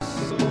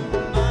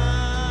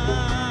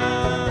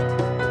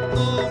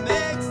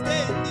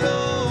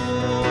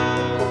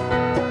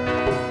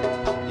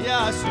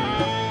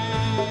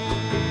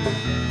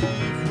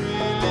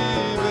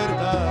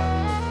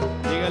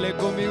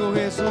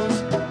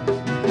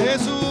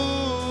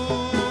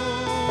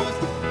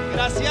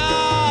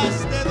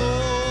Gracias te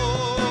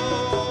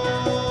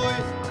doy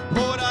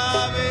por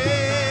haberme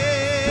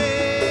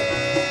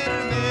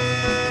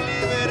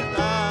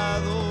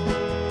libertado,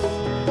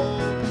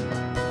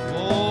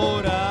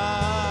 por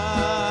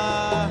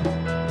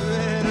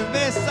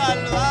haberme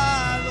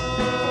salvado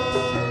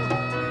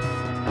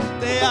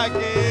de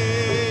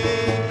aquella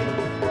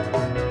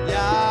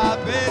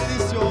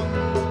perdición.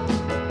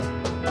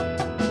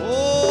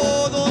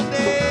 Oh,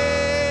 donde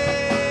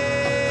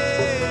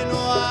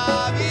no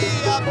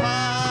había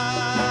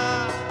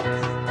paz,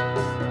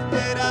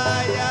 era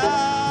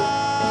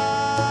llanto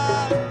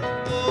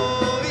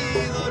y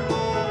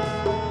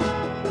dolor.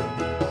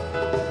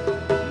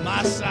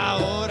 Mas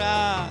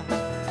ahora,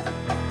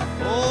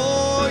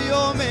 oh,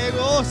 yo me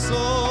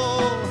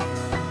gozo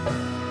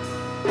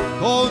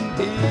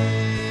contigo,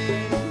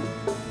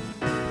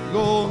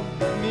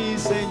 mi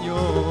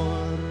Señor.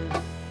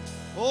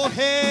 Oh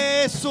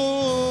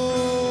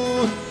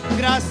Jesús,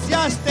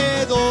 gracias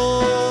te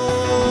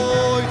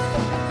doy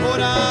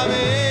por haberme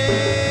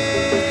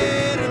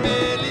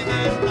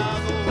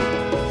libertado,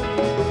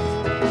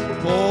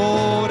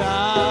 por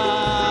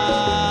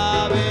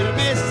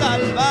haberme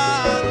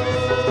salvado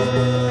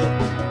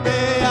de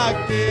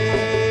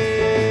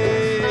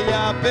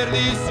aquella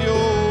perdición.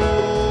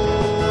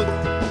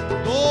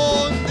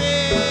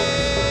 Donde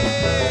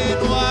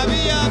no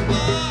había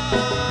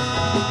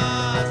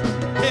paz,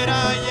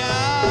 era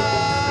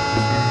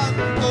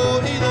llanto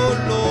y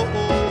dolor.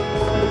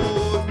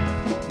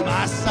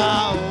 Mas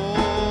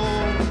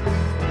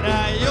ahora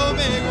yo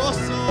me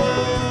gozo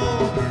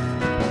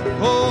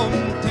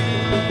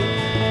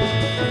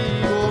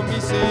contigo, mi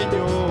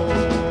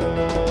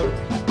Señor.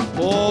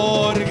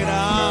 Por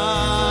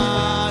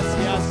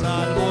gracia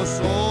salvo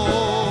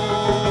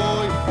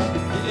soy,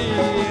 y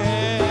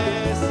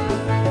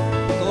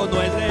esto no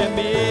es de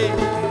mí,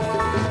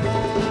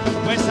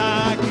 pues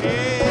a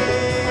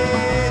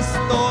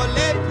Cristo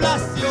le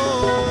plació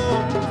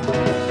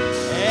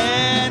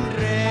en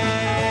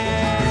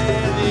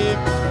redimir.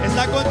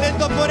 ¿Está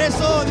contento por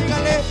eso?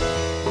 Dígale: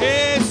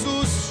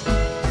 Jesús,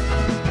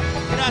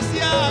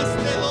 gracias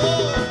te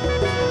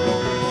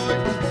doy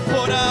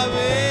por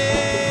haberme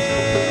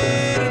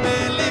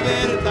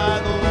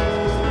libertado,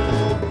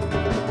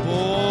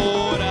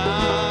 por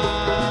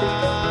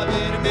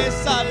haberme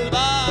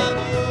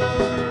salvado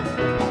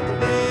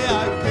de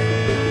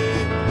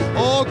aquel.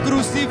 Oh,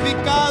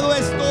 crucificado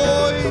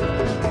estoy,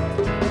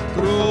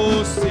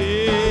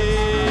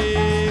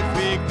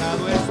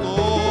 crucificado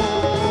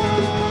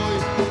estoy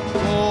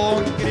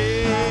con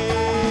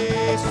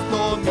Cristo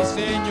mi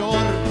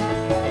Señor.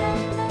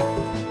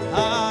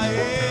 A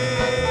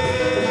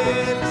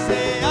Él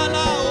sea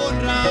la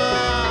honra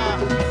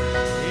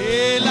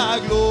y la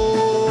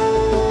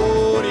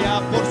gloria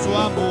por su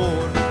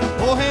amor.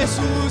 Oh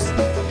Jesús,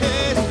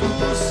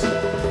 Jesús,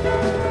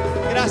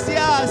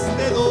 gracias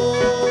te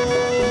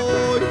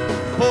doy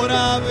por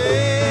haberme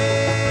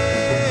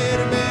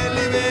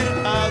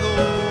libertado,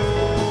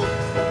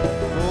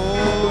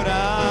 por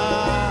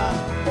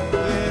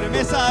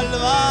haberme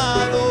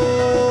salvado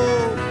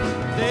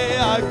de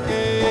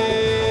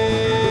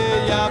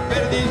aquella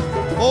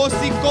perdición. Oh,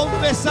 si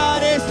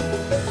confesares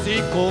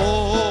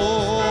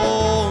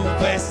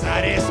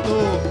tú,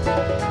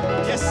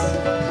 yes,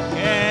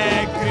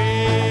 que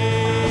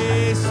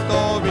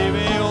Cristo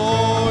vive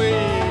hoy,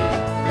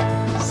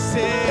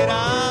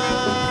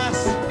 serás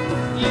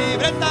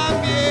libre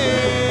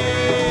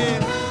también,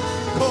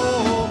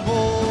 como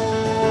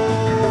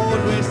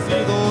lo he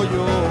sido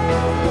yo.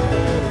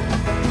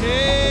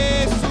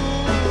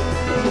 Jesús,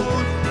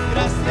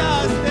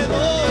 gracias te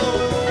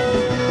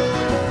doy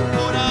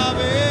por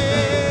haberme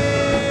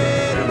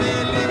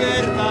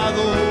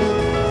libertado,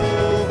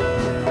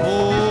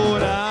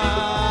 por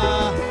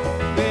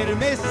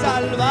haberme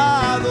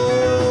salvado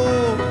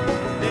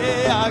de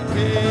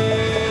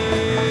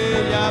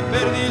aquella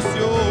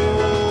perdición.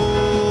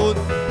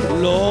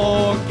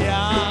 Lo que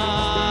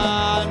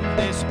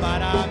antes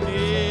para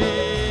mí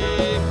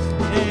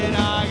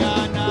era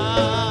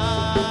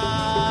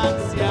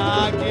ganancia,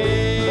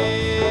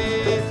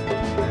 que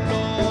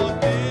lo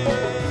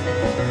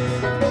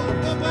tengo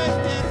como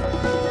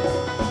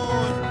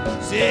estertor,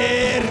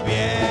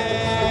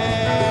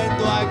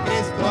 sirviendo a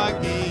Cristo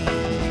aquí.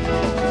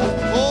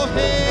 Oh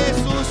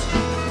Jesús,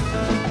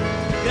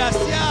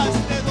 gracias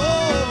te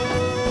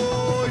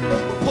doy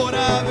por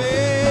haberme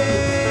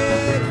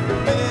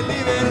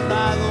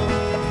libertado,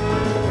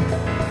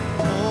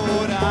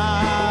 por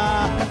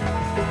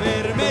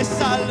haberme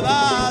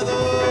salvado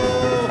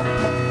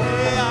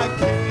de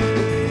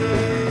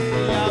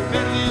aquella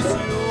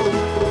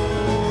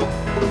perdición.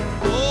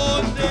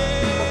 Donde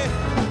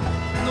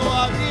no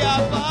había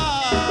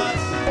paz,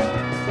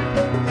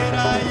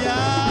 era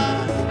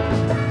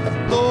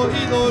llanto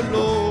y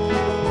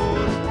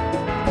dolor.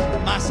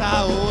 Mas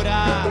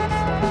ahora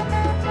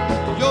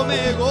yo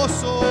me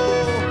gozo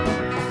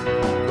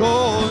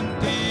contigo,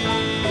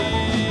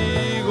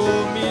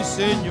 mi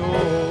Señor.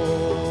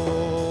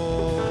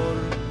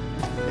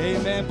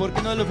 Amén. ¿Por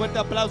qué no darle fuerte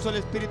aplauso al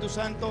Espíritu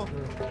Santo?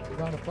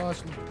 Round of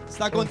applause.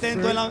 ¿Está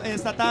contento en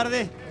esta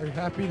tarde? Are you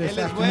happy this Él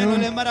es bueno, Él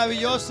afternoon? es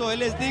maravilloso,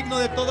 Él es digno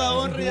de toda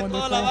honra y de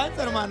toda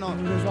alabanza, hermano.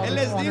 Él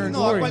es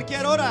digno a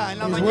cualquier hora, en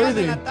la He's mañana,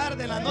 worthy. en la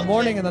tarde, en la In the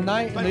morning, in noche. the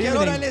night, in the Cualquier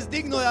hora Él evening. es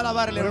digno de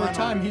alabarle, Whatever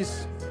hermano. time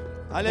He's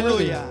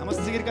Aleluya. Vamos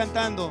a seguir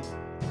cantando.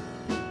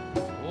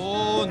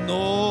 Oh,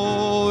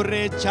 no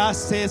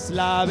rechaces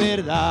la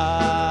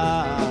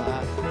verdad.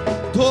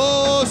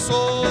 Tus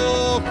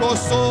ojos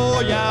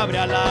hoy abre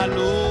a la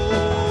luz.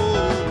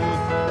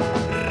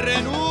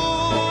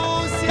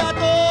 Renuncia a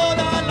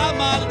toda la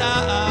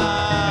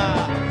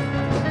maldad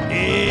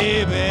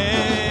y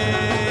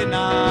ven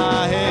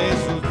a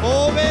Jesús.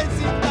 Oh, ven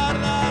sin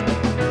tardar.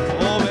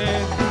 Oh,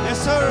 ven, yes,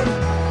 sir.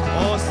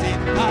 Oh, sin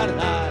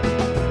tardar.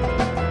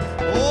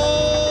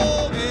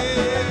 Oh,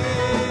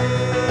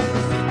 ven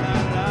sin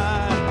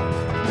tardar.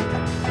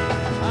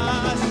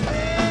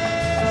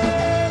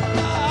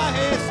 Acepta a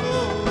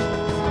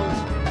Jesús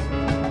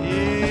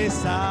y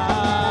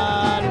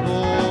salvo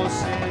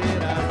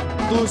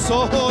serás. Tus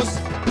ojos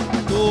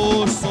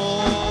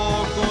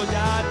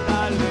ya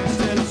tal vez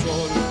el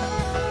sol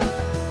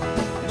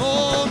no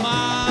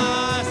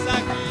más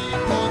aquí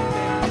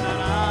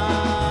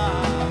contemplarán.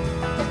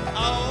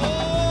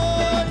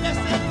 Ahora es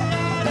el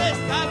día de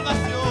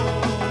salvación.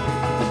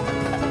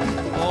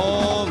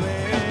 Oh,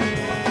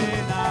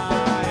 ven a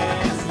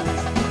Jesús.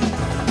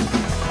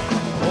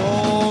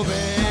 Oh,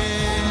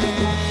 ven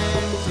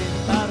sin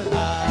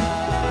tardar.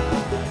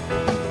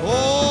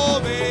 Oh,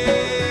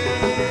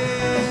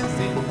 ven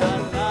sin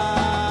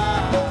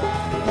tardar.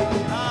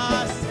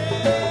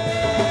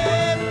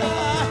 Acepta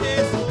a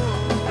Jesús.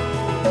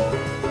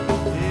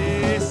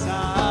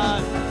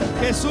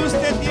 Jesús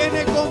te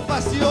tiene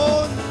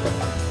compasión.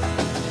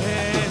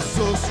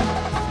 Jesús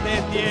te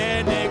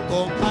tiene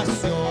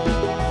compasión.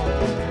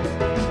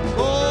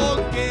 Con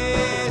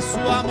que su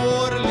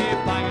amor le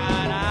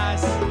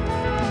pagarás.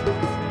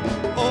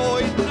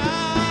 Hoy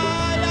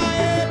trae a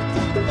él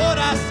tu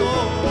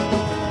corazón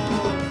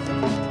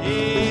y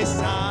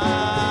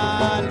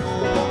salvo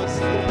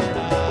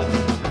serás.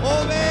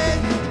 Oh, ven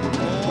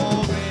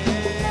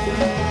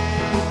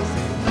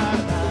sin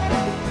tardar.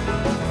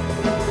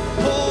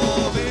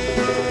 Oh, ven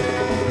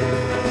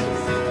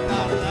sin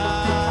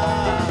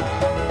tardar.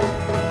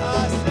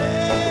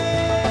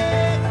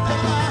 Acepta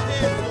a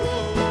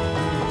Jesús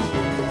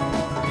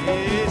y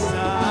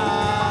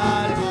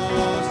salvo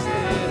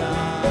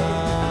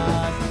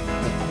serás.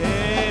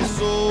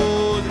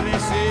 Jesús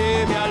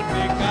recibe al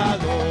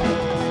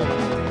pecador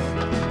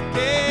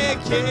que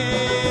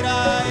quiera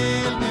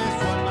él de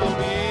su alma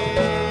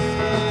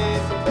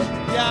unir.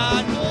 Ya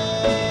no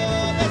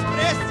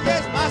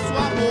desprecies más su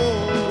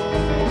amor.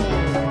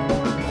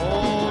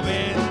 Oh,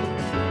 ven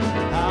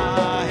a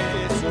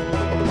Jesús.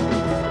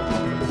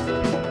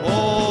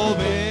 Oh,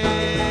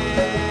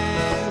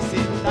 ven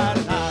sin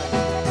tardar.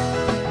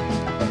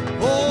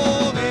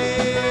 Oh,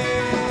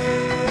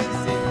 ven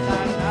sin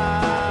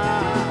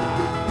tardar.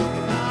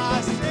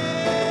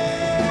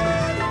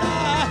 Acepta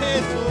a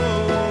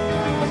Jesús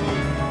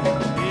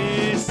y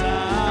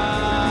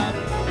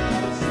salvo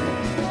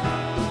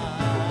serás.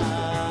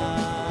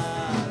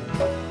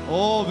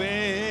 Oh,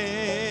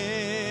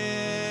 ven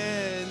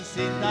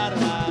sin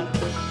tardar.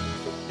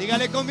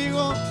 Dígale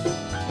conmigo.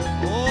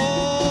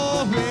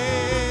 Oh, ven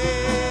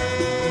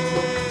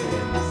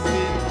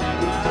sin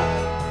tardar.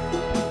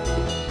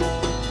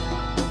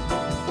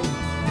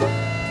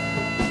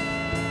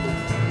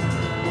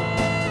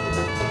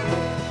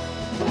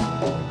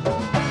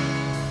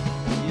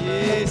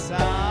 Y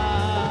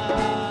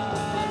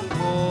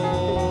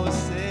salvo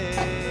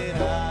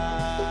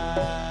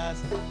serás.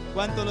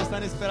 ¿Cuántos lo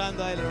están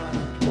esperando a él, hermano?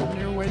 and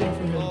you're waiting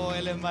for Him. Oh,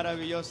 él es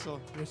maravilloso,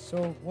 You're so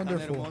tan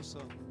wonderful, hermoso.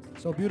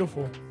 so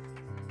beautiful.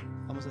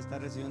 Vamos a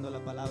estar recibiendo la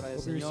palabra del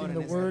We'll be Señor receiving en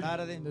the esta word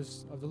tarde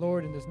of the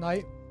Lord in this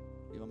night.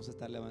 y vamos a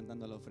estar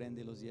levantando la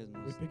ofrenda y los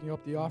diezmos. We're picking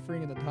up the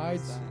offering and the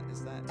tithes.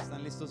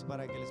 ¿Están listos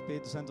para que el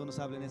Espíritu Santo nos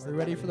hable en esta Are you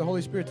ready for the tarde?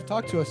 Holy Spirit to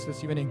talk to us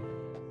this evening?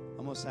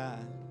 Vamos a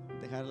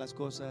dejar las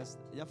cosas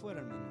allá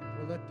afuera, hermano.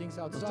 We'll let things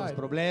Nuestros outside,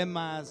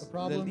 problemas the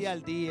problems. del día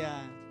al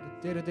día.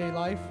 the day-to-day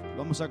life.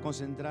 Vamos a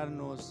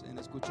concentrarnos en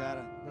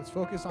escuchar Let's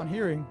focus on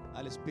hearing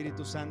al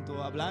Espíritu Santo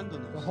the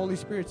hablándonos, Holy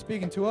Spirit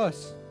speaking to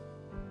us.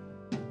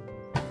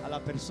 a la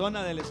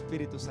persona del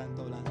Espíritu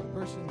Santo hablando.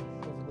 Person of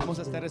the Holy Vamos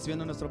a estar Spirit.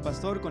 recibiendo a nuestro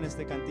pastor con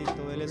este cantito, el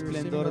We're receiving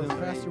esplendor our de un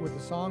rey. pastor with the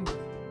song.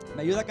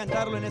 ¿Me ayuda a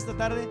cantarlo en esta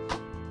tarde?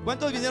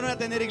 ¿Cuántos vinieron a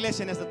tener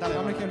iglesia en esta tarde?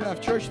 How many hermano? can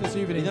have church this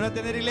evening? ¿Vinieron a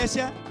tener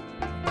iglesia?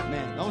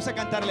 Amén. Vamos a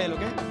cantarle él, ¿ok?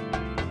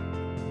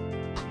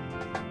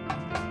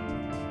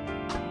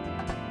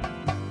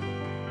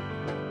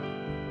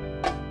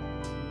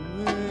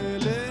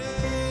 El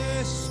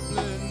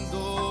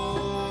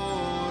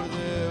esplendor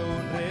de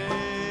un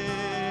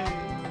rey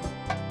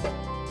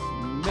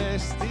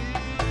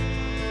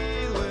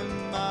vestido en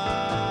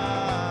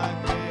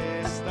majestad,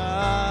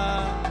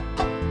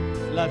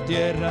 la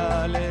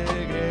tierra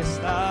alegre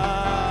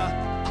está,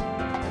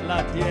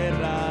 la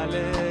tierra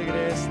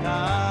alegre está,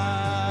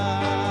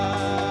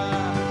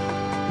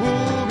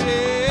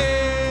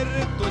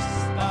 cubierto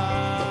está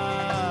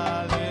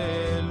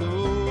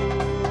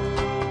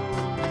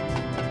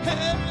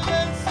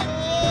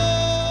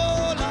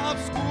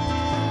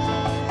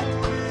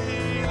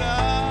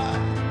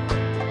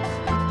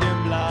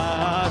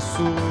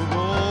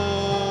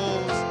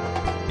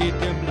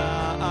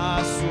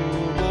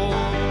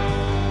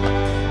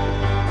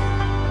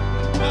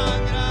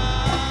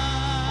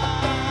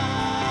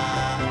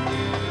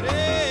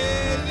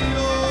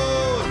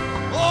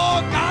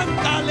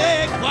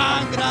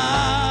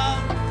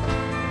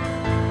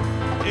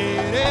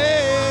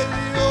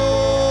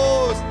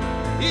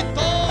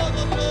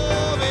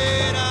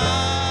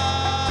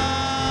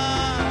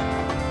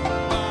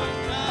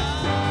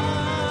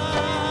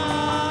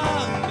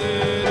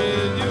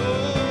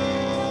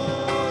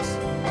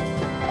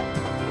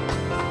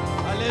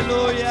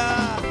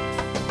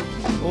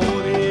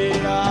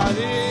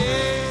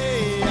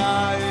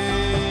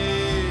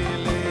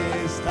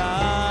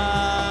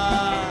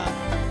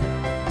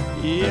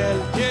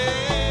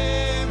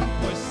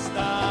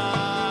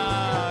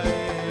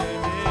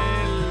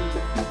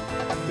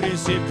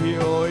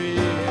principio y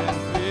el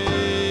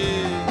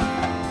fin,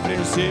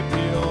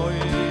 principio y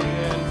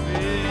el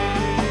fin,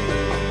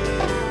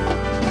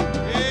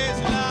 es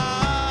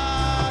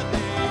la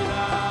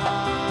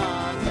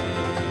deidad de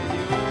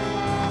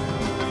Dios,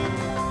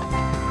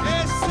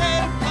 es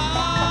el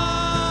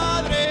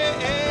Padre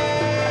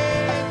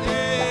en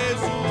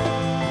Jesús,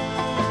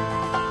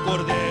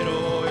 Cordero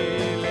y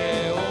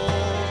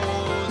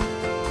León,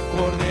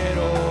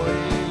 Cordero y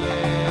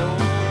León.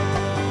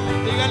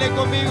 Dígale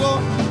conmigo,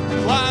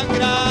 cuán grande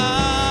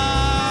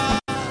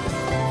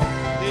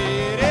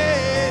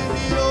eres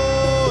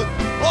Dios,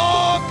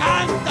 oh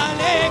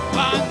cántale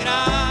cuán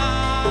grande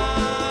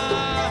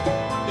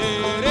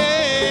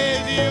eres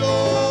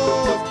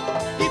Dios,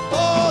 y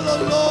todos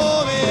lo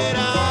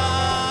verán,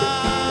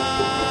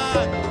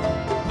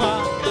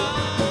 cuán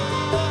grande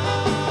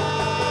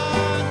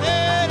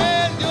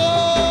eres Dios.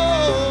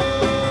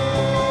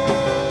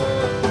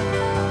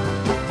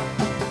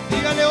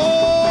 Dígale,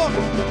 oh,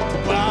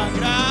 cuán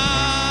grande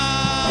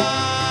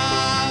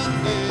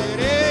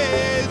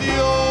eres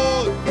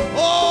Dios,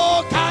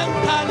 oh,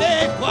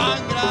 cántale cuán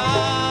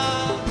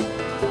grande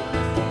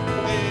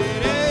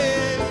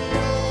eres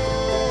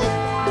Dios,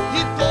 y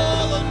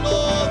todos lo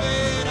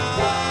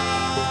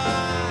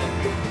verán,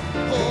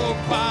 oh,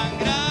 cuán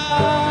grande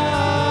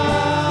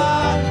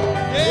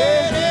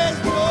eres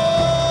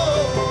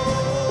Dios.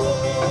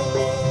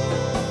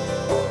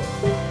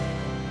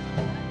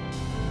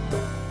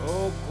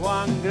 Oh,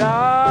 cuán grande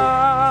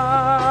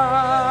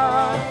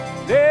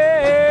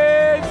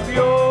es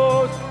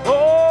Dios,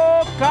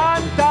 oh,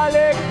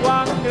 cántale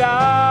cuán grande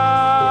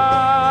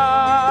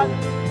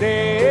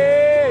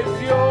es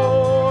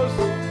Dios,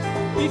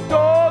 y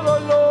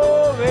todos lo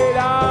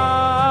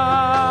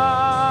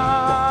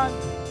verán,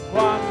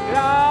 cuán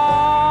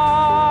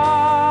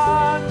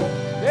grande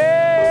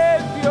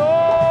es Dios.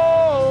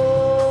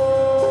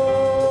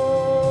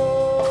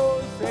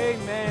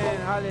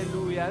 Amén,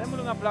 aleluya.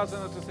 Démosle un aplauso a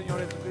nuestro Señor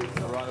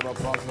Jesucristo. A round of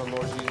applause to the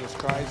Lord Jesus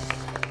Christ.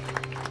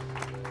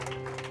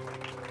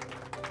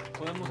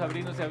 Podemos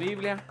abrir nuestra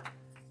Biblia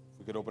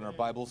We could open our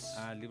Bibles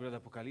al libro de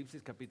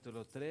Apocalipsis,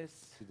 capítulo 3,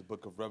 to the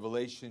book of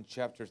Revelation,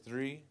 chapter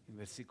 3,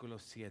 versículo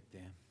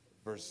 7.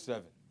 verse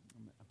 7.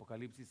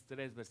 Apocalipsis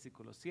 3,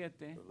 versículo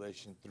 7.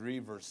 Revelation 3,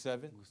 verse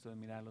 7. Gusto de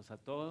mirarlos a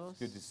todos.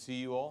 Good to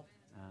see you all.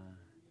 Ah,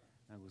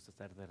 me gusta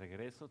estar de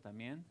regreso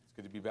también. It's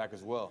good to be back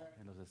as well.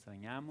 Los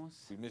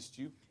extrañamos We missed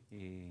you.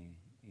 y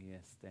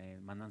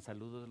mandan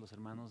saludos los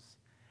hermanos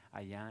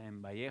allá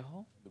en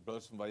Vallejo. The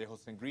brothers from Vallejo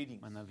send greetings.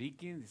 Mana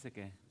Vicky dice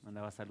que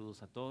mandaba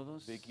saludos a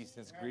todos Vicky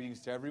sends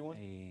greetings to everyone,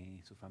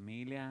 y su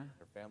familia.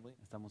 her family.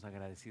 Estamos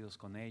agradecidos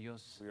con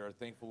ellos. We are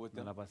thankful with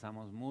Nos them. la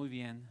pasamos muy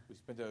bien. We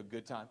spent a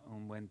good time,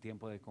 Un buen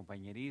tiempo de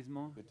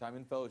compañerismo. good time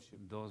in fellowship,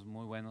 Dos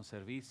muy buenos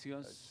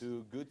servicios.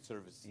 two good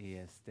services.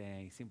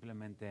 Y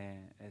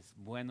simplemente es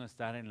bueno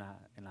estar en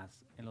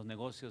los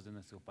negocios de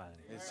nuestro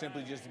Padre. It's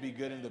simply just to be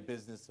good in the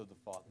business of the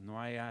Father. No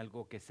hay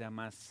algo que sea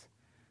más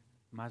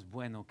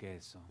bueno que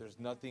eso. There's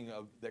nothing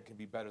that can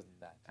be better than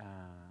that.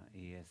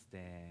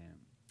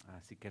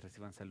 Así que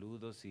reciban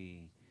saludos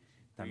y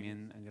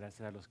también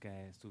gracias a los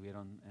que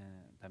estuvieron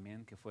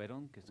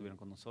que estuvieron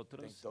con Thank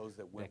nosotros those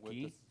that de went with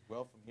aquí, us as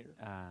well from here.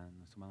 a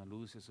nuestro hermano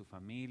Lucio, su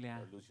familia,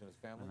 Lucian and his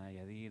family. Ana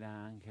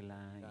Yadira,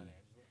 Ángela Ana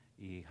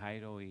y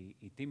Jairo y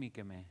Timmy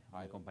que me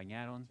Jairo,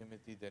 acompañaron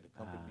Timothy that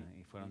accompanied me.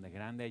 y fueron de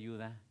grande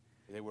ayuda.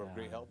 They were of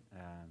great help.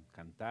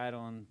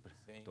 Cantaron,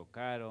 Sang,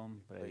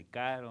 tocaron,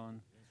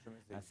 predicaron,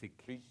 Instruments, they así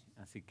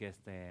preached.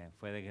 que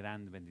fue de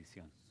gran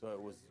bendición. So it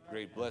was a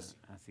great blessing.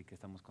 Así que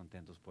estamos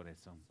contentos por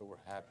eso. So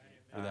we're happy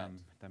for that.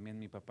 También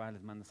mi papá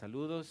les manda My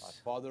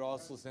saludos. father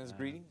also sends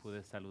greetings.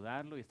 Pude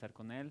saludarlo y estar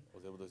con él. I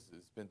was able to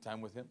spend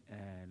time with him.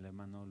 El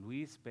hermano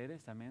Luis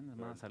Pérez también les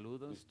manda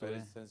saludos. Luis Estuve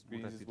Pérez sends un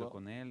greetings as ratito well.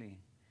 con él I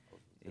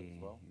was with him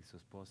as well. y su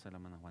esposa, la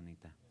hermana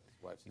Juanita.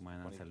 His wife Y says,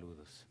 mandan "Juanita."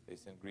 saludos. They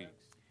send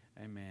greetings.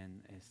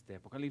 Amén.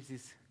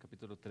 Apocalipsis,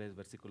 capítulo 3,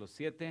 versículo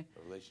 7.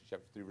 Revelation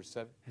chapter 3, verse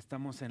 7.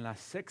 Estamos en la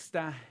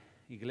sexta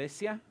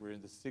iglesia. We're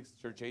in the sixth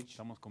church age.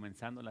 Estamos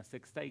comenzando la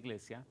sexta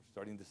iglesia. We're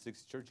starting the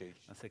sixth church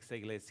age. La sexta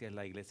iglesia es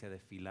la iglesia de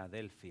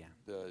Filadelfia.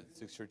 The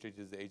sixth church age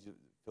is the age of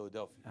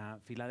Philadelphia.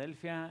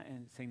 Filadelfia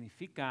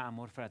significa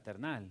amor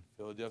fraternal.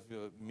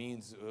 Philadelphia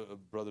means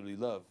brotherly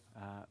love,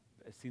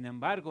 Sin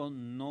embargo,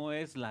 no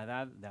es la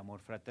edad de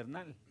amor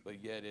fraternal.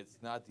 but yet it's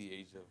not the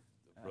age of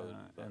brotherly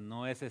love.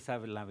 No es esa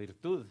la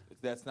virtud.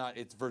 That's not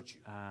its virtue.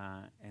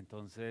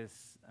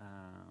 Entonces,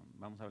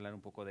 vamos a hablar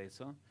un poco de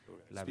eso. So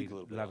we're gonna La, speak a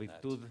little bit la on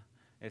that. virtud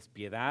es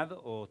piedad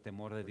o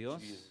temor de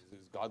Dios.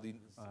 Is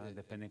godliness,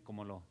 Depende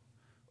cómo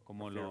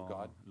the fear of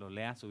God. lo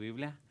lea su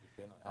Biblia.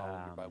 depending on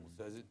how your Bible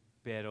says it,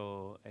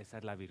 Pero esa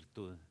es la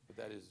virtud. but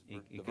that is Y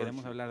the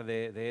queremos virtue. hablar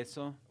de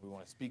eso. We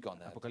want to speak on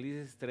that.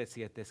 Apocalipsis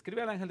 3:7.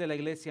 Escribe al ángel de la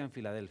iglesia en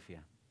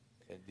Filadelfia.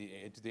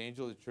 And to the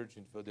angel of the church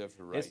in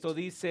Philadelphia write, Esto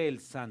dice el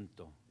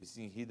santo. you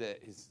see, he that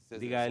says that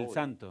Diga is el holy.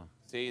 santo.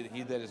 Say that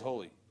he that is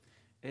holy.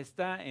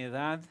 Esta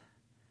edad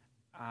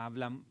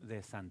habla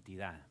de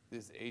santidad.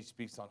 This age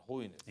speaks on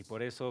holiness. Y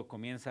por eso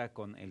comienza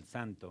con el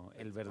santo,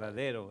 el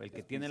verdadero, el que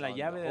It tiene speaks la on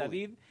llave the de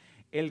holy. David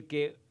el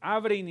que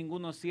abre y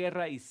ninguno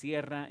cierra, y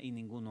cierra y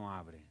ninguno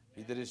abre.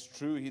 He that is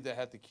true, he that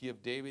hath the key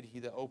of David, he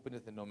that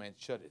openeth and no man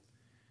shutteth.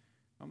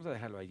 Vamos a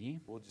dejarlo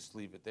allí. We'll just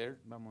leave it there.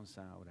 Vamos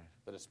a orar.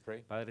 Let us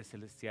pray. Padre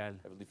Celestial,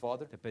 Heavenly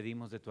Father, te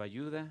pedimos de tu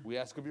ayuda, we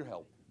ask of your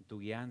help, tu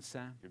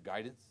guianza, your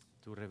guidance,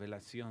 tu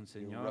revelación, your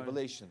Señor.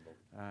 revelation,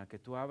 Lord. Que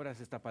tú abras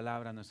esta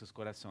palabra a nuestros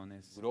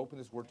corazones. Would open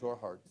this word to our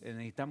hearts.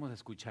 Necesitamos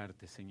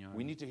escucharte, Señor.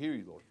 We need to hear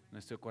you, Lord.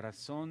 Nuestro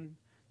corazón,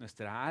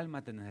 nuestra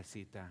alma te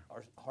necesita.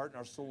 Our heart and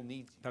our soul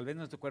needs you. Tal vez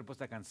nuestro cuerpo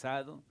está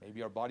cansado.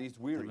 Maybe our body is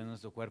Tal weary. vez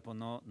nuestro cuerpo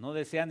no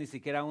desea ni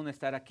siquiera aún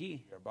estar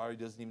aquí. Our body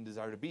doesn't even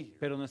desire to be here.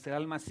 Pero nuestra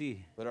alma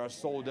sí. But our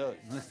soul does.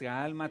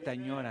 Nuestra alma te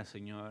añora,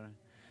 Señor.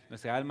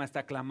 Nuestra alma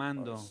está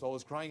clamando. Our soul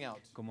is crying out.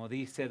 Como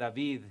dice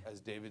David,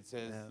 As David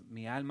says,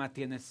 mi alma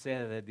tiene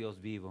sed de Dios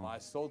vivo. my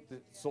soul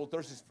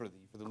thirsts for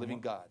thee, for the living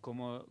God.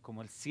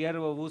 Como el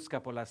ciervo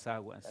busca por las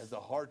aguas. As the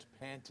heart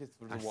panteth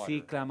for the Así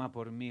water, clama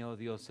por mí, oh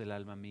Dios, el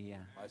alma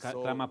mía. My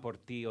soul- Clama por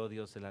ti, oh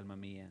Dios, el alma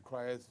mía.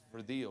 crieth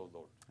for thee, O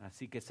Lord.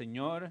 Así que,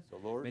 Señor, So,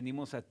 Lord,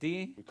 venimos a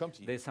ti we come to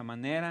de you esa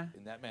manera,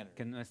 in that manner,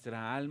 que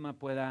nuestra alma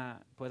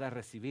pueda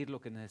recibir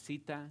lo que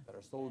necesita. that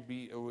our soul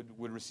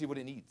would receive what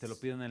it needs. Te lo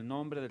pido en el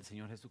nombre del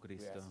Señor We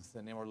Jesucristo. ask this in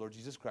the name of our Lord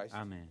Jesus Christ.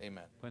 Amén.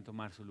 Amen. Pueden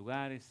tomar sus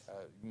lugares.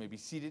 You may be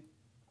seated.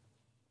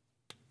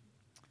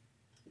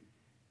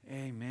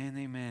 Amén,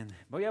 amén.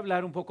 Voy a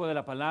hablar un poco de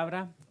la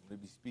palabra I'm going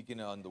to be speaking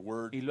on the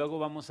word, y luego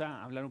vamos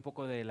a hablar un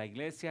poco de la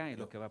iglesia y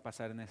lo que va a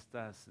pasar en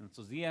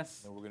estos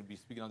días. and we're going to be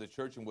speaking on the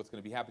church and what's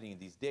going to be happening in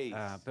these days.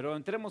 Pero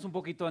entremos un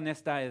poquito en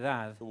esta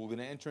edad, So we're going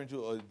to enter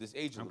into this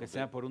age a aunque little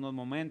sea bit, por unos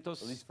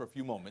momentos. at least for a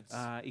few moments.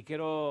 Y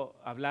quiero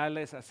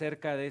hablarles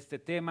acerca de este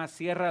tema,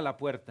 cierra la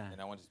puerta.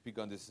 And I want to speak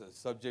on this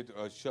subject,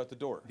 shut the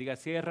door. Diga,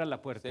 cierra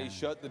la puerta. Say,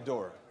 shut the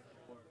door.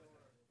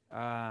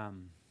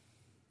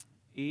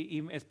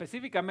 Y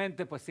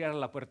específicamente, pues cierra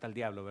la puerta al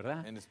diablo,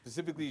 ¿verdad? And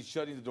specifically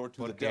shutting the door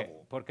to the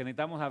devil. Porque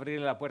necesitamos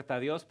abrirle la puerta a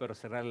Dios, pero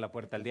cerrarle la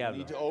puerta al You diablo.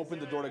 need to open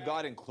the door to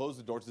God and close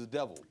the door to the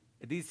devil.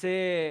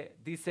 Dice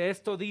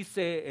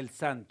el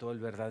santo, el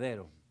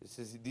verdadero. It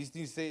says, these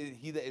things say,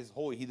 he that is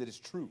holy, he that is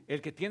true,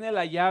 El que tiene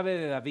la llave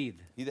de David,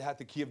 he that hath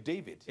the key of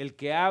David, el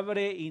que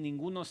abre y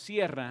ninguno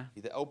cierra,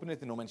 he that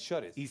openeth and no man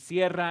shutteth, y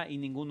cierra y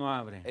ninguno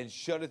abre. and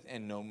shutteth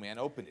and no man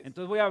openeth.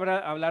 Entonces voy a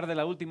hablar de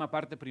la última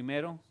parte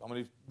primero. So I'm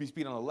going to be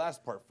speaking on the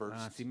last part first.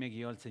 Así me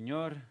guió el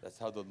Señor. That's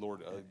how the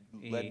Lord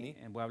Y led me.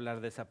 voy a hablar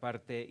de esa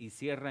parte, y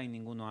cierra y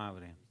ninguno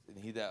abre.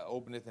 And he that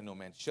openeth and no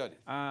man shutteth.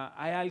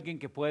 Hay alguien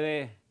que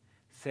puede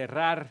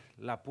cerrar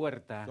la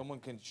puerta, Someone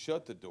can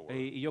shut the door.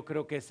 y yo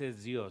creo que ese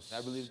es Dios.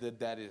 I believe that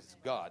that is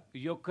God.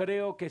 Yo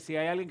creo que si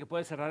hay alguien que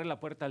puede cerrar la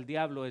puerta al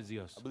diablo es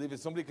Dios. I believe if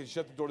somebody can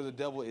shut the door to the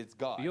devil, it's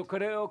God. Yo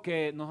creo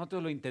que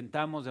nosotros lo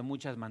intentamos de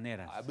muchas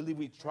maneras. I believe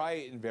we try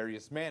it in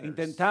various manners.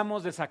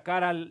 Intentamos de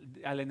sacar al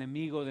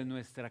enemigo de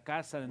nuestra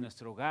casa, de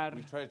nuestro hogar,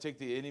 We try to take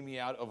the enemy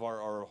out of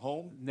our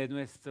home, de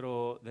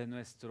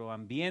nuestro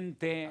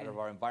ambiente. out of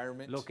our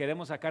environment. Lo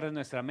queremos sacar de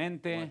nuestra We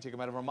mente, want to take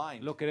him out of our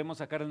mind lo queremos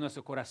sacar de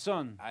nuestro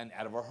corazón. and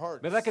out of our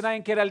hearts. ¿Verdad que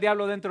nadie quiere al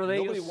diablo dentro de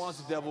Nobody ellos?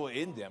 wants the devil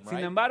in them, Sin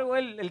right? embargo,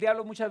 el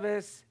diablo muchas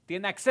veces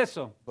tiene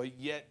acceso. But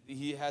yet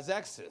he has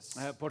access.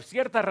 Por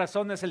ciertas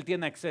razones él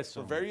tiene For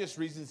acceso. various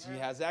reasons he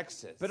has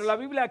access. Pero la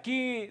Biblia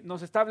aquí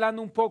nos está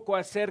hablando un poco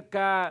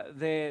acerca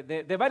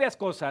de varias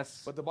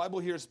cosas But the Bible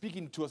here is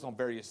speaking to us on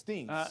various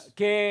things.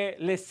 que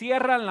le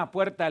cierran la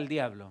puerta al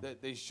diablo. That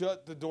they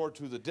shut the door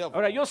to the devil.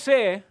 Ahora, yo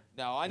sé,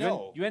 Now I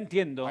know, yo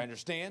entiendo I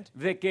understand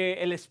de que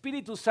el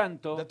Espíritu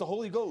Santo that the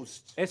Holy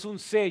Ghost es un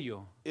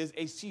sello, is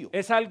a seal.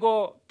 es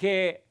algo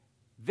que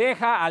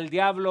deja al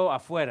diablo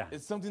afuera.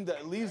 It's something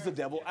that leaves the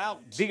devil out.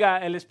 Diga,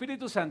 el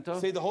Espíritu Santo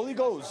Say the Holy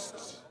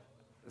Ghost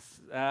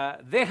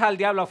deja al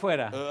diablo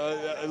afuera.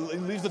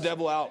 leaves the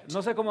devil out.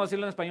 No sé cómo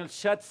decirlo en español,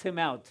 shuts him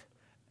out.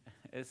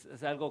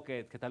 Es algo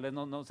que tal vez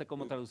no sé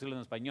cómo traducirlo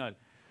en español.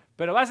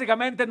 Pero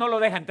básicamente no lo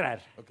deja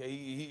entrar. Okay,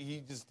 he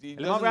El doesn't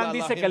hermano Branham allow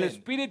dice que him el in.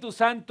 Espíritu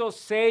Santo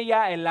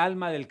sella el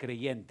alma del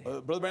creyente.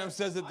 Brother Branham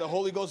says that the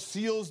Holy Ghost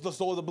seals the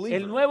soul of the believer.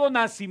 El nuevo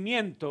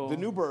nacimiento The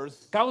new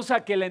birth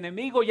causa que el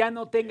enemigo ya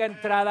no tenga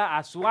entrada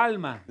a su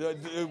alma.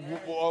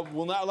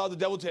 will not allow the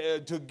devil to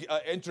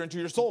enter into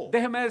your soul.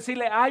 Déjeme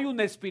decirle, hay un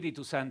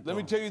Espíritu Santo. Let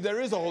me tell you,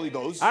 there is a Holy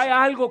Ghost. Hay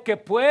algo que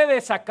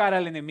puede sacar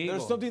al enemigo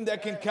There's something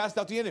that can cast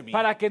out the enemy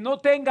para que no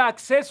tenga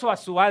acceso a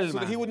su so alma.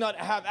 that he would not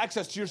have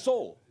access to your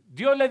soul.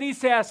 Dios le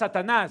dice a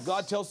Satanás,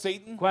 God tells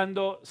Satan,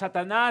 cuando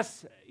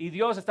Satanás y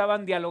Dios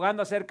estaban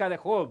dialogando acerca de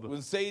Job,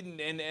 when Satan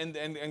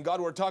and God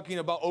were talking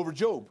about over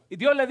Job, y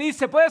Dios le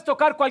dice, puedes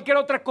tocar cualquier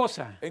otra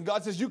cosa, and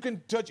God says, you can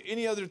touch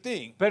any other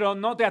thing, pero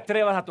no te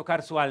atrevas a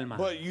tocar su alma.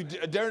 but you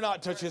dare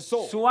not touch his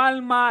soul. Su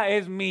alma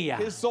es mía.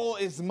 His soul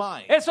is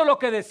mine. Eso es lo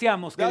que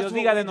deseamos que That's Dios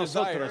diga what de we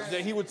desire, nosotros. that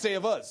he would say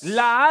of us.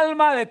 La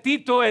alma de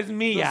Tito es The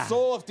mía.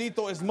 soul of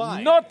Tito is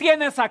mine. No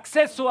tienes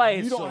acceso a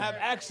You eso. don't have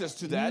access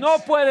to that. No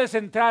puedes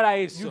entrar a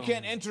eso. You You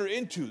can't enter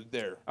into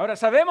there. Ahora,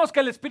 sabemos que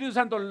el Espíritu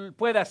Santo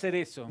puede hacer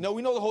eso. No,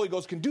 we know the Holy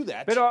Ghost can do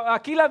that. Pero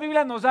aquí la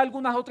Biblia nos da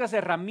algunas otras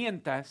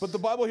herramientas But the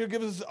Bible here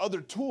gives us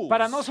other tools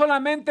para no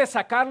solamente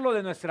sacarlo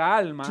de nuestra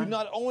alma, to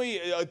not only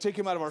take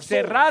him out of our souls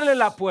cerrarle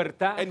la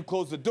puerta, and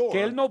close the door,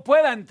 que él no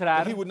pueda that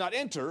entrar, he would not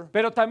enter,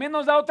 pero también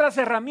nos da otras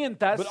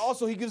herramientas but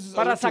also he gives us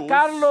para other tools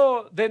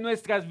sacarlo de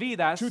nuestras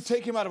vidas, to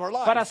take him out of our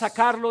lives, para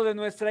sacarlo de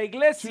nuestra to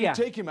iglesia.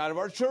 take him out of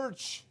our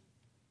church.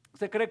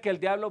 ¿Usted cree que el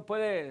diablo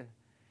puede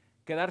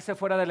quedarse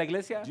fuera de la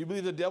iglesia? Do you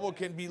believe the devil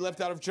can be left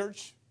out of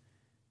church?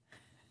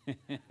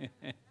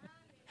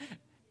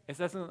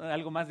 Eso es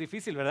algo más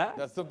difícil, ¿verdad?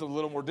 That's something a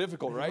little more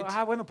difficult, right?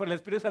 Ah, bueno, pero el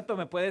Espíritu Santo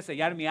me puede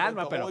sellar mi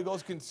alma, The pero Holy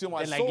Ghost can seal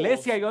my en la soul,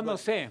 iglesia yo no but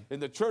sé. in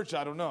the church,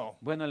 I don't know.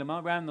 Bueno, el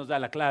hermano Branham nos da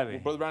la clave.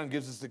 Brother Branham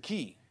gives us the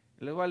key.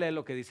 Les voy a leer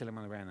lo que dice el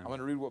hermano I'm Branham. going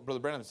to read what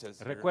Brother Branham says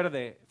here.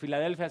 Recuerde,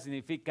 Filadelfia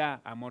significa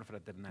amor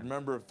fraternal.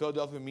 Remember,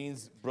 Philadelphia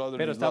means brotherly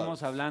Pero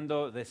estamos love.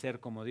 hablando de ser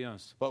como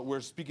Dios. But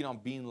we're speaking on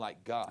being like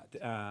God,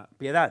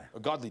 Piedad.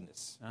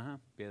 godliness. Ajá,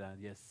 piedad,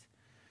 yes.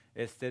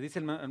 Dice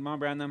el hermano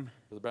Branham,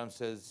 Brother Branham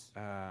says,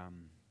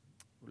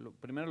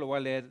 primero lo voy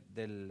a leer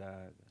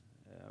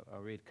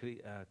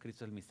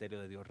Cristo es el misterio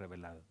de Dios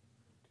revelado.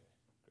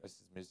 Christ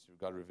is the mystery of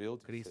God revealed.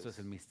 It Cristo says, es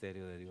el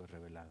misterio de Dios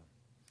revelado.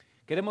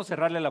 Queremos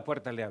cerrarle la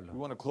puerta al we diablo.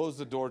 want to close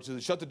the door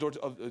shut the door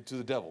to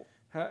the devil.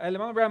 El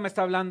hermano Branham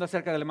está hablando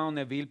acerca del hermano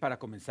Neville para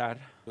comenzar.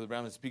 Brother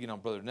Branham is speaking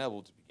on Brother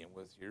Neville to begin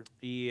with here.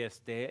 Y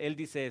él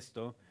dice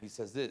esto. He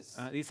says this.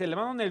 Dice, el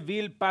hermano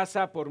Neville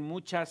pasa por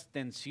muchas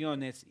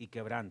tensiones y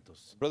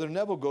quebrantos. Brother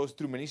Neville goes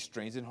through many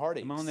strains and El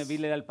heartaches. hermano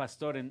Neville era el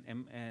pastor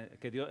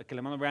que el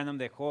hermano Branham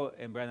dejó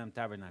en Branham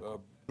Tabernacle.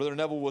 Brother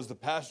Neville was the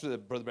pastor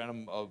that Brother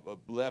Branham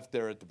left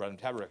there at the Branham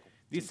Tabernacle.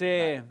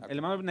 Dice, el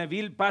hermano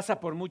Neville pasa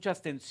por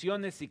muchas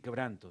tensiones y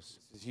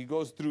quebrantos He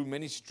goes through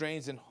many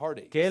strains and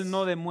heartaches. que él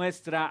no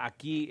demuestra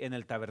aquí en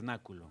el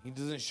tabernáculo. He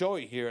doesn't show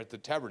it here at the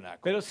tabernacle.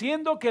 Pero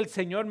siendo que el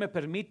Señor me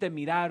permite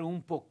mirar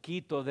un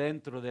poquito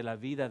dentro de la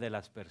vida de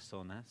las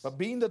personas, But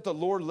being that the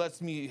Lord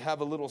lets me have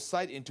a little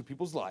sight into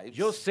people's lives,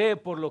 yo sé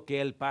por lo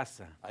que él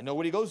pasa. I know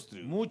what he goes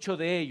through. Mucho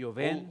de ello,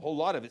 ¿ven? Whole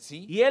lot of it,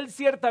 see? Y él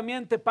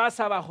ciertamente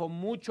pasa bajo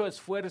mucho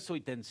esfuerzo y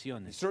He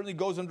tensiones. certainly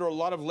goes under a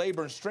lot of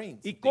labor and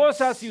strains. Y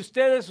cosas, y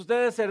ustedes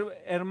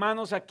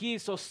hermanos aquí,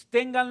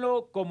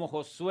 sosténganlo como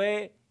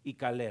Josué y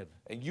Caleb.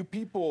 And you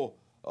people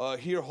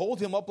here hold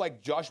him up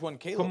like Joshua and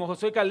Caleb. Como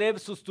Josué y Caleb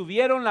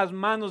sostuvieron las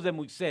manos de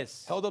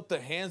Moisés Held up the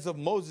hands of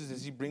Moses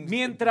as he brings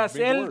mientras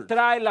the él word.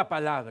 trae la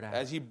palabra.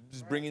 As he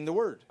is bringing the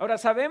word. Ahora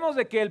sabemos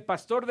de que el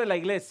pastor de la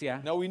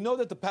iglesia Now we know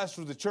that the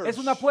pastor of the church es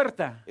una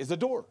puerta. is a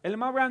door. El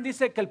hermano Branham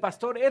dice que el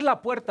pastor es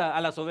la puerta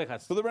a las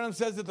ovejas. Brother Branham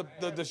says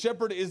that the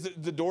shepherd is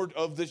the door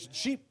of the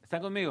sheep.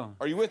 ¿Están conmigo?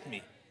 Are you with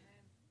me?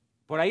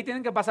 Por ahí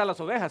tienen que pasar las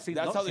ovejas. Si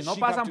That's no, how the si no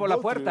sheep have pasan to por la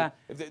go through. puerta,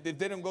 If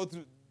they don't go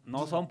through,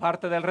 no son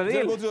parte del if they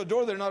don't go redil. through the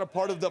door, they're not a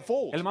part of the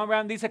fold. El hermano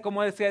Branham dice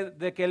cómo es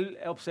de que él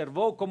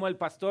observó cómo el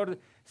pastor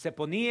se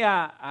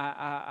ponía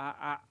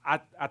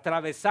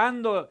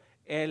atravesando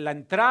la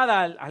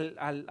entrada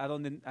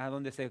a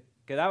donde se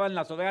quedaban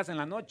las ovejas en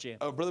la noche,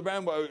 Brother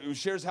Branham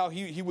shares how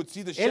he would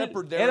see the Él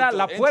shepherd there era at the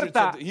la entrance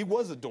puerta of he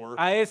was a door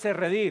a ese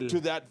redil. to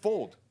that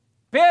fold.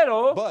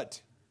 Pero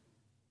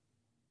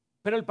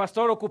But el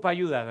pastor ocupa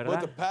ayuda, the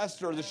 ¿verdad?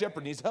 pastor or the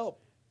shepherd needs help.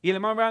 Y el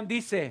hermano Branham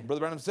dice, Brother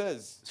Branham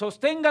says,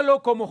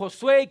 sosténgalo como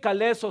Josué y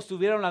Caleb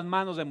sostuvieron las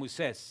manos de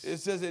Moisés. it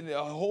says,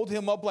 hold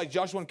him up like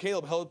Joshua and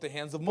Caleb held up the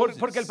hands of Moses.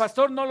 Porque el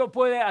pastor no lo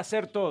puede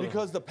hacer todo.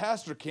 Because the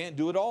pastor can't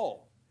do it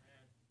all.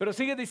 Pero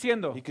sigue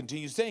diciendo, He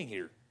continues saying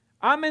here,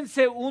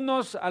 ámense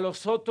unos a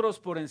los otros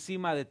por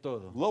encima de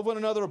todo. love one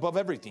another above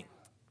everything.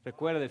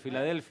 Recuerde,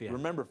 Filadelfia.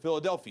 Remember,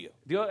 Philadelphia.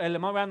 El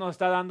hermano Branham nos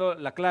está dando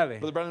la clave.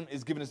 Brother Branham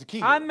is giving us the key.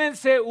 here.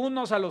 Ámense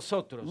unos a los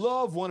otros.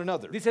 Love one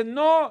another. Dice,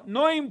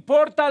 no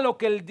importa lo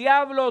que el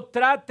diablo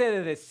trate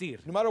de decir.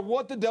 No matter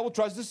what the devil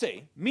tries to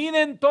say.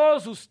 Miren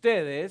todos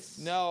ustedes,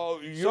 Now,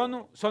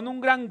 son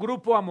un gran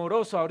grupo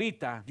amoroso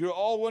ahorita. you're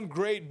all one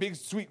great, big,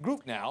 sweet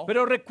group now.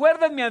 Pero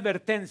recuerden mi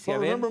advertencia,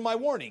 But remember ¿ven? my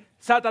warning.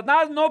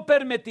 Satanás no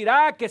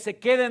permitirá que se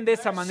queden de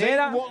esa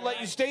manera. Satan won't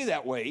let you stay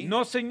that way.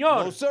 No,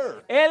 señor. No,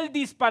 sir. Él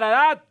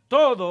disparará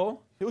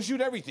todo, He'll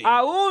shoot everything.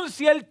 aun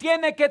si él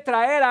tiene que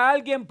traer a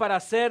alguien para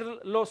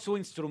hacerlo su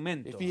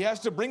instrumento. If he has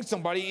to bring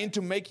somebody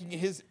into making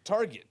his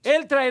target,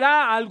 Él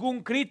traerá a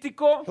algún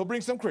crítico he'll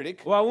bring some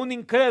critic o a un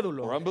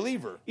incrédulo. or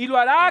unbeliever. Y lo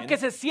hará And que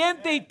se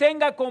siente y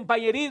tenga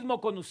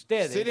compañerismo con sit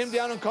him ustedes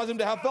down and cause him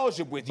to have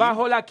fellowship with you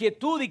bajo la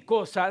quietud y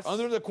cosas.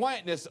 under the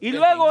quietness. Y and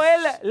luego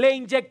él things. le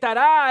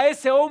inyectará a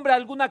ese hombre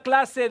alguna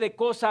clase de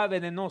cosa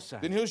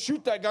venenosa. Then he'll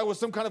shoot that guy with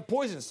some kind of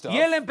poison stuff. Y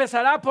él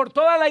empezará por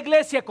toda la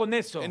iglesia con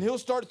eso. And he'll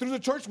start through the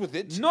church with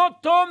it. No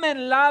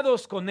tomen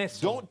lados con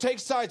eso. Don't take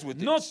sides with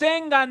No it.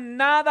 tengan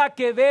nada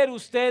que ver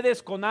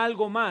ustedes con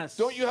algo más.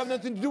 Don't you have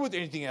nothing to do with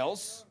anything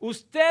else.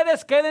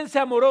 Ustedes quédense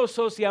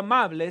amorosos y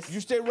amables You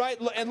stay right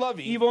and y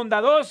loving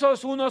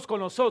bondadosos unos con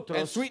los and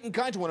otros. sweet and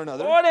kind to one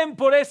another. Oren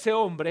por ese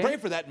hombre, Pray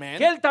for that man,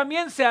 que él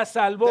también sea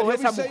salvo, that o he'll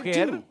be esa saved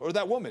mujer, too, or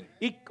that woman.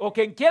 o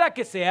quien quiera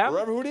que sea.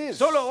 Whoever who it is.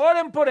 Solo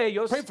oren por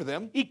ellos Pray for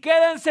them. y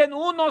quédense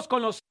unos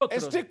con los And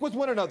otros. stick with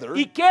one another.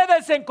 Y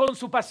quédense con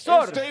su And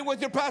pastor. stay with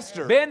your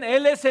pastor. Ven,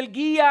 él es el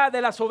guía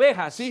de las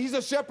ovejas. See, he's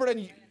a shepherd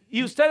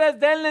Y ustedes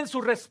denle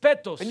sus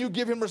respetos. and you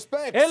give him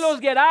respect. Él los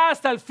guiará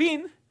hasta el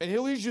fin, And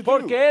he'll lead you through.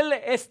 porque él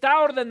está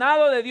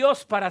ordenado de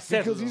Dios para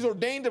hacerlo. Because he's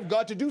ordained of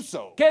God to do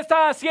so. ¿Qué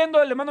está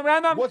haciendo el hermano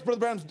Branham? What's Brother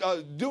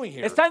Branham doing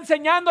here? Está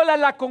enseñándole a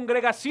la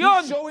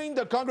congregación He's showing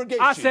the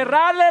congregation a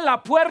cerrarle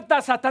la puerta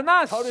a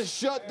Satanás. how to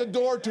shut the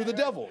door to the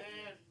devil.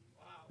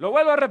 Lo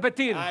vuelvo a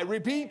repetir. I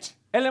repeat,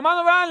 El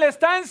hermano Branham le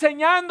está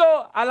enseñando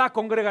a la Brother Branham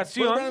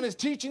congregación is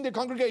teaching the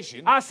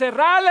congregation a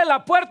cerrarle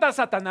la puerta a how to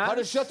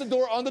Satanás shut the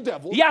door on the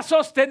devil y a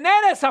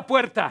sostener esa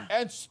puerta,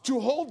 and to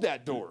hold that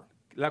door,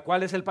 la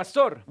cual es el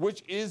pastor.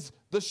 which is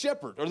the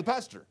shepherd or the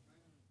pastor.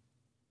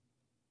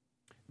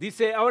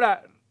 Dice,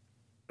 ahora,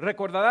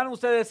 ¿recordarán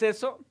ustedes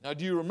eso? Now,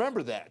 do you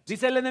remember that?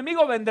 Dice, el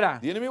enemigo vendrá.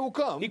 The enemy will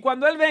come, Y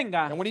cuando él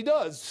venga, and when he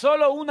does,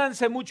 solo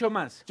únanse mucho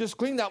más. just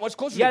cling that much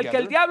closer Y al que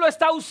el together. diablo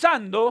está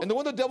usando And the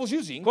one the devil's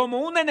using como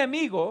un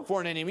enemigo,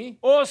 for an enemy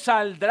o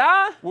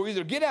saldrá will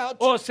either get out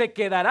o se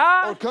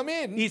quedará or come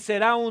in y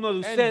será uno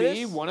de and be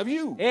ustedes. one of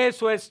you.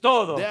 Eso es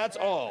todo. That's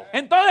all.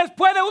 Entonces,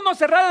 ¿puede uno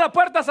cerrar la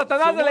puerta a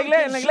Satanás de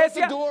one en la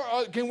iglesia?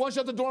 can one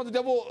shut the door on the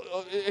devil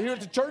here at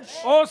the church?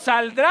 O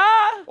saldrá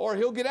Or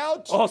he'll get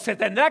out? o se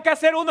tendrá que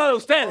hacer uno de Or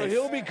ustedes.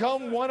 he'll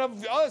become one of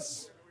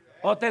us?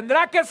 O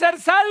tendrá que ser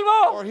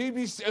salvo Or he'll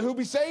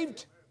be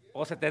saved?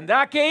 o se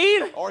tendrá que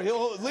ir Or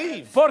he'll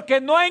leave?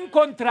 porque no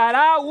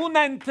encontrará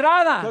una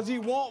entrada. Because he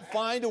won't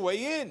find a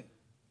way in.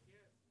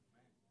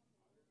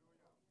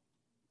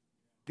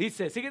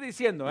 Dice, sigue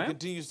diciendo,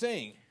 Continue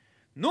saying,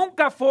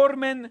 nunca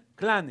formen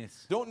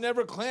clanes, don't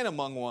never clan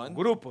among one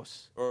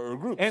grupos or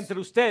groups entre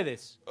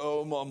ustedes.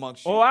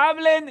 amongst you. O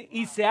hablen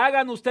y se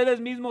hagan ustedes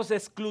mismos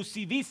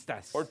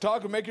exclusivistas. Or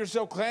talk and make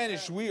yourself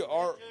clannish.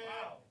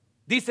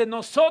 Dice,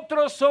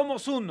 nosotros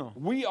somos uno.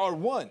 We are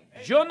one.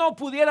 Yo no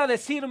pudiera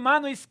decir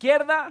mano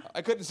izquierda.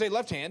 I couldn't say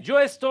left hand. Yo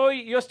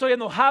estoy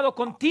enojado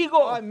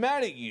contigo. I'm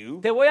mad at you.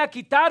 Te voy a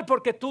quitar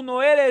porque tú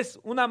no eres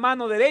una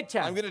mano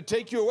derecha. I'm going to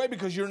take you away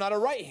because you're not a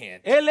right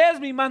hand. Él es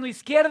mi mano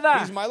izquierda.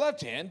 He's my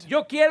left hand.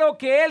 Yo quiero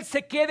que él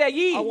se quede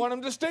allí. I want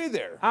him to stay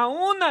there.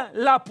 Aún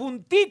la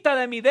puntita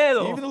de mi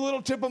dedo. Even the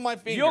little tip of my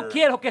finger. Yo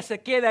quiero que se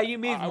quede allí I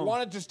mismo.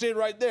 want it to stay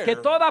right there. Que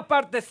toda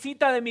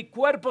partecita de mi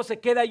cuerpo se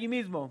quede allí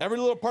mismo. Every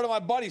little part of my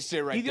body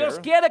stay right Y Dios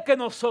there. quiere que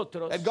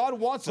nosotros, And God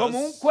wants como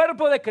un us,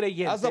 cuerpo de as a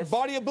creyentes,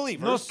 body of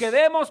believers, nos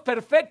quedemos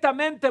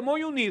perfectamente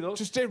muy unidos,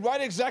 to stay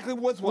right exactly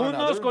with one unos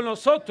another. con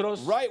los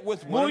otros, Right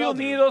with one muy another.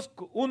 unidos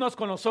unos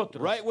con los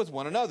otros. Right with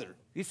one another.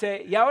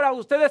 Dice, y ahora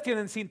ustedes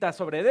tienen cinta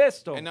sobre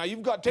esto. And now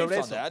you've got tapes Sobre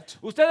on eso. that.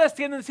 Ustedes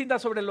tienen cinta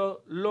sobre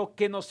lo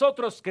que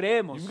nosotros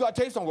creemos. You've got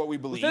tapes on what we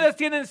believe. Ustedes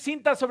tienen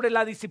cinta sobre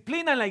la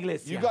disciplina en la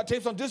iglesia. You've got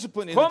tapes on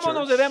discipline in the ¿Cómo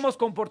nos church. debemos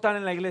comportar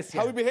en la iglesia?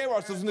 How we behave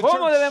ourselves in the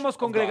 ¿Cómo church debemos of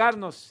God.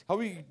 congregarnos How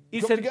we y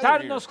come together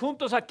sentarnos here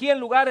juntos aquí en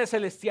lugares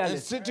and celestiales?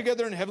 sit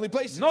together in heavenly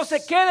places. No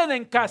se queden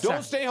en casa.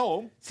 Don't stay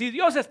home. Si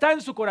Dios está en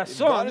su God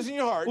corazón, is in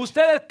your heart,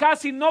 ustedes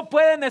casi no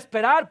pueden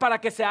esperar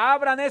para que se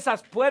abran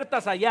esas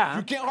puertas You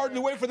allá. can't hardly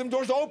wait for them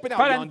doors to open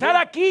out Para yonder. entrar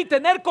aquí y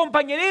tener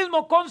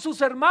compañerismo con sus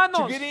To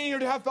hermanos. get in here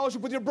to have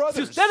fellowship with your Si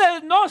brothers.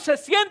 ustedes no se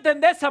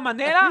sienten de esa If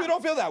manera, you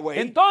don't feel that way,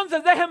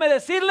 entonces déjeme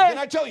decirle, then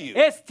I tell you,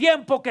 es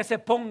tiempo que se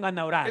pongan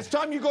a orar. it's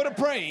time you go to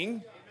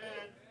praying.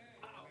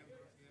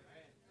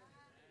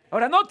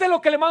 Ahora note lo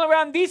que el hermano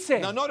Branham dice.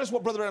 Now notice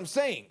what Brother Branham's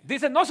saying.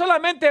 Dice, no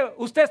solamente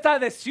usted está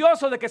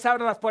deseoso de que se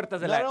abran las puertas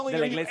de Not la only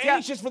are you iglesia,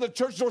 anxious for the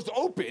church doors to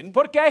open,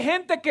 porque hay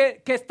gente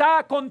que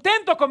está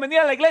contento con venir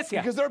a la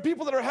iglesia. because there are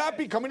people that are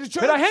happy coming to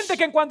church. Pero hay gente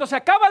que en cuanto se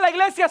acaba la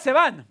iglesia se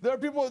van. There are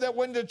people that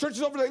when the church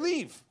is over, they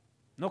leave.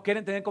 No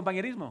quieren tener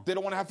compañerismo. They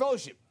don't want to have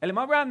fellowship. El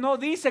hermano Branham no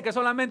dice que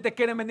solamente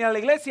quieren venir a la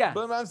iglesia.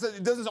 Brother Branham said,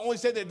 it doesn't only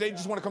say that they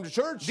just want to come to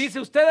church. Dice,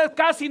 ustedes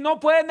casi no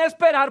pueden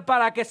esperar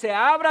para que se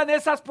abran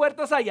esas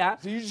puertas allá,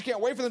 So you just can't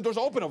wait for them doors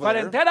to open over para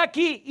there. entrar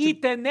aquí y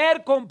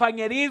tener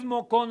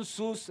compañerismo con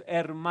sus To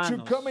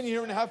hermanos. come in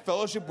here and have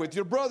fellowship with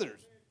your brothers.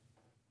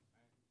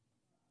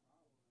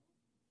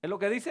 ¿Es lo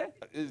que dice?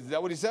 Is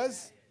that what he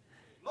says?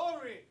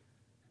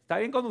 ¿Está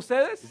bien con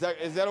ustedes?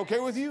 Is that okay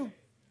with you?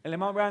 El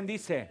hermano Branham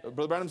dice,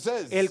 Brother Branham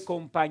says, el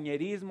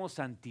compañerismo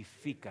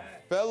santifica.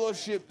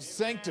 fellowship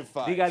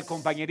sanctifies. Diga, el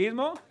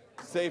compañerismo.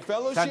 Say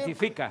fellowship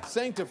Santifica.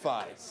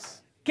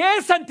 sanctifies. ¿Qué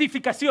es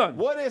santificación?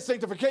 What is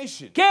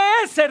sanctification? ¿Qué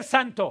es ser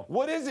santo?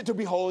 What is it to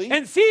be holy?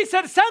 En sí,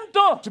 ser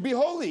santo, To be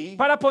holy,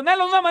 para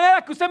ponerlo de una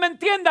manera que usted me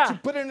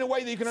entienda, put it in a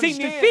way that you can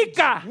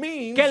significa understand,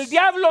 means que el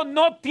diablo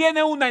no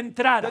tiene una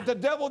entrada. that the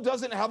devil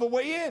doesn't have a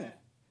way in.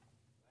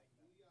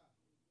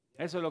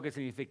 Eso es lo que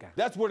significa.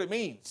 That's what it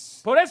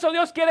means. Por eso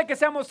Dios quiere que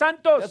seamos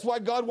santos. That's why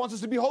God wants us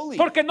to be holy.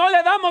 Porque no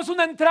le damos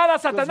una entrada a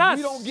 'Cause Satanás.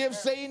 we don't give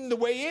Satan the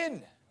way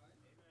in.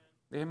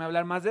 Déjeme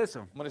hablar más de eso.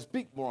 I'm going to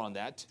speak more on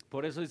that.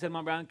 Por eso dice el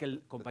hermano Branham que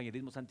el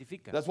compañerismo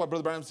santifica. That's why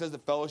Brother Branham says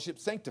that fellowship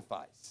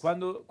sanctifies.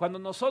 Cuando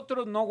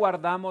nosotros no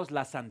guardamos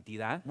la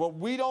santidad,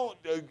 When we don't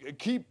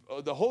keep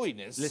the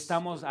holiness, le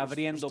estamos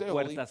abriendo stay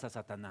holy, puertas a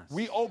Satanás.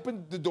 we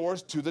open the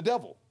doors to the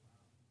devil.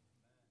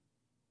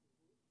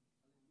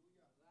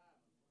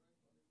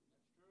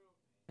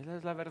 Esa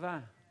es la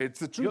verdad. It's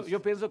the truth.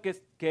 Yo pienso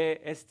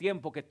que es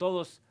tiempo que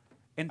todos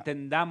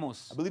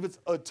entendamos I believe it's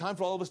a time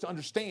for all of us to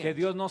understand que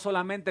Dios no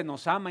solamente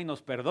nos ama y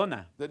nos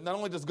perdona, that not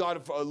only does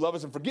God love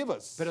us and forgive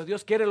us, pero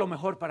Dios quiere lo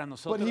mejor para but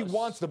nosotros. He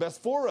wants the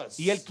best for us.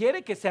 Y Él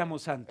quiere que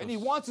seamos santos. And He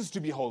wants us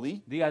to be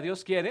holy. Diga,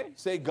 Dios quiere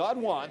Say, God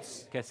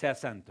wants que sea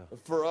santo.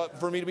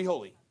 for me to be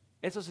holy.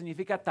 Eso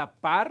significa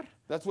tapar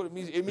That's what it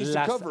means. It means to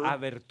las cover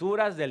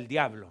aberturas del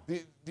diablo.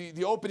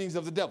 the openings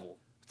of the devil.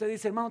 Usted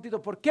dice, hermano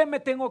Tito, ¿por qué me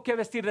tengo que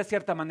vestir de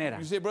cierta manera?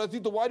 You say, Brother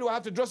Tito, why do I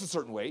have to dress a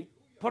certain way?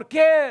 ¿Por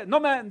qué no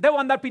me debo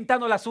andar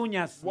pintando las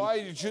uñas?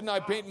 Why shouldn't I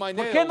paint my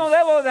 ¿Por nails? qué no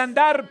debo de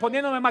andar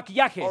poniéndome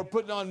maquillaje? Or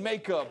putting on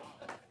makeup?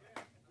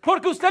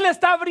 Porque usted le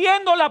está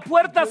abriendo la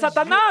puerta a Because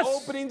Satanás. you're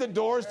opening the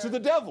doors to the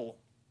devil.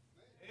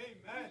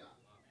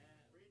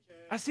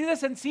 Así de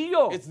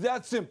sencillo. It's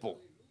that simple.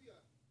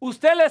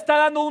 Usted le está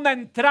dando una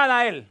entrada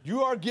a él.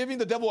 You are giving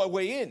the devil a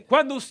way in.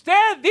 Cuando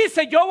usted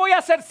dice, yo voy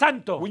a ser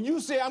santo, When you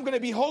say, I'm going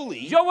to be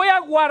holy, yo voy a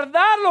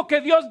guardar lo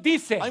que Dios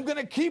dice, I'm going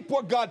to keep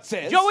what God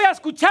says. yo voy a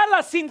escuchar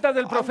las cintas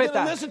del I'm going to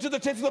profeta, listen to the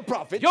tapes of the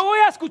prophet. yo voy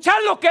a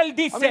escuchar lo que él I'm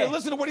going to dice,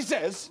 listen to what he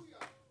says.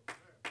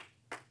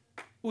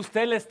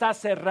 usted le está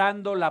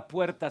cerrando la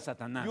puerta a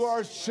Satanás. You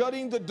are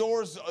shutting the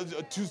doors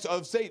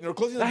of Satan, or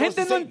closing the La doors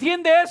gente to no Satan.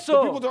 entiende But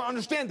eso. people don't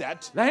understand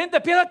that. La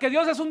gente piensa que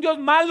Dios es un Dios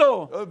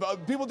malo.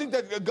 People think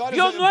that God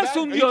Dios is no a es bad,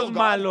 un evil Dios God.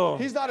 malo.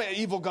 He's not an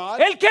evil God.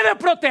 Él quiere He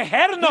wants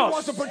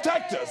protegernos. to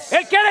protect us.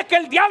 Él quiere que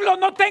el diablo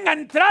no tenga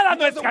entrada a He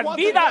doesn't nuestras want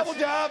the vidas. devil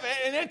to have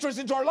an entrance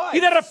into our lives. Y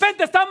de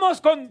repente estamos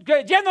llenos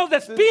de All of a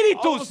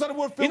espíritus sudden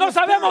we're y filled no with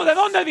sabemos de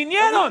spirits. dónde And we don't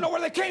vinieron. know where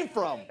they came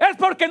from. Es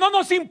porque no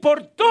nos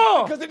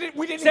importó Because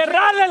we didn't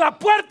cerrarle la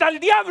puerta al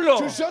diablo.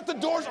 to shut the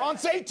doors on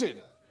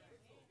Satan.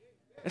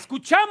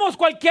 Escuchamos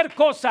cualquier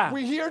cosa,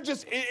 We hear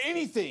just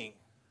anything.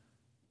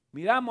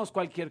 miramos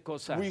cualquier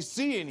cosa We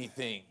see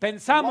anything.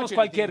 Pensamos Watch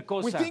cualquier anything.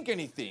 cosa. We think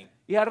anything.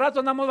 y al rato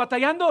andamos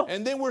batallando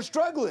And then we're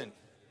struggling.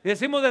 y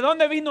decimos, ¿de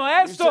dónde vino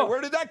You say, esto? where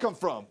did that come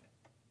from?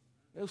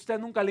 A usted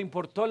nunca le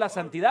importó la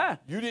santidad.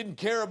 You didn't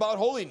care about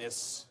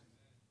holiness.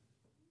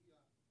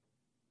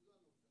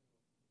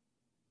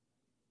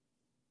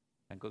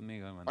 Están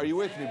conmigo, hermano. Are you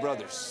with me,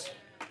 brothers?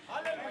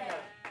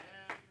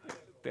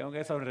 Tengo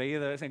que sonreír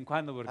de vez en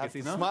cuando I porque have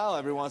si to no, smile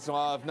every once in a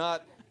while. If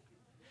not,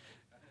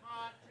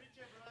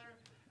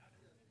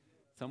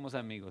 somos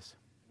amigos.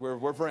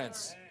 we're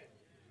friends.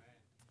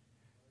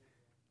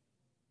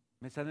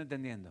 ¿Me están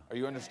entendiendo? Are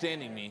you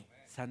understanding me?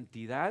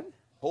 Santidad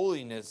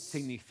Holiness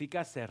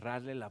significa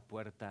cerrarle la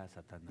puerta a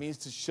Satanás. means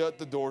to shut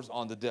the doors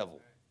on the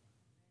devil.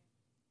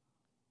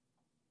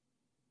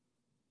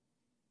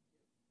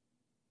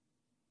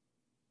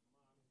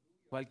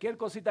 Cualquier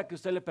cosita que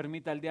usted le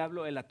permita al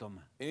diablo, él la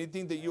toma.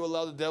 Anything that you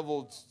allow the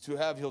devil to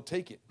have, he'll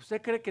take it.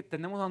 ¿Usted cree que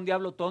tenemos a un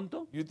diablo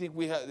tonto? You think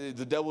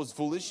the devil is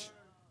foolish?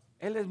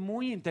 Él es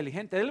muy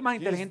inteligente. Él es más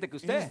inteligente que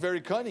He's usted.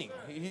 very cunning.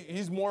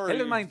 He's more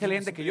Él es más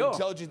inteligente que yo.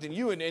 intelligent than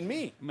you and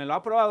me. Me lo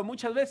ha probado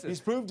muchas He's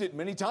veces. proved it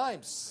many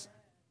times.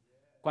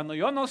 Cuando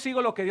yo no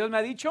sigo lo que Dios me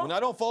ha dicho, When I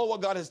don't follow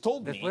what God has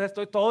told me, después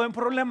estoy todo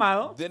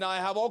emproblemado then I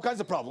have all kinds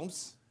of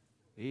problems.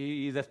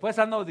 y después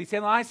ando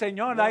diciendo, ay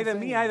Señor, ay de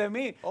mí, ay de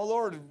mí. Oh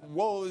Lord,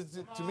 woe is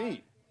it to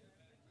me.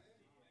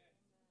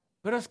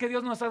 Pero es que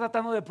Dios nos está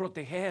tratando de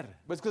proteger.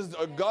 But it's because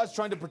God's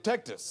trying to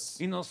protect us.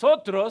 Y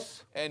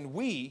nosotros, And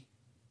we,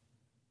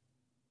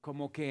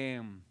 como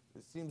que,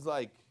 it seems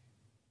like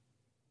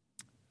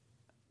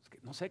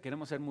no sé,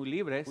 queremos ser muy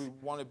libres, we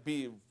want to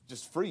be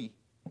just free,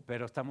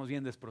 pero estamos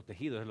bien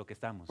desprotegidos, es lo que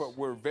estamos. but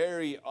we're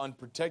very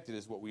unprotected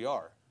is what we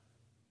are.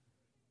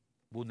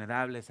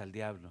 Vulnerables al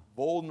diablo.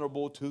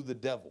 Vulnerable to the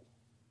devil.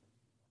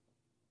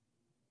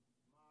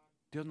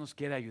 Dios nos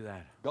quiere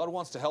ayudar. God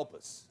wants to help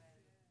us.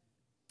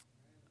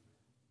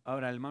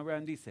 Ahora, el hermano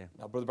Brown dice,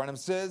 Now, Brother Branham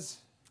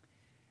says,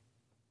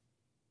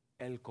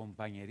 el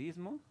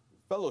compañerismo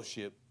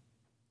fellowship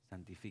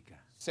santifica.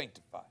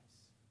 sanctifies.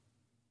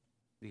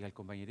 Diga, el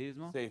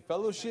compañerismo Say,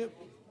 fellowship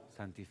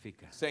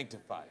santifica.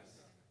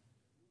 sanctifies.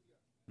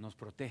 Nos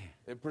protege.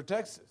 It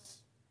protects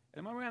us.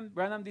 El hermano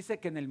Branham dice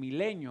que en el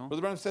milenio,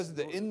 Brother Branham says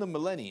that in the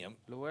millennium,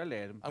 lo voy a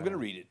leer, I'm going to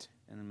read it.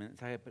 en el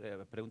mensaje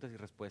de preguntas y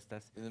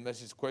respuestas, In the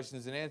message,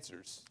 questions and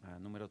answers.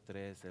 número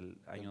 3, el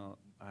año,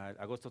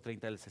 agosto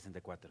 30 del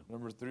 64.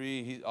 Number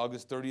 3,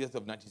 August 30th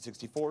of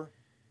 1964.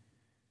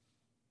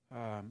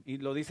 Y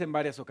lo dice en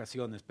varias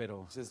ocasiones,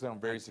 pero It says that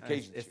on various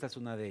occasions. esta es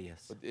una de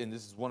ellas. And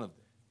this is one of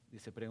them.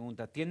 Dice,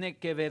 pregunta, ¿tiene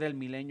que ver el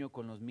milenio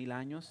con los 1000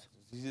 años?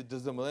 He said,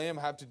 does the millennium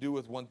have to do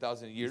with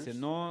 1,000 years? Dice,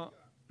 no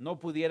 ¿no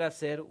pudiera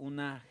ser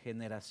una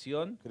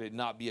generación? Could it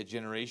not be a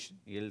generation?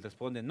 Y él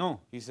responde,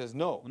 no. He says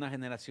no. Una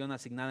generación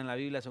asignada en la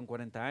Biblia son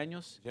 40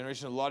 años.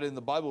 Generation allotted in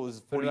the Bible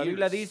is Pero 40 la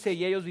Biblia years. dice,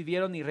 y ellos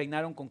vivieron y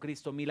reinaron con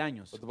Cristo 1000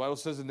 años. But the Bible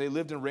says, and they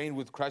lived and reigned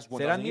with Christ 1,000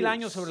 Serán 1000 years.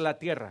 años sobre la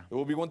tierra. It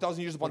will be 1,000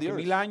 years upon the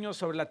Porque earth. 1000 años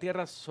sobre la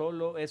tierra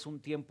solo es un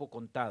tiempo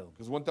contado.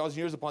 Because 1,000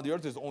 years upon the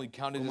earth is only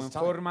counted Como as en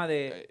time. forma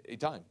de A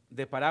time.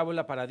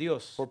 parábola para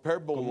Dios. For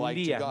parable Como un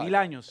like to día, God. 1000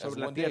 años As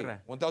sobre la one day.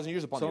 tierra. 1,000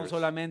 years upon the Son earth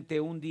solamente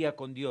un día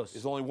con is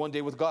Dios. only one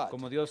day with God.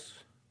 Como Dios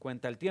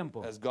cuenta el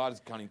tiempo. As God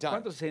is counting time.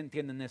 ¿Cuántos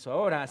entienden eso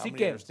ahora? Así many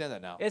que understand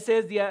that now? ese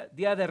es día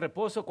de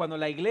reposo cuando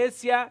la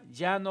iglesia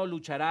ya no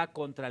luchará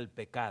contra el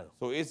pecado.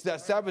 So it's that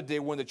Sabbath day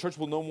when the church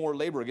will no more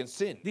labor against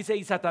sin. Dice,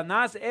 y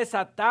Satanás es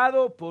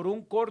atado por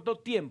un corto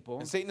tiempo,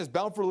 And Satan is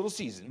bound for a little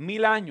season,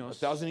 1000 años,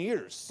 1,000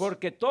 years.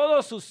 porque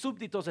todos sus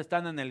súbditos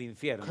están en el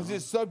infierno. Because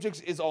his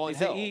subjects is all in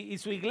Dice, hell. y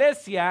su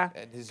iglesia,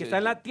 And his- que está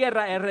en la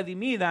tierra, es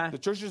redimida The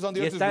church is on the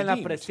y earth is está en la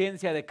redeemed.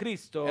 presencia de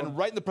Cristo. And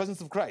right in the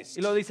presence of Christ.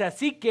 Y lo dice,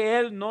 así que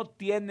él no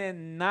tiene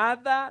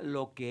nada en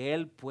lo que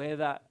él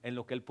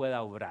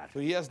pueda obrar. So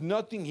he has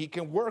nothing he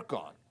can work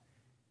on.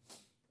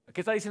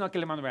 ¿Qué está diciendo aquí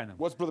el hermano Branham?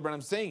 What's Brother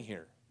Branham saying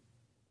here?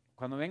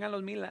 Cuando vengan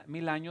los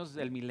 1000 años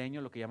del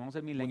milenio, lo que llamamos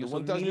el When milenio, the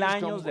son 1,000 1000 years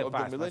años come de of the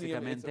paz,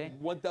 millennium, it's básicamente.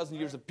 1,000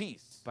 years of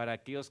peace. Para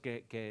aquellos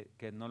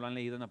que no lo han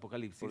leído en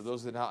Apocalipsis. For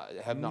those that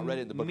have not read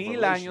it in the book of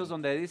 1000 años Revelation.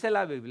 donde dice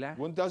la Biblia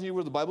 1,000 years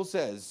where the Bible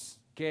says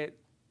que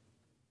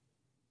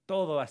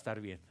todo va a estar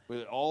bien.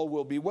 that all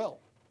will be well.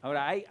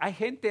 Ahora,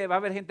 va a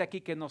haber gente aquí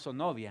que no son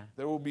novia.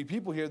 There will be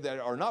people here that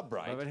are not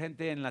Va a haber bride,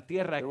 gente en la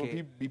tierra There will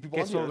que be people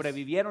que on the earth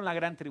sobrevivieron la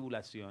gran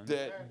tribulación.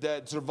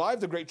 that survived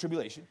the great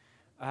tribulation,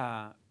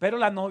 Pero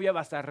la novia va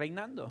a estar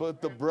reinando.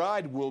 but the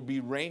bride will be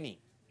reigning.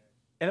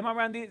 El hermano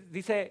Branham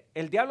dice,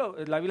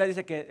 la Biblia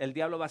dice que el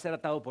diablo va a ser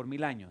atado por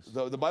 1000 años.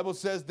 The Bible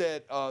says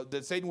that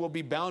Satan will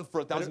be bound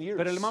for 1,000 years.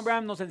 Pero el hermano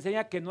Branham nos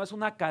enseña que no es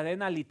una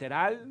cadena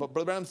literal, But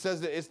Brother Branham says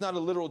that it's not a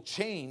literal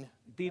chain,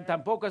 ni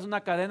tampoco es una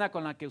cadena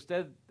con la que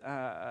usted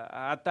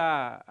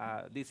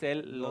ata, dice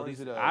él, nor is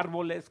it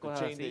árboles, a cosas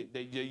chain así.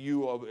 that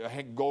you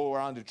go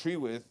around the tree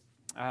with.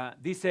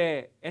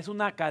 Dice, es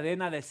una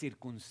cadena de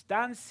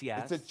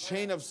circunstancias It's a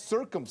chain of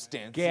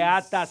circumstances que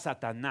ata a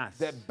Satanás.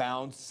 that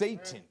bound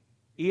Satan.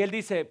 Y él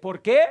dice,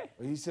 ¿por qué?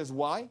 He says,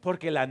 why?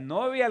 Porque la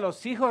novia,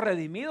 los hijos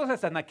redimidos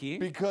están aquí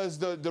Because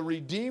the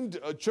redeemed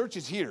church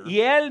is here, y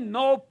él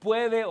no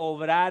puede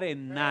obrar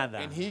en nada.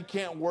 and he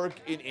can't work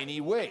in any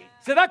way.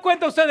 ¿Se da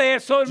cuenta usted de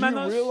eso, Do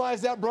hermanos? you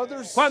realize that,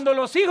 brothers? Cuando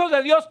los hijos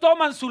de Dios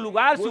toman su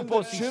lugar, su When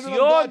the children of posición,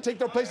 God take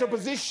their place, their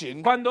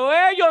position, cuando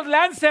ellos le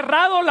han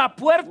cerrado la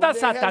puerta a when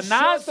they have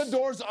Satanás, shut the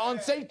doors on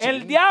Satan,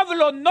 el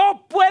diablo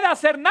no puede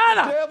hacer the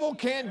nada. devil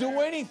can't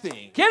do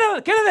anything.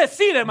 Quiere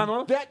decir,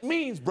 hermano, That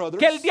means, brothers,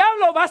 que el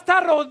diablo va a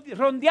estar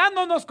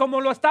rondeándonos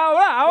como lo está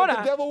that ahora.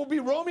 the devil will be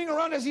roaming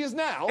around as he is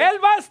now. Él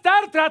va a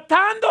estar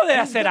tratando de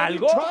He's hacer gonna be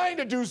algo, trying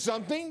to do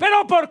something,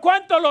 pero por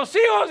cuanto los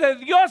hijos de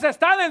Dios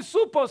están en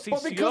su but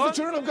because posición, the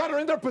children of God are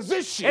in their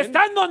position,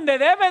 están donde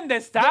deben de they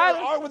estar,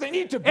 are where they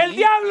need to be. el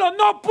diablo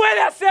no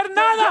puede hacer The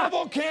nada.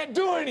 devil can't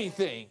do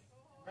anything.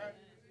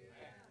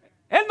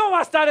 Él no va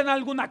a estar en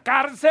alguna He's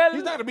cárcel.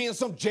 not going to be in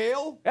some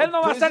jail. Él or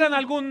no va a estar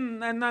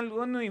prison, en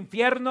algún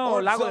infierno o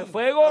or lago de some,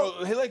 fuego.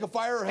 lake of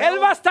fire or Él hell.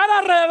 va a estar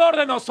alrededor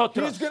de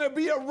nosotros. He's going to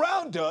be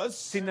around us,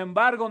 Sin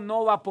embargo,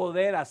 no va a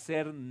poder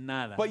hacer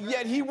nada. but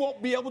yet he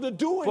won't be able to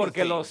do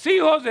Porque anything. los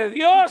hijos de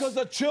Dios Because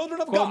the children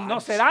of God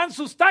conocerán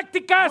sus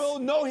tácticas will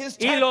know his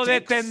y lo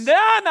tactics,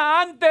 detendrán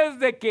antes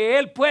de que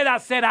él pueda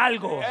hacer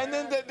algo. and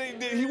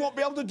then he won't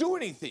be able to do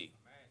anything.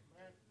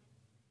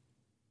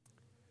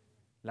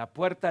 La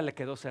puerta le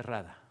quedó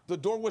cerrada The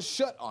door was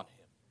shut on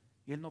him,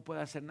 y él no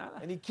puede hacer nada.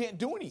 and he can't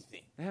do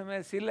anything. Déjeme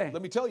decirle,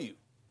 Let me tell you,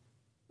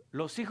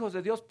 los hijos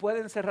de Dios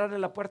pueden cerrarle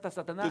la puerta a the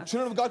Satanás.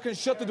 children of God can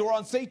shut the door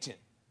on Satan.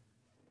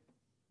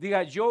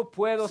 Diga, yo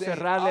puedo Say,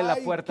 cerrarle la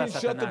I puerta a can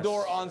shut the Satanás.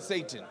 door on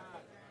Satan.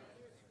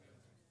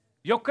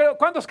 Yo creo,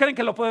 ¿cuántos creen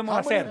que lo podemos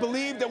How many hacer?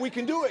 believe that we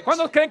can do it?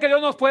 ¿Cuántos creen que Dios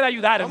nos puede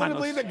ayudar, How many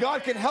hermanos? believe that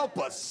God can help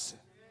us?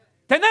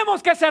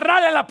 Tenemos que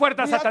cerrarle la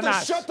puerta a We have to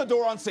Satanás. shut the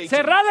door on Satan.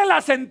 Cerrarle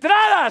las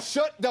entradas.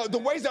 Shut the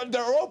ways that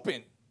are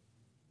open.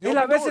 The Él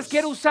a open veces doors.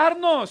 quiere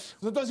usarnos.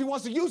 Sometimes he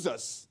wants to use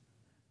us.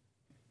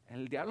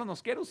 El diablo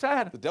nos quiere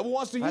usar. The devil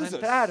wants to Para use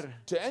us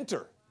entrar. to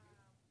enter.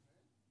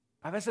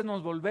 A veces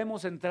nos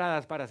volvemos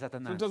entradas para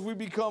Satanás. Sometimes we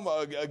become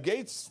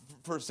gates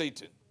for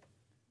Satan.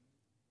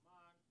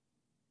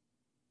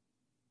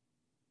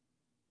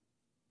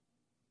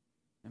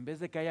 En vez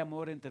de que haya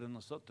amor entre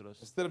nosotros,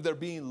 Instead of there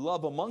being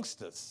love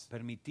amongst us,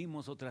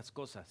 permitimos otras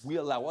cosas. we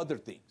allow other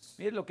things.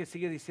 Mire lo que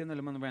sigue diciendo el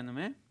hermano Branham,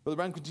 ¿eh? Brother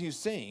Branham continues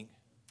saying,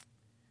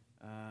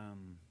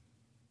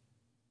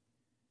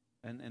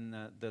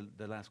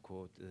 The last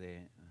quote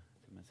se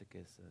me hace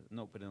que es,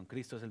 no, perdón,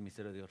 Cristo es el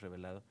misterio de Dios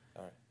revelado.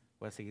 all right,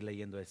 Voy a seguir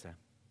leyendo esa.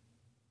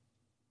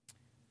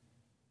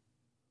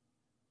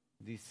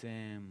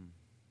 Dice,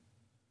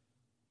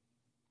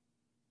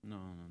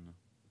 no.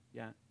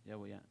 Ya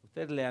voy a.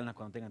 Ustedes leanla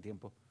cuando tengan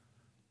tiempo.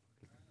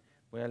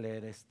 Voy a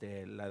leer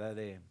la edad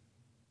de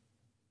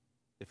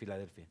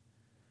Filadelfia.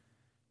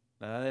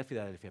 La edad de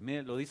Filadelfia.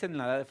 Miren, lo dicen en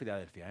la edad de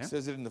Filadelfia. It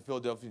says it in the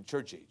Philadelphian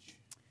church age.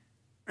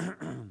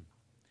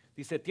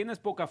 Dice, tienes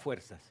pocas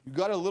fuerzas, You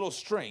got a little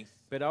strength,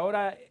 pero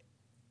ahora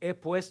he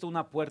puesto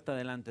una puerta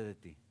delante de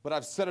ti. but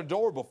I've set a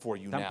door before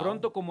you Tan now.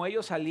 pronto como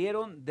ellos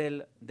salieron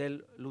del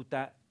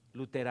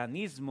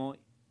luteranismo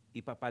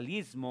y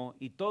papalismo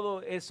y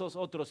todos esos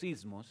otros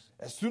ismos,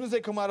 As soon as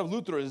they come out of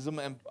Lutheranism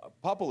and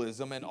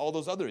Papalism and all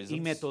those other y isms,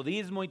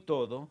 metodismo y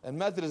todo, and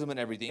Methodism and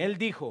everything, él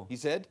dijo, he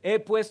said, he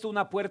puesto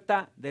una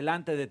puerta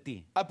delante de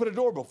ti. I put a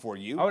door before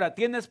you. Ahora,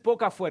 tienes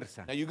poca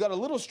fuerza. Now you got a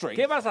little strength.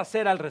 ¿Qué vas a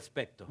hacer al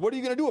respecto? What are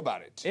you going to do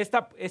about it?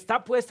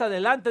 Está puesta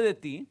delante de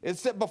ti. It's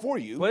set before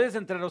you. Puedes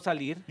entrar o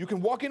salir, You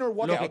can walk in or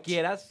walk lo que out.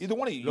 quieras, Either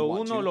one of you, lo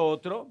want uno o to. lo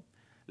otro.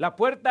 La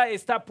puerta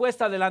está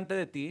puesta delante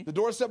de ti. The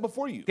door is set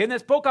before you.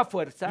 Tienes poca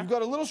fuerza, You've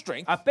got a little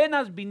strength.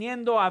 apenas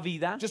viniendo a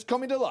vida. Just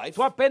coming to life.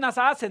 Tú apenas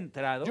has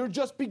entrado. You're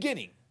just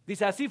beginning.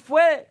 Dice, así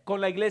fue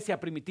con la iglesia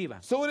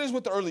primitiva. So it is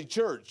with the early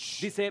church.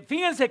 Dice,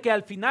 fíjense que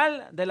al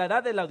final de la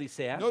edad de la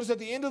Odisea, Notice at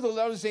the end of the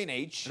Laodicean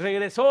age,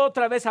 regresó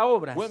otra vez a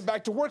obras. went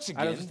back to works A los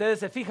again. que ustedes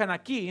se fijan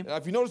aquí,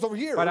 If you notice over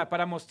here,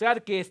 para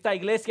mostrar que esta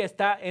iglesia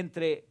está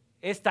entre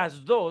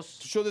estas dos.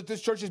 to show that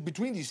this church is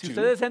between these Si two.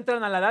 ustedes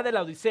entran a la edad de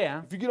la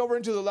Odisea, If you get over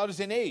into the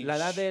Laodicean age, la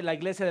edad de la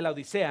iglesia de la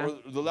Odisea,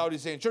 or the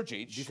Laodicean church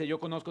age, dice, yo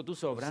conozco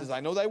tus it obras, says,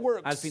 I know thy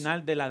works. al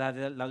final de la edad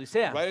de la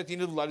Odisea. Right at the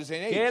end of the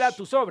Laodicean age. ¿Qué eran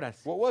tus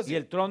obras? What was Y it?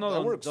 el trono Thy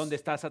works. donde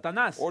está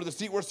Satanás. Or the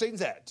seat where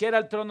Satan's at. ¿Qué era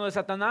el trono de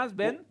Satanás?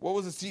 ¿Ven? What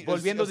was the seat?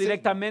 Volviendo of Satan?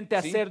 directamente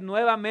a See? ser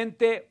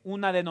nuevamente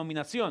una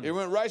denominación. It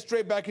went right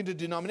straight back into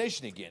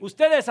denomination again. It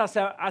Ustedes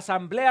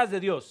asambleas de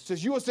Dios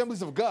says you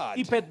assemblies of God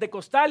y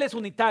pentecostales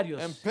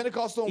unitarios and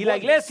Pentecostal y la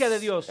oneness iglesia de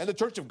Dios. and the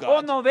church of ¿O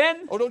God. no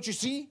ven, Oh, don't you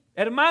see?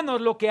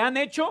 hermanos, lo que han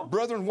hecho?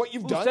 Brethren, what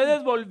you've done,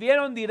 Ustedes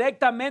volvieron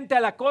directamente a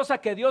la cosa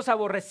que Dios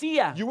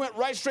aborrecía. you went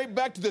right straight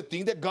back to the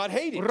thing that God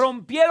hated.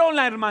 Rompieron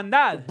la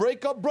hermandad.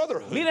 Break up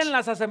brotherhood. Miren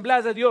las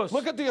asambleas de Dios.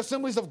 Look at the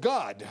assemblies of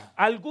God.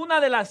 Alguna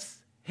de las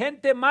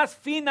gente más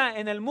fina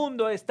en el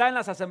mundo está en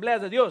las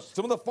asambleas de Dios.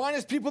 Some of the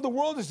finest people in the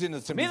world is in the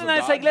assemblies Miren of a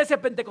esa God. iglesia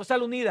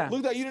pentecostal unida.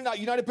 Look at that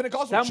United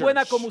Pentecostal Tan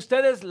buena Church. como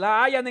ustedes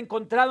la hayan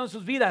encontrado en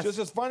sus vidas. Just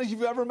as fine as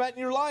you've ever met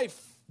in your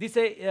life.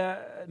 Dice,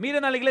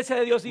 miren a la iglesia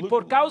de Dios y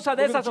por causa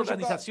de Look at esas the church of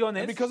God.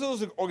 organizaciones, And because of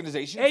those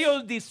organizations,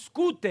 ellos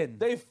discuten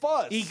they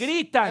fuss y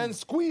gritan and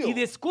squeal y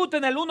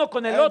discuten el uno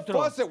con el and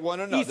otro fuss at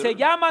one y another se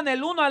llaman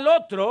el uno al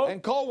otro and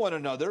call one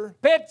another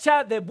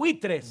pecha de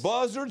buitres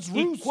buzzards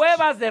y roost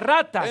cuevas de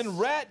ratas. and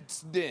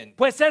rats den.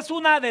 Pues es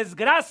una Why,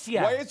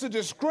 desgracia. it's a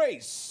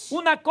disgrace.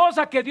 Una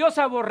cosa que Dios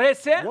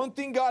aborrece One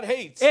thing God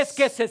hates es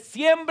que se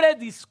siembre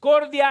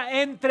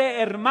discordia entre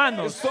is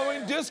hermanos.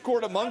 sowing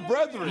discord among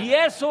brethren. Y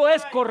eso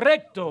es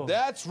correcto.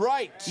 That's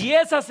right. Y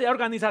esas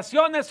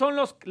organizaciones son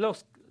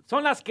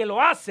son las que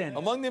lo hacen.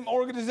 Among them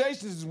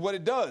organizations is what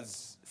it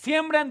does.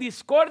 Siembran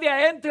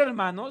discordia entre It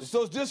hermanos.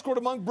 sows discord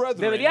among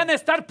brethren. Deberían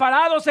estar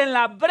parados en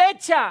la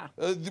brecha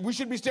We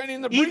should be standing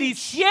in the y breach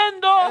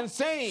diciendo, and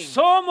saying,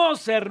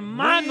 somos we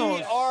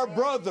hermanos. are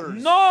brothers.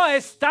 No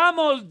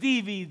estamos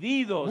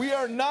divididos. We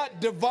are not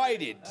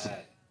divided.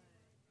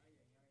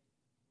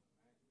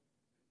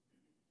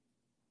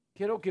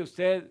 Quiero que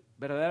usted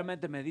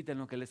verdaderamente medite en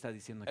lo que él está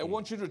diciendo I aquí.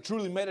 want you to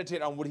truly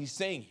meditate on what he's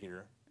saying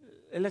here.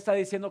 Él está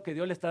diciendo que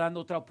Dios le está dando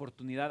otra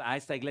oportunidad a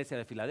esta iglesia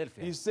de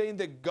Filadelfia. He's saying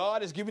that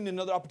God is giving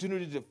another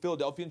opportunity to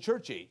Philadelphian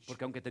church age.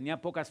 Porque aunque tenía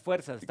pocas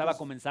fuerzas, estaba Because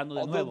comenzando de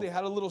although nuevo. they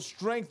had a little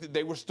strength,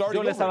 they were starting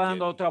Dios le over estaba again.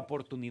 dando otra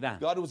oportunidad.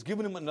 God was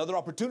giving him another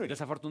opportunity.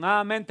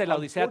 Desafortunadamente, la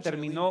Odisea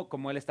Unfortunately, terminó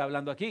como él está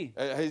hablando aquí,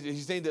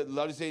 He's saying that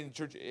Laodicean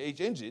church age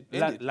ended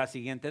la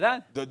siguiente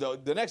edad.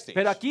 the next stage.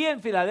 Pero aquí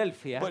en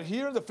Filadelfia, But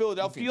here in the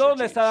Philadelphia Dios church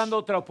le está age, dando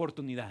otra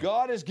oportunidad.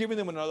 God is giving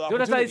them another Dios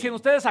le está opportunity. diciendo,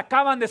 ustedes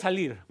acaban de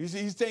salir. He's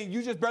saying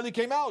you just barely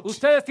came out.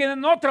 Ustedes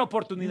tienen otra You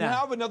oportunidad.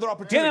 have another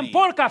Tienen opportunity.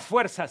 pocas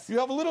fuerzas.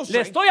 You have a little Le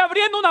strength. estoy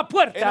abriendo una And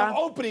puerta I'm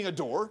opening a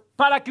door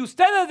para que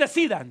ustedes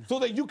decidan so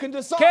that you can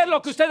decide qué es lo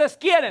que ustedes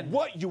quieren.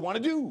 what you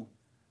want to do.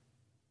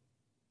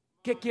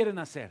 ¿Qué quieren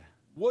hacer?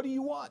 What do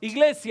you want?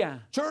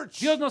 Iglesia, Church.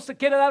 Dios nos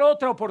quiere dar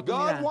otra God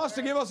oportunidad. wants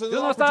to give us Dios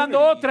another nos está dando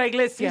opportunity. otra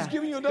iglesia. He's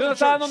giving you Dios another nos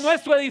está dando church.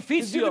 nuestro He's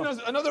edificio. giving us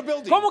another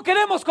building. ¿Cómo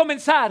queremos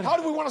comenzar? How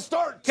do we want to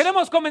start?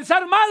 ¿Queremos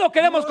comenzar mal o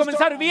queremos You wanna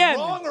comenzar start bien?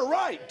 Wrong or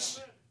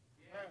right?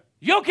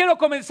 Yo quiero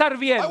comenzar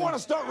bien. I want to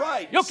start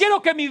right. Yo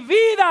quiero que mi I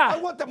vida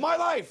want that my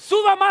life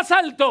suba más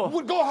alto.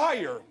 would go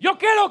higher. Yo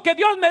quiero que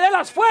Dios me dé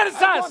las I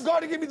fuerzas want God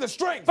to give me the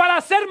strength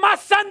para ser más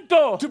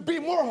santo, to be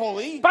more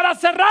holy, para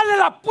cerrarle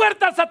la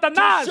puerta a to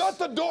Satanás, shut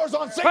the doors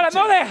on Satan, para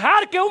no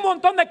dejar que un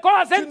montón de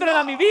cosas to entren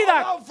a not mi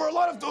vida. allow for a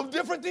lot of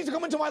different things to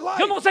come into my life.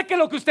 Yo no sé qué es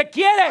lo que usted I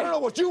quiere, don't know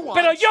what you want.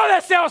 pero yo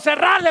deseo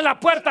cerrarle la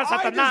puerta a I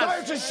desire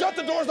Satanás. to shut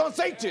the doors on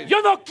Satan.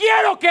 Yo no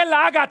quiero que él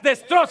haga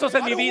destrozos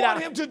en I mi don't vida.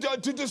 want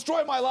him to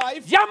destroy my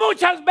life. Ya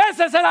muchas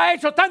veces él ha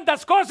hecho tantas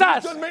He's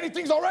cosas. done many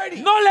things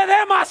already. No le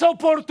dé más Don't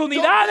give him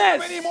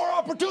oportunidades. any more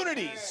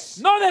opportunities.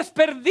 No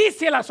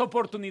desperdicie las Don't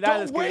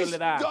oportunidades que Dios waste le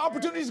da. the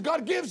opportunities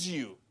God gives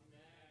you.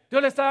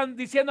 Dios le está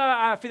diciendo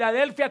a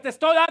Filadelfia, te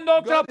estoy dando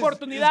otra God is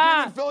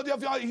oportunidad. giving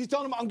Philadelphia, he's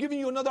telling them, I'm giving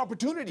you another Te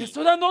opportunity.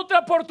 estoy dando otra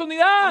I'm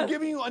oportunidad.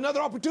 giving you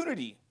another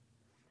opportunity.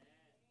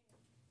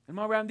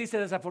 Hermano Branham dice,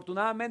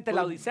 desafortunadamente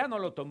la Odisea no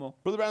lo tomó.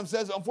 Brother Branham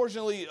says,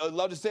 unfortunately,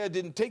 Laodicea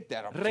didn't take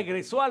that opportunity.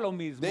 Regresó a lo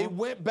mismo. They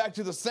went back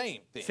to the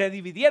same thing. Se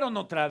dividieron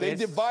otra They vez.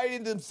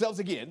 divided themselves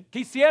again.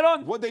 ¿Qué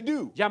hicieron? What they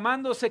do?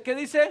 Llamándose, ¿qué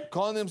dice?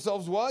 Calling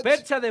themselves what?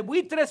 Percha de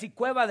buitres y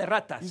cueva de He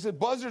ratas. said,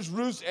 buzzards,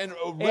 roosts, and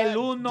a rat El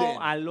uno den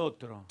al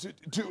otro.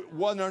 to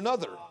one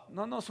another.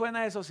 ¿No nos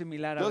suena eso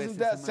similar a Doesn't veces,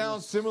 that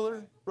sound hermanos?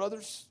 similar,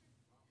 brothers?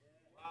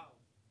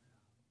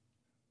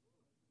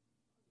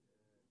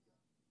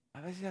 A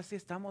veces así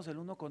estamos el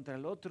uno contra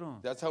el otro.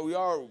 That's how we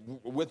are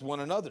with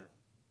one another.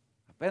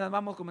 Apenas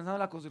vamos comenzando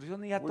la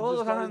construcción y ya We're todos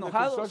just están starting the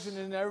enojados.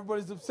 construction and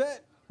everybody's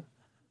upset.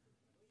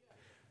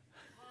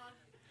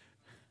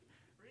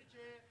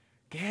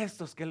 Que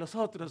estos, que los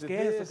otros, The que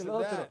esto, this que and lo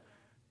otro. that.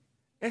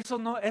 Eso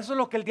es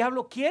lo que el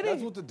diablo quiere.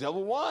 That's what the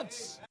devil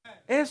wants.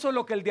 Eso es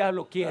lo que el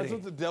diablo That's quiere.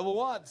 what the devil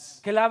wants.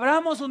 Que le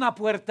abramos una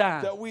puerta.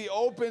 That we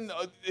open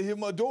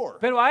him a door.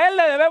 Pero a él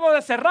le debemos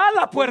de cerrar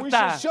la But we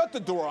puerta. should shut the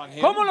door on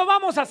him. ¿Cómo lo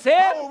vamos a hacer?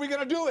 How are we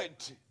going to do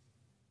it?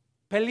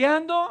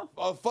 ¿Peleando?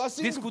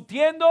 Fussing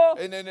 ¿Discutiendo?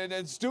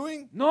 and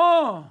stewing?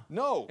 No.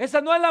 No,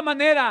 Esa no es la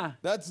manera.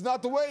 that's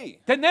not the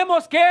way.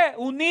 Tenemos que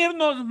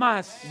unirnos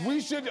más.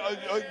 We should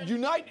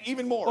unite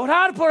even more.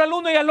 Orar por el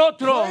uno y el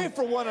otro. Pray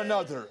for one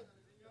another.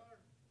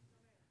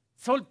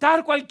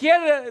 Soltar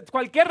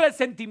cualquier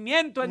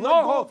resentimiento, Let go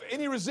enojo, of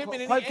any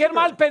resentment, any cualquier anger,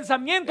 mal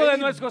pensamiento de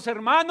any nuestros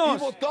hermanos.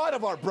 evil thought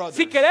of our brothers.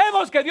 Si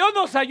queremos que Dios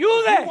nos We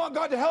ayude, want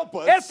God to help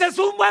us. este es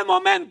un buen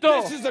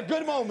momento This is a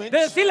good moment de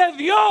decirle, to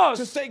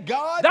Dios, say,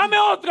 God, dame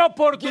otra give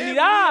me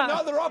oportunidad.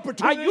 another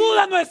opportunity.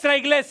 Ayuda a nuestra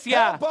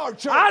iglesia. Help our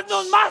church.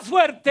 Haznos más Make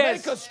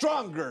fuertes. us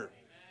stronger.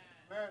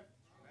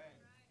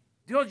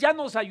 Dios ya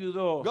nos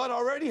ayudó. God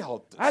already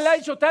helped Él ha us.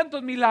 hecho tantos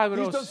He's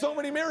milagros. done so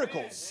many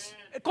miracles.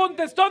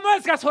 Contestó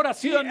nuestras He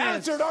oraciones.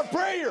 answered our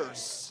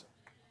prayers.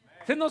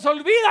 Se nos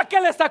olvida que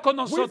Él está con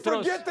We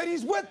nosotros. forget that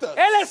He's with us.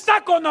 Él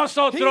está con He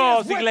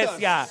nosotros, is with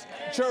iglesia. us,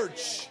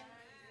 church.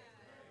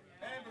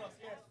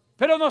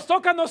 Pero nos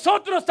toca a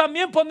nosotros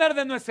también poner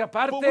de nuestra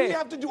But we parte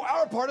have to do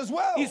our part as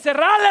well. y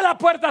cerrarle la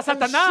puerta a And shut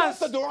Satanás.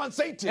 the door on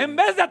Satan. En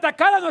vez de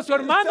atacar a nuestro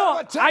hermano,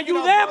 Instead of attacking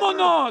our brother,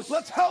 ayudémonos.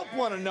 let's help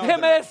one another.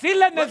 Déjeme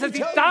decirle, Let me tell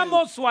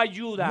necesitamos su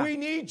ayuda. you, we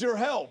need your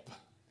help.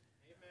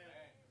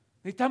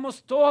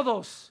 Necesitamos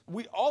todos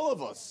All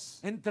of us.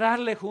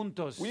 entrarle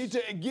juntos. We need to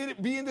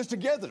be in this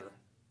together.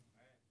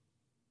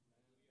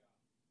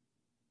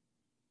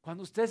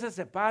 Cuando usted se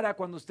separa,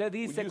 cuando usted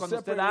dice, you cuando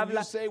usted separate, when you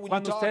habla, say, when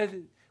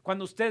you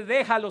cuando usted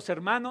deja a los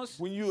hermanos,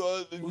 When you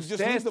just usted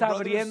leave the está brothers,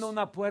 abriendo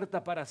una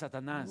puerta para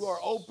Satanás. you are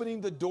opening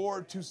the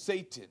door to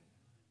Satan.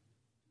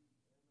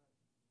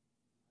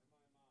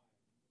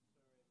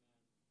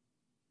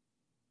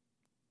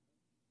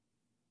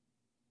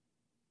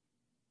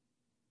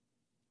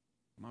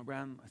 Hermano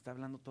Branham está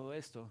hablando todo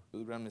esto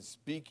Brother Branham is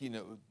speaking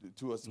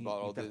to us y,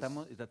 about all this.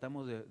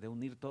 tratamos de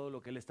unir todo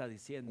lo que él está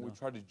diciendo We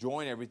try to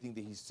join everything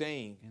that he's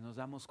saying. y nos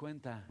damos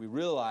cuenta We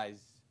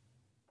realize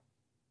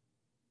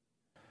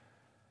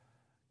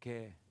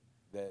que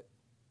that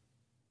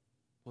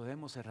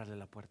podemos cerrarle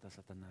la puerta a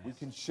Satanás. we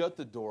can shut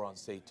the door on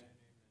Satan.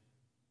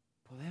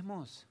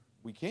 Podemos.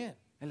 We can.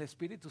 El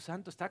Espíritu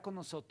Santo está con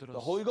nosotros. The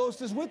Holy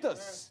Ghost is with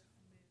us.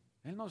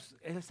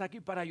 Él está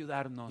aquí para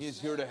ayudarnos. He is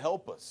here to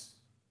help us.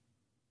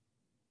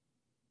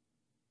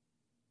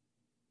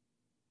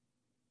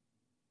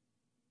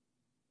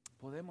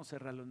 Podemos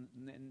cerrarlo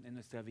en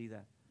nuestra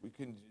vida. We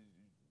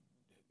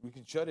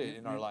can shut it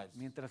in our lives.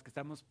 Mientras que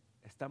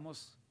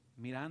estamos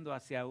mirando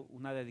hacia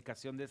una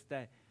dedicación de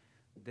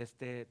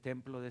este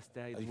templo, de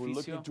este As we're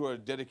looking edificio, to a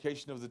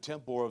dedication of the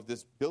temple or of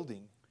this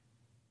building,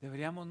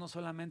 deberíamos no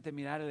solamente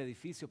mirar el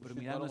edificio, we pero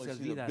should mirar not only nuestras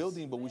see the vidas.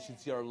 building, but we should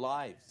see our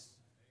lives.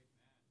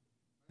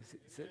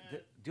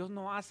 Dios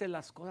no hace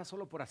las cosas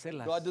solo por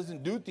hacerlas. God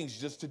doesn't do things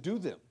just to do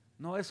them.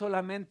 No es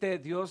solamente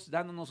Dios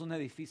dándonos un It's not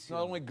edificio.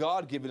 only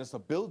God giving us a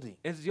building.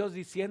 Es Dios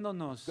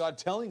diciéndonos God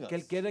telling us que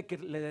Él quiere que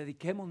le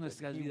dediquemos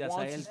nuestras He vidas a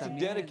wants Él us to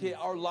también. dedicate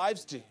our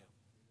lives to Him.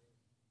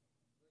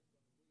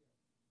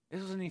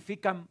 Eso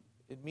significa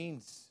It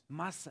means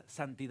más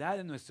santidad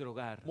en nuestro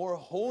hogar. more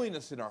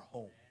holiness in our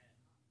home.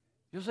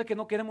 Yo sé que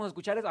no queremos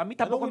escuchar eso. A mí I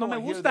know tampoco we no don't me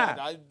wanna hear that.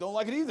 gusta. I don't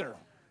like it either.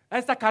 A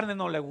esta carne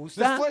no le This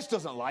gusta. flesh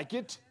doesn't like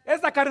it.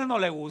 Esta carne no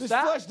le This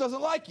gusta. flesh doesn't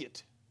like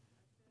it.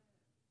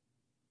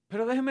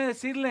 Pero déjeme But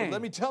decirle,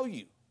 let me tell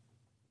you,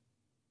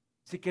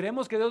 si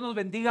queremos que Dios nos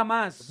bendiga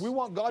más we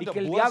want God y to que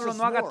el bless diablo us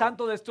no haga more.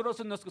 tanto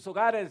destrozo en nuestros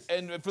hogares,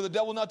 and for the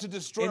devil not to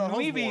destroy our en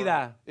mi homes more,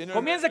 vida, in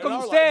comience con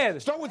our usted.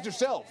 lives. Start with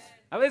yourself.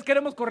 a veces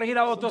queremos corregir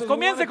a otros, Sometimes we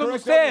comience wanna con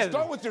correct others. usted.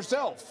 Start with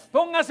yourself.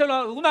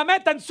 Póngaselo una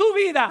meta en su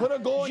vida. Put a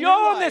goal in Yo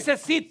your life.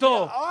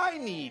 necesito I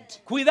need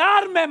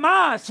cuidarme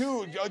más.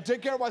 to take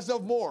care of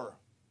myself more.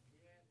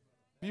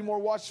 Be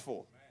more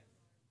watchful.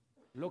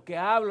 Lo que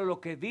hablo, lo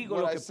que digo,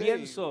 lo What I que say,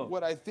 pienso.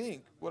 what I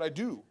think, what I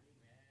do.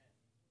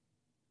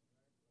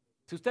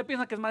 Si usted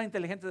piensa que es más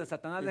inteligente de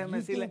Satanás, If déjeme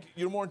you decirle, think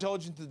you're more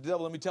intelligent than the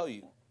devil, let me tell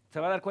you, se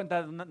va a dar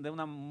cuenta de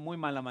una muy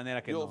mala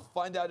manera que you'll no.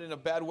 find out in a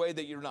bad way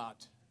that you're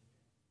not.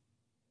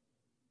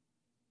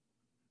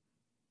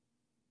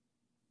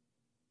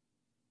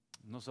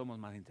 No somos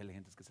más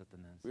inteligentes que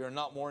Satanás. We are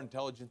not more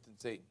intelligent than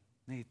Satan.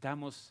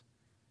 Necesitamos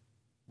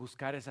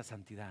buscar esa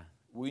santidad.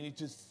 We need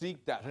to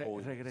seek that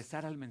holiness.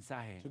 Regresar al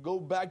mensaje. To go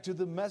back to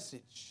the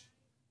message.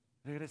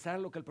 Regresar a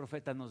lo que el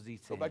profeta nos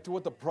dice. Go back to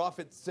what the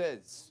prophet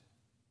says.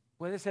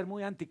 Puede ser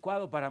muy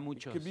anticuado para It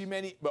muchos, could be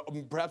many, but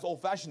perhaps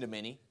old-fashioned to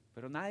many.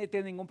 pero nadie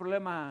tiene ningún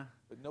problema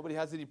But nobody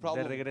has any de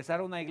problem regresar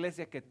a una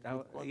iglesia que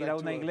going ir a back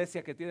to una a-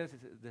 iglesia que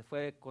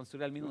fue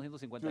construida en to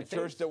a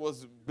church 1956. that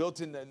was built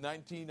in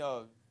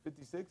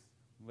 1956.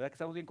 ¿Verdad que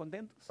estamos bien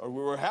contentos? Or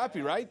we were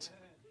happy, right?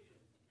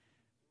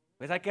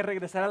 Pues hay que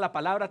regresar a la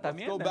palabra Let's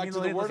también go de back to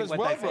the word as well,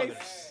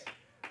 1956.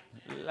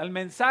 brothers. Al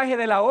mensaje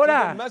de la To the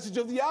hora, message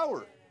of the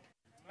hour.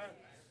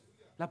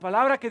 la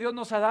palabra que Dios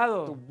nos ha The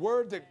dado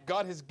word that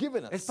God has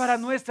given us. es para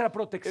nuestra It's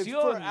for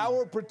protección,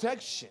 our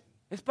protection.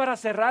 es para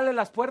cerrarle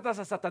las puertas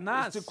a It's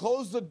Satanás. to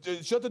close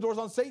shut the doors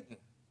on Satan.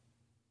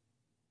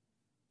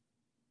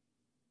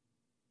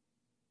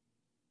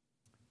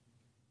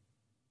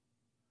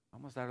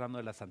 Vamos a estar hablando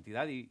de la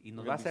santidad y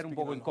nos We're va a gonna be hacer un speaking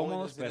poco on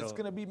incómodos, holiness, and pero it's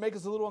going to make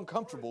us a little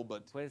uncomfortable,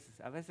 but pues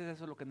a veces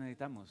eso es lo que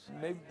necesitamos.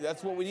 maybe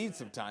that's what we need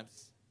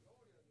sometimes.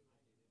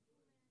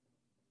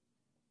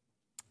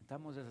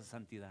 Necesitamos esa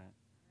santidad.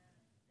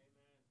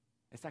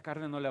 Esta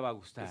carne no le va a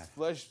gustar, This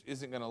flesh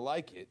isn't going to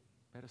like it.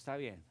 pero está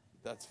bien.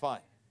 That's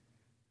fine.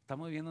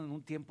 Estamos viviendo en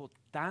un tiempo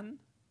tan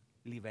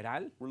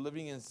liberal We're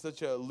living in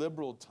such a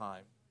liberal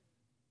time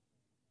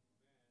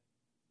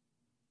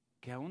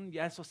que aún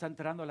ya eso está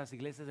entrando a las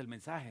iglesias del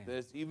mensaje. that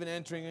it's even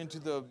entering into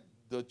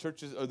the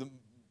churches or the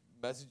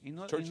message Y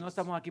no churches.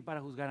 estamos aquí para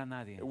juzgar a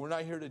nadie. And we're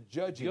not here to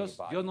judge Dios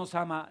anybody. nos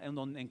ama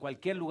en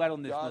cualquier lugar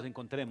donde God nos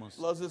encontremos.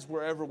 Loves us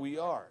wherever we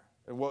are.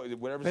 And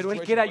whatever Pero Él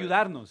situation quiere we're in.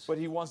 ayudarnos. But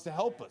He wants to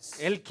help us.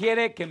 Él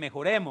quiere que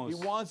mejoremos.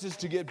 He wants us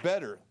to get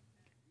better.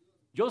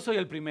 Yo soy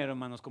el primero,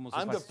 hermanos, como su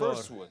I'm the pastor.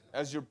 first one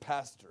as your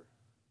pastor.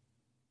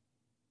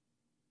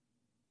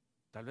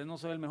 Tal vez no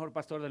soy el mejor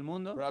pastor del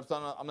mundo, Perhaps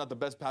I'm not the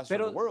best pastor in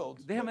pero the world.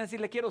 déjame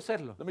decirle, quiero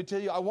serlo. Let me tell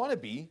you, I want to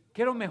be.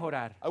 Quiero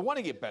mejorar. I want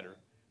to get better.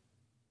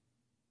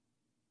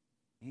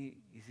 Y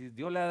si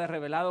Dios le ha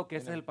revelado que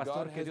ese es And el if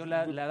pastor God que has Dios le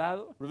ha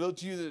dado, Reveal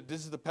to you that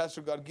this is the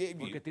pastor God gave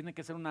porque you. tiene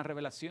que ser una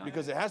revelación,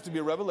 Because it has to be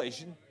a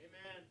revelation.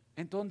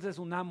 entonces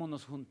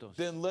unámonos juntos.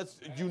 Then let's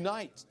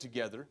unite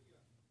together.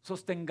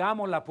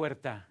 Sostengamos la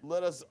puerta.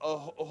 Let us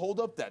hold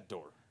up that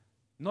door.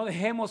 No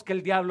dejemos que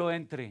el diablo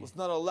entre. Let's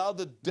not allow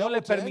the No devil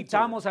le to enter.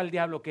 permitamos al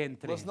diablo que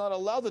entre. Let's not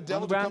allow the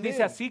devil to Abraham come dice,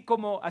 in.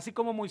 así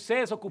como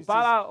Moisés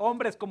ocupaba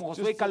hombres como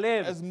Josué y Just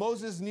Caleb, as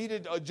Moses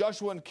needed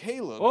Joshua and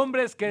Caleb,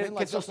 hombres que men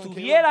like Joshua and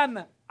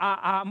sostuvieran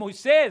a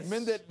Moisés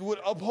men that would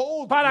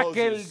uphold para Moses,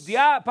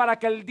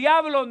 que el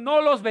diablo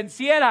no los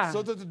venciera.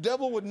 so that the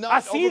devil would not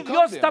Así overcome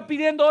Dios them. está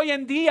pidiendo hoy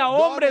en día God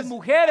hombres, is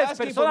mujeres,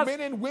 asking for personas,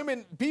 men and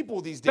women,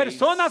 people these days,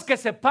 personas que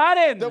se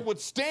paren that would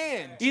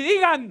stand y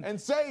digan, and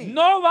say,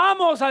 no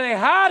vamos a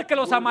dejar que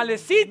los not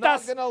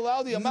amalecitas going to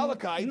allow the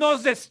Amalekites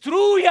nos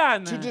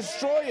destruyan. to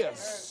destroy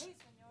us.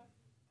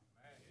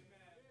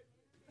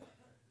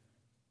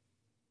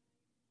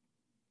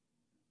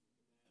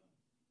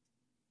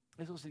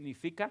 Eso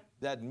significa,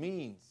 That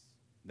means,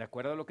 de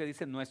acuerdo a lo que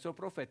dice nuestro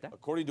profeta,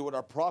 according to what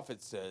our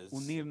prophet says,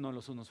 unirnos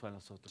los unos a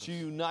los otros, to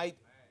unite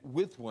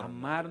with one another,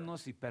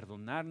 amarnos y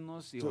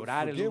perdonarnos y to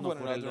orar el forgive uno one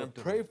por el another and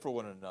otro. pray for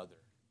one another.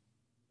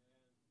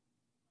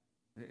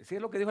 ¿Sí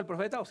es lo que dijo el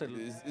profeta o se lo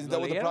Is lo that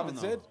what the leyeron o prophet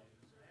no? said?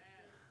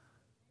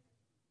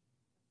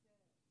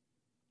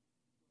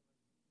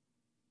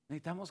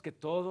 Necesitamos que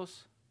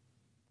todos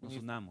nos We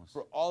need unamos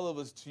For all of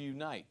us to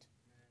unite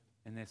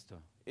en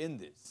esto. in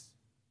this.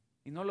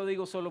 Y no lo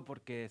digo solo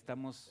porque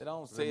estamos And I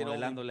don't say it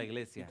remodelando la only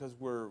iglesia. because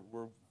we're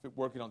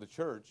working on the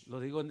church. Lo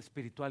digo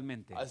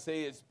espiritualmente. I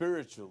say it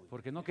spiritually.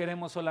 Porque no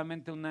queremos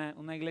solamente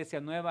una iglesia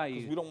nueva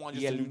y, 'Cause we don't want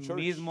y just a el new church.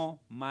 mismo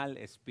mal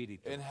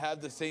espíritu. And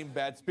have the same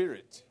bad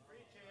spirit.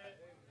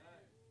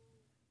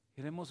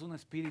 Queremos un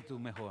espíritu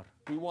mejor.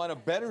 We want a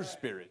better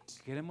spirit.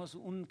 Queremos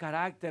un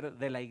carácter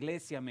de la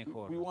iglesia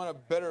mejor. We want a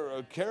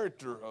better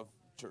character of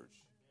church.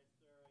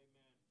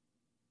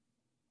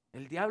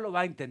 El diablo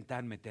va a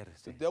intentar The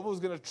meterse. devil's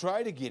going to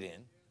try to get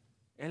in.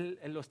 Él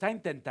lo está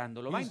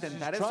intentando, lo va a He's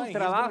intentar, es trying. su He's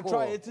gonna trabajo.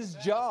 try. It's his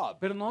job.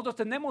 Pero nosotros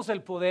tenemos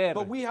el poder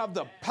But we have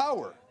the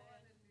power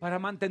para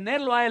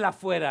mantenerlo a él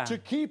afuera. to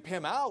keep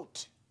him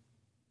out.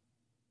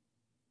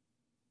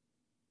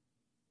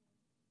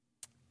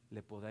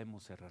 Le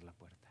podemos cerrar la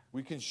puerta.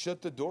 We can shut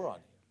the door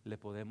on him. Le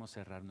podemos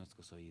cerrar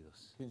nuestros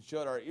oídos. We can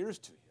shut our ears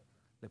to him.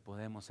 Le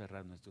podemos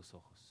cerrar nuestros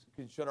ojos.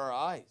 We can shut our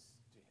eyes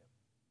to him.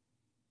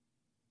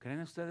 ¿Creen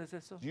ustedes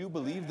eso? Do you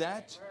believe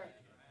that?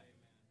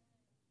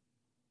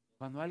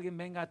 Cuando alguien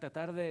venga a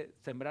tratar de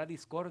sembrar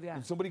discordia,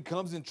 When somebody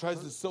comes and tries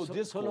to sow solo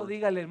discord,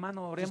 dígale,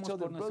 hermano, just oremos tell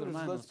por them, nuestros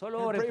brothers, hermanos. let's Solo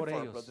pray oren por for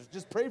our ellos. brothers.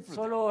 Just pray for them.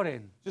 Solo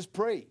oren. Just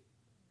pray.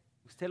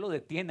 Usted lo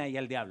detiene ahí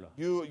al diablo.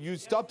 You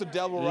stop the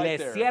devil Le right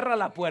there. cierra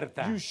la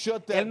puerta. You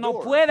shut that Él no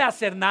door. puede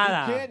hacer You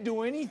nada. can't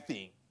do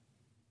anything.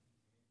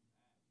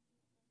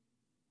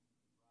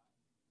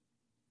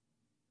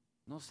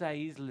 No se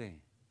aísle.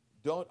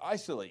 Don't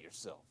isolate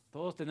yourself.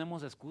 Todos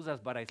tenemos excusas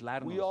para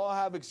aislarnos. We all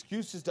have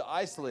excuses to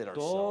isolate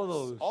ourselves.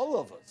 Todos. All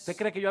of us. ¿Usted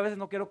cree que yo a veces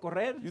no quiero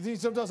correr? You think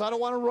sometimes I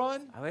don't want to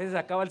run? A veces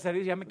acaba el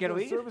servicio y ya me quiero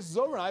The ir. service is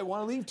over and I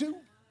want to leave too.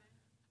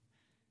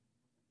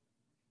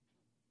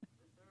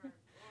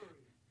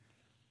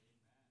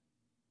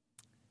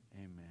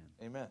 Amen.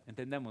 Amen.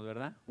 Entendemos,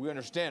 ¿verdad? We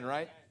understand,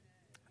 right?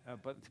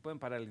 Si pueden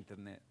parar el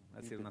internet,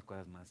 hacer unas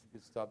cosas más. You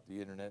can stop the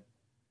internet.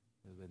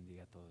 Dios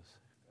bendiga a todos.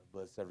 God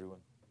bless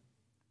everyone.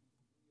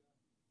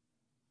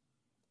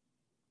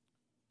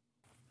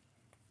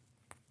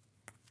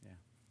 Yeah,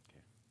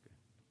 okay,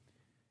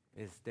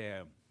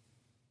 good.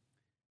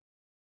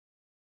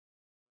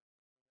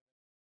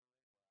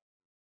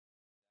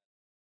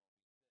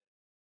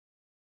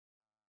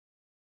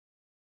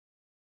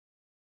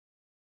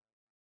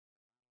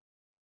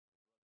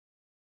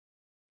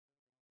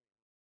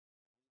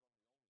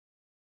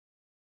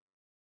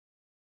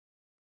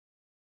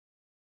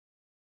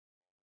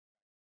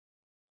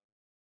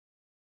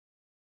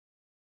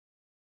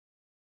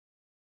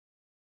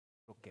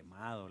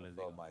 Quemado, les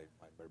So digo.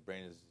 my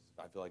brain is,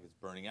 I feel like it's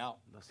burning out.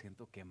 Lo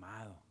siento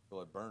quemado. I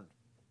feel it burned.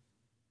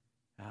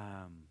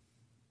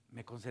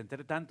 Me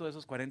concentré tanto,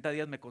 esos 40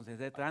 días me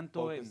concentré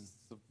tanto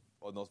Focused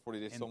on those 40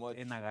 days so much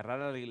en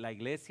agarrar a la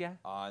iglesia.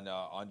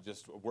 on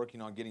just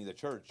working on getting the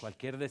church.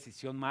 Cualquier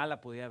decisión mala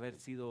podía haber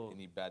sido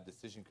Any bad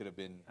decision could have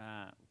been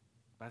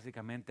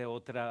básicamente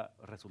otro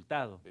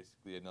resultado.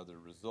 basically another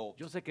result.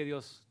 Yo sé que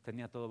Dios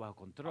tenía todo bajo I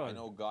control,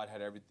 know God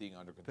had everything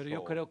under pero yo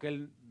control. creo que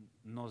Él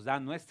nos da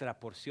nuestra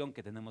porción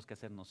que tenemos que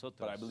hacer But I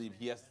nosotros. believe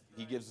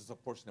He gives us a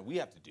portion that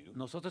we have to do.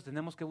 Nosotros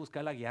tenemos que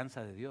buscar la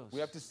guianza de Dios.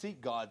 We have to seek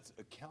God's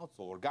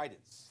counsel or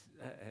guidance.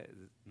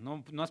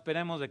 No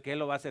esperemos de que Él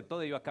lo va a hacer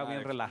todo y yo acá bien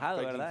Not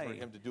relajado, expecting ¿verdad? for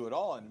Him to do it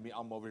all and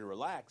I'm over here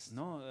relaxed.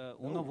 No,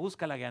 uno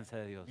busca la guianza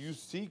de Dios. You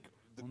seek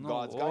Uno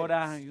God's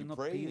ora guidance. y You uno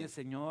pray pide, and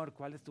Señor,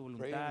 ¿cuál es tu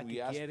pray voluntad? and we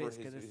 ¿Qué ask for quieres?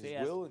 ¿Qué His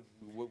deseas? will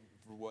and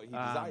for what He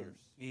desires.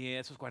 Y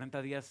esos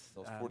 40 días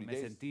Those 40 me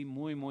days, sentí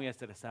muy, muy I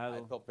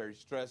estresado. felt very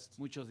stressed.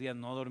 Muchos días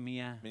no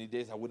dormía Many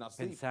days I would not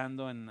sleep.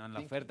 pensando en la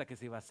thinking oferta que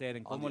se iba a hacer,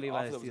 en On cómo the le iba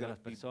a offer that was decir a gonna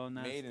las be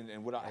personas. made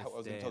and what I was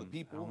going to tell the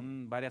people.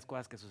 Aún varias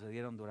cosas que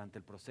sucedieron durante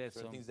el There proceso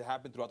are things that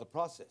happen throughout the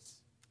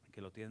process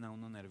que lo tienen a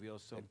uno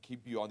nervioso. and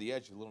keep you on the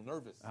edge, a little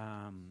nervous.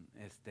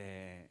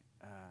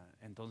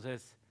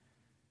 Entonces,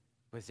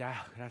 pues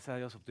ya, gracias a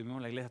Dios,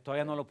 obtuvimos la iglesia.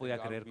 Todavía no lo podía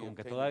God, creer, we como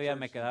que obtained the todavía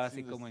me church quedaba and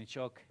así see como this- en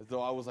shock. As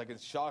though I was like in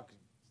shock.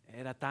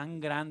 Era tan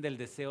grande el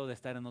deseo de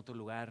estar en otro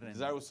lugar, The en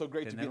desire was so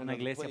great to be tener in una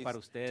another iglesia place, para to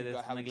ustedes,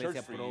 have una a iglesia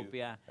church for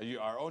propia. you,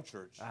 our own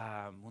church.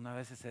 Una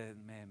vez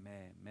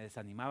me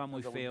desanimaba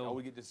muy I would feo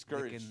get de que,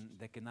 discouraged.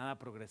 de que nada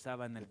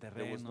progresaba en el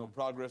There was no terreno.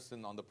 progress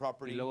on the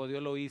property, Y luego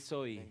Dios lo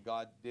hizo and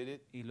God did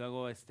it. y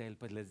luego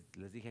pues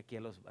les dije aquí a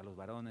los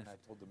varones, And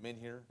I told the men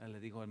here,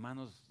 les digo,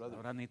 hermanos, Brothers,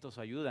 ahora necesito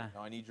su ayuda,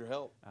 now I need your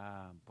help.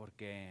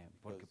 porque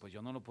Because pues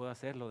yo no lo puedo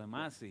hacer lo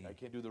demás y I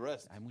can't do the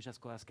rest. hay muchas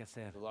cosas que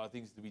hacer There's a lot of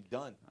things to be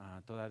done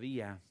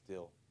todavía.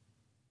 still.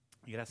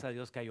 Y gracias a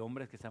Dios que hay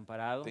hombres que se han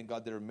parado, Thank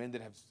God there are men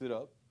that have stood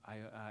up.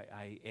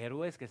 hay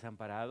héroes que se han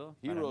parado.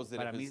 Heroes that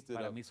have stood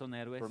Para up. mí son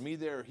héroes. For me,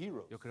 they're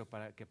heroes. Yo creo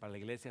que para la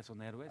iglesia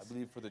son I héroes.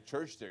 believe for the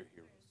church, they're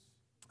heroes.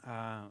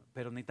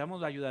 Pero necesitamos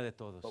la ayuda de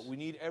todos. But we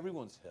need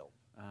everyone's help.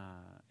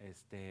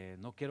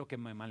 No quiero que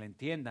me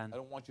malentiendan I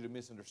don't want you to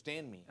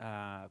misunderstand me.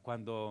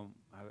 cuando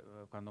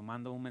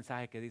mando un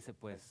mensaje que dice I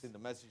pues send a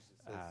message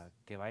that says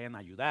que vayan a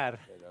ayudar.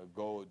 that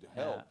go to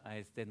help.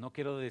 No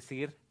quiero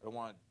decir I don't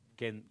want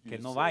que you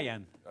to no say-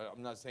 vayan.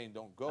 I'm not saying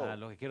don't go.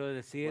 Lo que quiero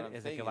decir What I'm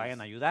es de que saying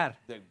vayan a is ayudar,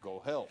 Then go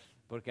help.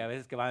 porque a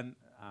veces que van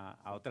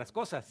a otras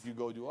cosas, You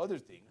go do other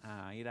things.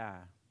 a ir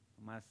a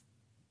más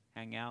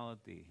hang out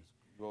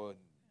Go and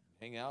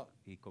hang out,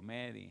 y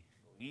comer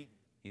go eat,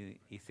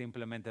 y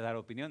simplemente dar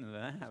opiniones,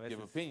 ¿verdad? A give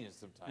veces. opinions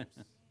sometimes.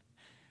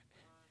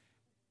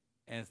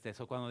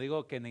 Cuando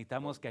digo que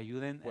necesitamos que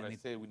ayuden, When I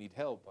say we need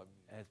help, I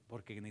mean es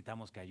porque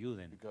necesitamos que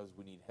ayuden. because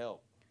we need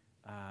help.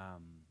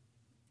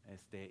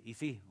 Y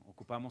sí,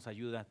 ocupamos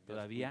ayuda Yes,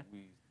 todavía.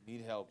 we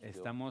need help. still.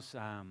 Estamos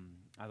a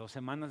 2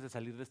 semanas de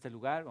salir de este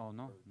lugar, o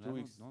no, For 2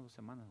 weeks. no 2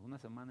 semanas, 1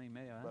 semana y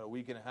media, About ¿verdad? a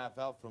week and a half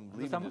out from ¿Dónde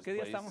leaving estamos? this ¿Qué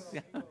día place.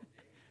 estamos?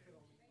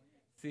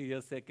 Sí,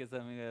 yo sé que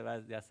esa amiga va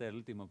a ser el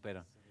último,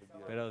 pero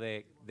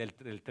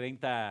del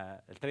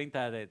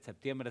 30 de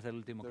septiembre es el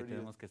último que 30th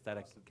tenemos que estar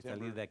aquí, que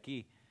salir September. de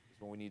aquí.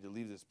 Is when we need to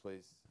leave this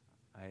place.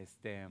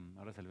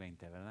 Ahora es el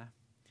 20, ¿verdad?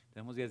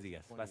 Tenemos 10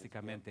 días, 20th,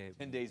 básicamente. yeah,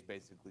 10 days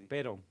basically.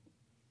 Pero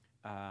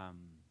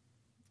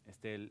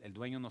el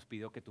dueño nos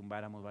pidió que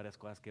tumbáramos varias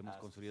cosas que hemos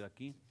Asked construido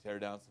aquí. Tear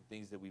down some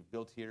things that we've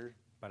built here.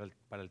 Para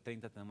el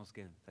 30 tenemos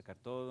que sacar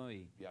todo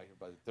y Be out here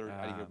by the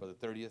out of here by the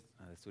 30th.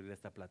 a destruir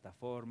esta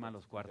plataforma,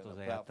 los We've got cuartos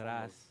the de platform,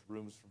 atrás, those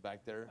rooms from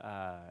back there,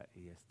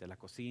 y la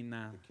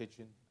cocina, the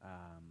kitchen,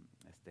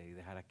 y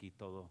dejar aquí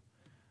todo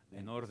leave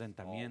en this orden all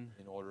también.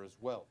 in order as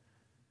well.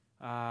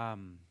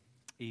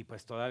 Y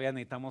pues todavía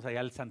necesitamos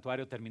allá el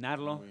santuario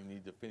terminarlo. We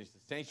need to finish the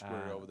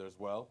sanctuary Ah, over there as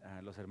well.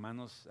 Los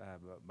hermanos,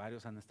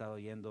 varios han estado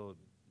yendo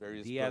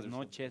Various días, brothers have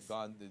noches.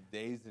 gone the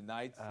days and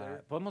nights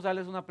there. Podemos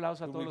darles un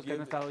aplauso a Can todos we los que han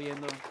give estado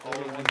yendo. All Dios the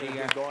los ones that have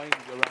bendiga. been going,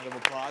 a round of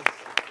applause.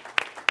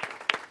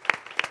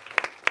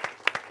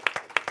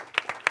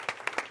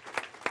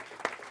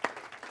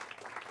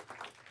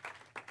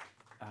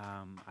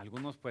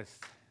 Algunos pues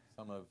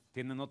Some have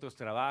tienen otros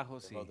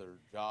trabajos other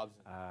jobs,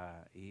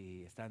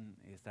 y están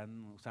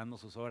usando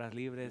sus horas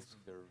libres,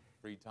 using their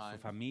free time, su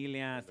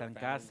familia with está their en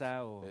families,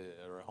 casa o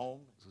or at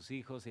home, sus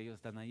hijos, y ellos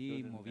están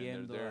allí children, and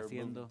moviendo, they're there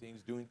haciendo, moving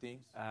things, doing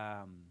things,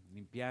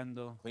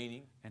 limpiando.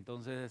 cleaning.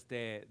 Entonces,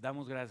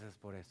 damos gracias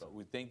por eso. But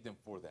we thank them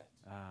for that.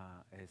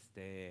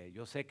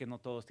 Yo sé que no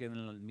todos tienen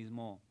el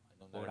mismo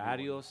I know not everyone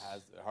horarios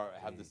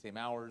have the same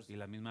hours, y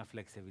la misma the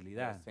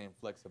flexibilidad. same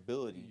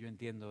flexibility. Yo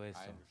entiendo I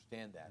eso,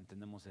 understand that.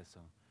 entendemos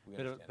eso. We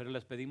Pero understand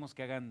les pedimos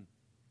que hagan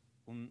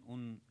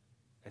un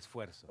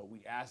esfuerzo But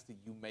we ask that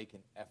you make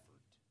an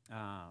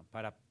effort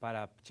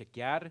para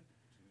chequear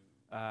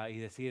y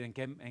decir en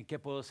qué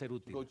puedo ser to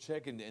útil. go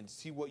check and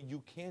see what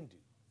you can do.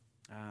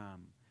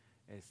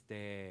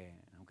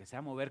 Aunque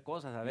sea mover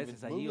cosas a Even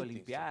veces allí o moving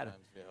things limpiar.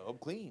 sometimes, help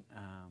clean.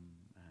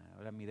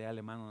 Ahora miré al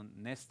hermano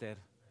Néstor,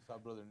 I saw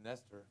Brother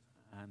Nestor.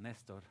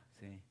 Néstor,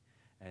 sí.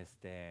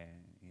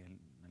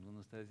 Algunos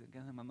de ustedes dicen,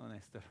 ¿quién es el hermano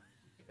Néstor?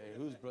 Hey,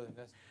 who's Brother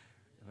Nestor?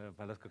 Pero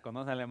para los que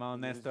conocen al hermano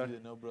Those of Néstor, you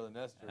that know Brother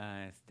Nestor,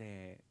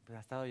 pues ha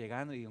estado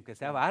llegando y aunque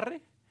sea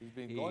barre he's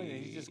been y, going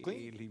and he's just y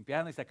clean.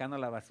 limpiando y sacando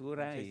la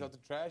basura He takes out the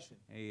trash.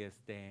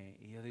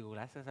 y yo digo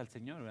gracias al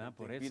Señor, ¿verdad?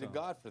 Por Thank be to eso.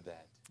 God for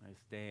that.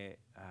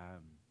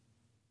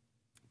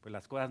 Pues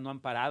las cosas no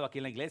han parado aquí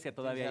en la iglesia, Things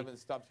todavía hay, haven't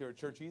stopped here at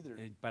church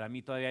either. para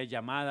mí todavía hay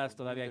llamadas,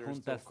 todavía hay There are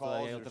still juntas,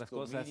 todavía hay calls, otras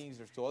there's still cosas meetings,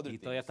 there's still other y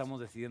todavía things. estamos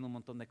decidiendo un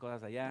montón de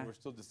cosas allá. We're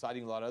still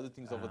deciding a lot of other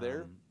things over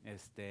there.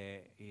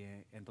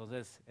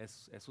 Entonces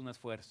es un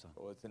esfuerzo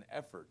So it's an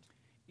effort.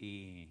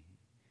 y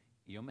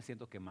yo me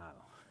siento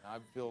quemado. I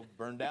feel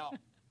burned out.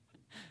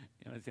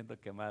 Yo me siento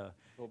quemado.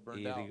 Feel Y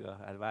burned out. digo,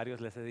 a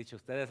varios les he dicho,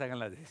 ustedes hagan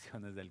las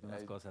decisiones de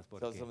algunas I cosas tell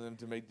porque some of them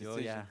to make yo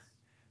decisions. ya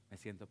me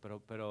siento, pero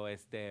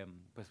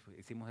pues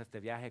hicimos este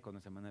viaje con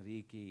nuestra hermana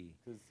Vicky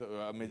 'Cause,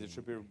 I made the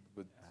trip here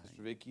with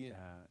Sister Vicky.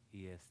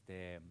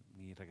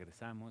 y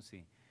regresamos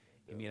y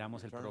we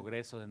miramos el returned.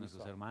 progreso de We nuestros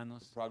saw the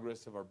hermanos.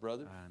 progress of our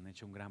brothers. Han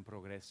hecho un gran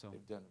progreso.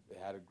 They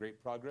had a great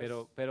progress.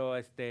 Pero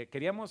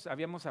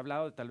habíamos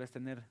hablado de tal vez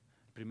tener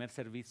el primer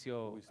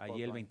servicio We spoke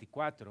allí el on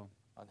 24,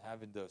 on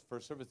having the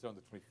first service there on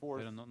the 24th,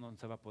 pero no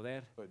se va a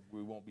poder. but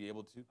we won't be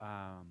able to.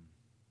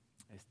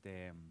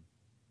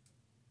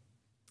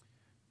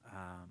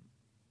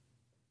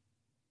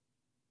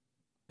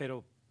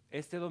 Pero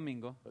este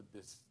domingo But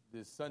this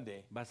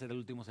Sunday va a ser el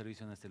último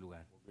servicio en este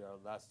lugar. will be our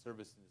last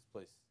service in this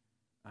place.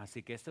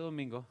 Así que este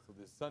domingo So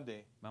this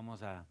Sunday,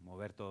 vamos a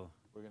mover todo.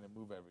 we're going to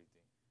move everything.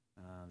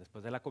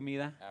 Después de la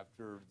comida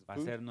After the va a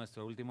food, ser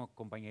nuestro último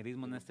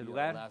compañerismo en it'll este be our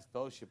lugar last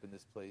fellowship in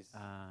this place.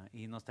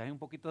 y nos trae un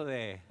poquito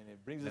de And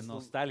it brings de us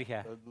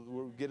nostalgia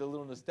we'll get a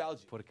little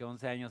nostalgia. porque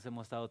 11 años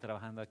hemos estado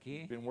trabajando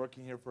aquí. Been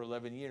working here for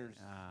 11 years.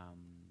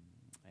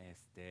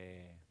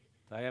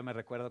 Todavía me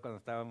recuerdo cuando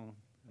estaban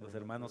los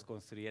hermanos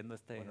construyendo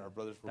When our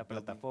brothers were esta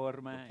building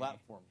plataforma. the Y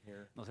platform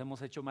here. nos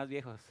hemos hecho más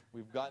viejos,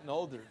 We've gotten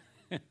older.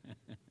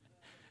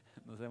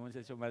 nos hemos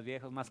hecho más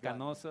viejos, más We've gotten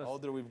canosos.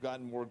 older, we've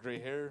gotten more gray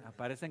hair.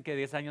 Parecen que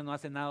 10 años no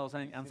hacen nada, 11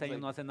 años like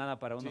no hacen nada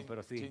para uno, 10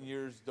 pero 10 sí.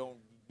 years don't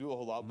do a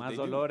whole lot, but Más they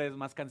do. dolores,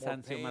 más More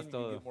cansancio, pain, más you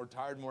todo. get more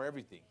tired, more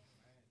everything.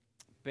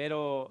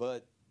 Pero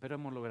But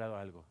hemos logrado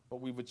algo.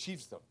 we've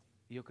achieved something.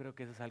 Y yo creo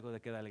que eso es algo de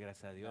que darle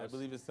gracias a I Dios.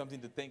 believe it's something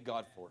to thank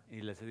God for.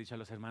 Y les he dicho a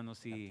los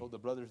hermanos, I told the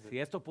brothers that si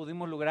esto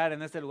pudimos lograr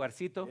en este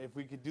lugarcito, if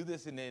we could do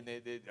this in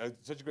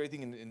such a great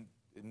thing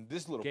in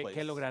this little place,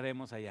 ¿qué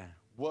lograremos allá?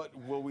 what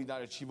will we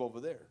not achieve over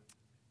there?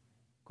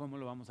 ¿Cómo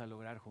lo vamos a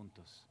lograr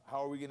juntos? How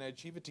are we going to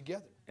achieve it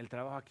together? El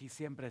trabajo aquí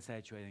siempre se ha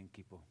hecho en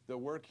equipo. The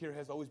work here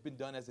has always been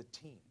done as a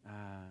team.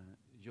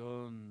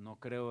 Yo no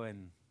creo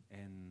en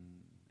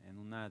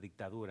una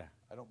dictadura.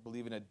 I don't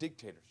believe in a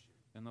dictatorship,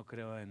 Yo no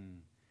creo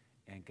en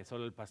que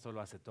solo el pastor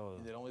lo hace todo.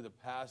 and that only the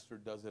pastor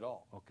does it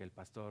all, O que el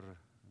pastor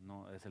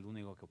no es el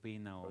único que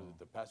opina. or that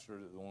the pastor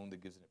is the one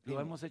that gives an Lo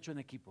opinion. hemos hecho en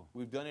equipo.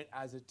 We've done it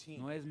as a team.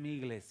 No es mi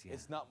iglesia,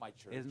 It's not my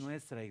church. es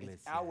nuestra It's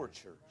iglesia. our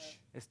church.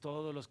 Es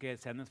todos los que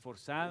se han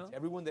esforzado, It's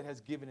everyone that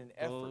has given an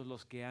todos effort,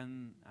 los que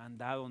han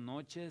dado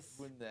noches,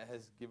 everyone that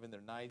has given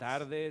their nights,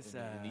 tardes,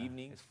 and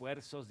evenings,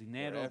 esfuerzos, their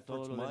dinero, efforts,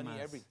 todo lo money,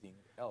 demás. everything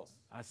else.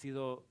 Ha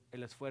sido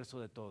el esfuerzo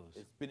de todos.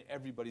 It's been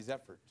everybody's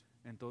effort.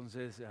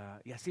 Entonces,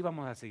 y así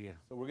vamos a seguir.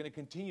 So we're going to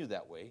continue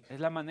that way.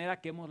 Es la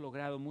manera que hemos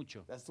logrado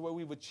mucho. That's the way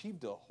we've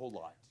achieved a whole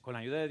lot. Con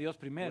la ayuda de Dios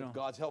primero, With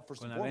God's help first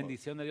con and la foremost,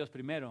 bendición de Dios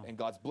primero, and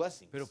God's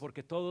blessings. pero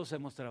porque todos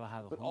hemos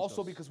trabajado But also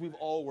juntos. because we've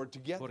all worked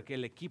together. Porque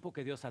el equipo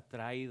que Dios ha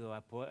traído,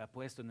 ha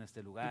puesto en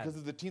este lugar, Because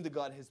of the team that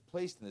God has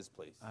placed in this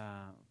place.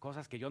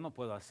 cosas que yo no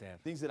puedo hacer,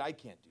 Things that I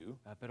can't do,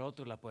 pero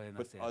otros la pueden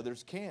but hacer.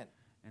 others can.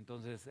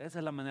 Entonces, esa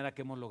es la manera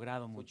que hemos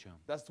logrado mucho.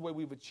 That's the way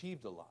we've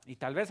achieved a lot. Y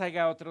tal vez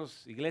haya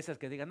otras iglesias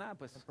que digan,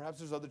 pues, Perhaps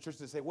there's other churches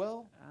that say,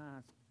 well,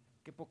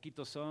 qué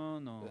poquitos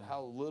son, o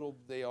how little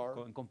they are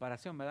en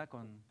comparación, ¿verdad?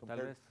 Con tal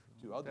compared vez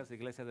to otras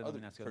iglesias other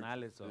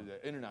denominacionales, churches,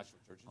 the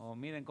international churches. o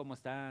miren cómo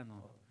están.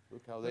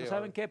 Look how they Pero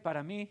 ¿saben are. qué?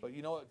 Para mí But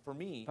for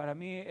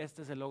me,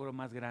 este es el logro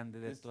más grande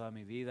de This- toda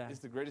mi vida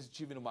it's the greatest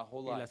achievement of my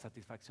whole y la life.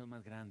 satisfacción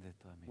más grande de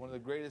toda mi One of vida.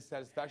 the greatest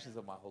satisfactions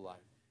of my whole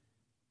life.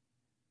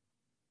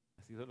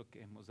 Ha sido lo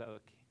que hemos dado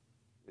aquí.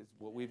 is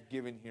what we've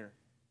given here.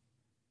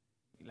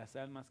 y las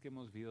almas que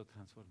hemos visto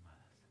transformadas.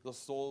 The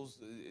souls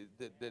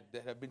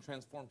that have been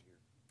transformed here.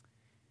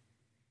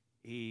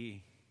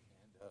 Y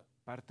And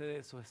parte de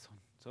eso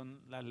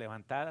son las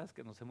levantadas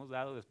que nos hemos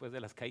dado después de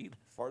las caídas.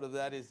 part of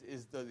that is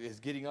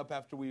getting up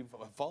after we've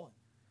fallen.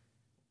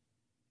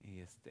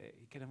 Y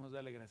queremos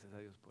darle gracias a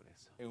Dios por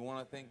eso. And we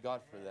want to thank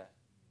God for that.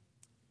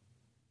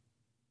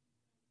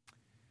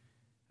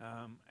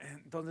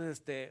 Entonces,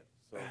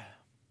 So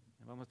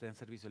vamos a tener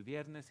servicio el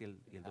viernes y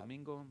el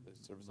domingo. the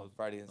service on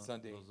Friday and los-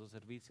 Sunday. los 2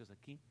 servicios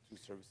aquí. 2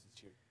 services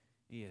here.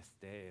 Y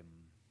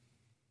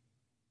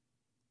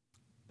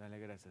darle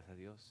gracias a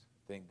Dios.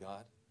 Thank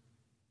God.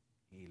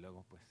 Y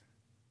luego, pues,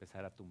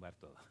 empezar a tumbar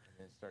todo. And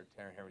then start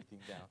tearing everything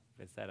down.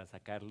 Empezar a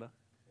sacarlo.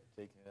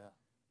 Taking it out.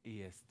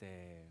 Y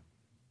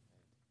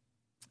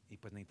y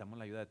pues necesitamos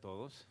la ayuda de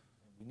todos.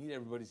 And we need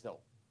everybody's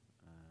help.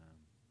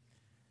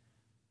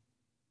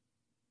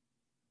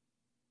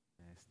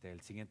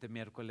 El siguiente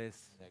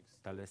miércoles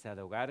Next tal vez sea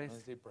de hogares.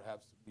 Wednesday,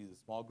 perhaps be the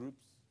small groups.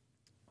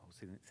 O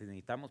si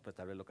necesitamos, pues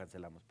tal vez lo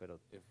cancelamos, pero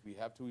If we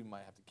have to, we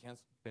might have to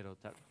cancel.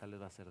 tal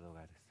vez va a ser de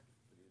hogares.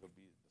 But it'll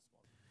be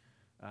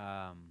the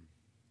small groups.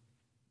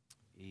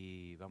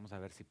 Y vamos a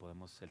ver si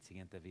podemos el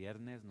siguiente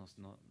viernes, On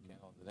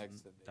the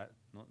next Sunday.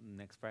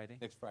 next Friday.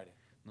 Next Friday.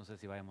 No sé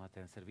si vayamos a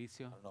tener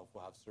servicio, I don't know if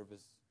we'll have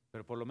service.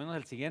 pero por lo menos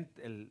el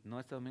siguiente, no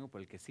este domingo,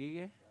 pero el que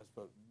sigue,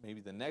 But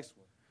maybe the next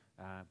one.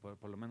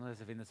 por lo menos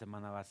ese fin de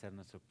semana va a ser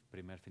nuestro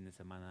primer fin de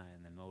semana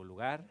en el nuevo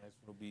lugar. The next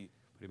one will be.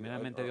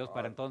 Primeramente Dios,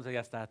 para entonces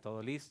ya está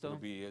todo listo.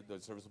 The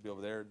service will be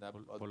over there in that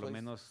Por other lo place.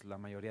 menos la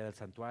mayoría del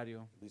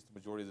santuario. At least the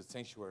majority of the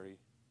sanctuary.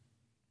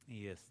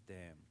 Y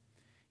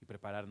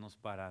prepararnos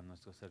para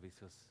nuestros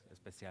servicios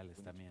especiales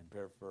We need to también.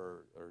 prepare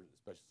for our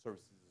special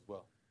services as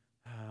well.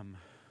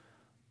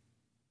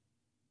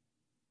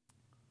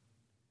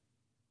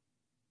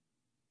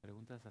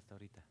 Preguntas hasta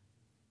ahorita.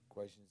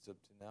 Questions up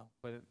to now?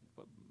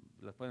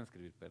 Las pueden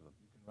escribir, perdón.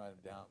 You can write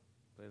them down.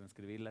 Pueden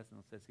escribirlas.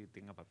 No sé si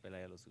tenga papel,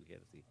 allá lo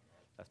sugiero, si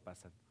las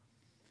pasan.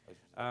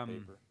 Questions on Um,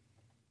 paper.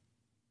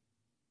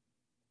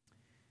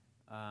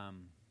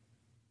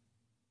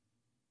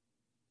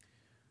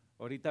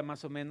 Ahorita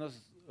más o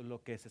menos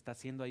lo que se está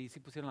haciendo ahí, sí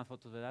pusieron las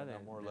fotos, ¿verdad? Now,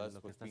 De more or lo less,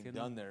 que what's está being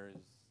haciendo done there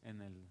is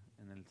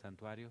en el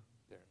santuario.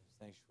 there in the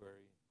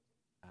sanctuary.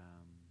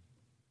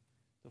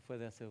 Esto fue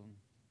de hace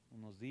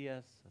unos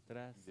días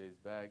atrás.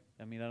 Days back,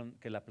 Ya miraron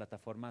que la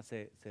plataforma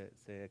se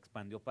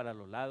expandió para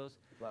los lados.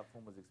 the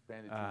platform was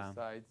expanded Ah,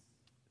 to the sides.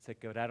 Se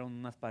quebraron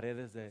unas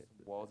paredes Some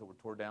walls that were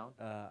tore down.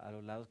 a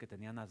los lados que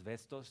tenían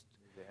asbestos.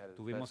 They had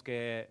Tuvimos asbestos.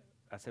 que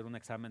hacer un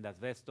examen de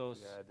asbestos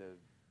We had to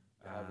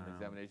have an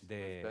examination of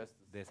de asbestos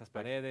esas inspection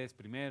paredes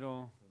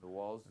primero, of the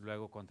walls.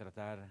 luego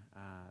contratar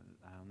a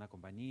una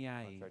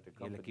compañía y Contract a el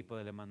company. equipo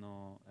del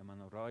hermano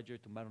Roger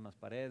tumbaron las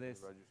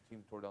paredes Roger's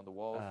team tore down the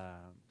walls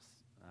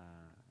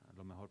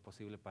lo mejor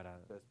posible para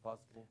as best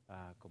possible.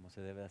 como se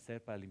debe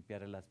hacer para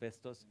limpiar el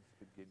asbestos.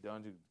 Could get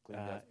done to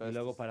clean the Y asbestos.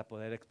 luego para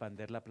poder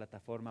expandir la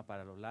plataforma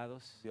para los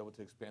lados. Be able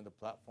to expand the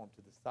platform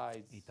to the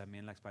sides. Y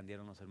también la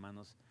expandieron los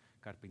hermanos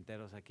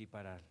carpinteros aquí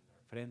para el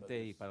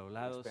frente y para los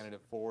lados.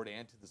 Expanded it forward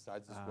and to the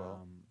sides as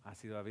well.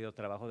 Ha habido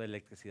trabajo de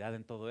electricidad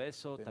en todo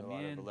eso Been a lot of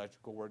también.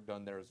 electrical work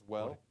done there as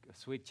well.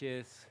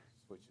 Switches,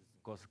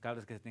 Switches,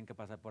 cables que se tienen que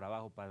pasar por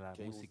abajo para la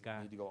cables that música,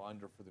 need to go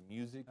under for the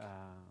music,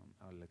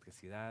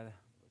 electricidad.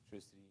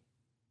 electricity.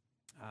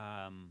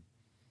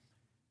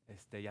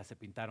 Ya se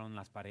pintaron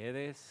las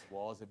paredes,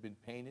 Walls have been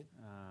painted.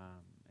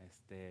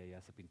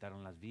 ya se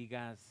pintaron las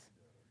vigas,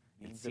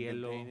 el Beams have been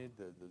cielo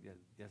painted.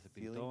 ya se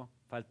ceiling pintó.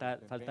 Falta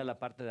painted. la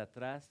parte de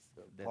atrás.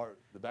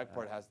 The back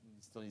part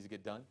still needs to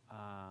get done.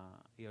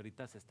 Y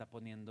ahorita se está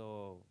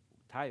poniendo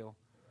tile.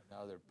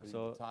 Now they're putting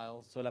So, the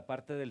tiles. so la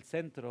parte del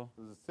centro,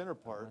 So the center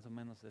part, más o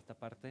menos esta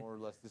parte. more or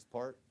less this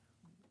part,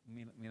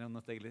 Mira,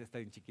 nuestra iglesia está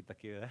bien chiquita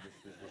aquí, ¿verdad?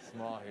 this is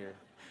small here.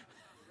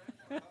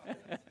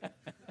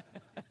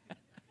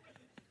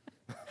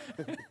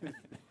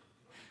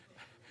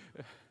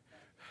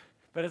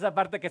 Pero esa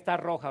parte que está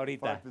roja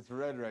ahorita, Part that's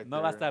red right no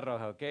there. va a estar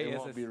roja, ¿ok? It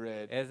won't be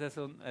red. Ese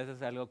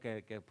es algo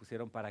que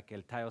pusieron para que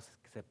el tile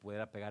se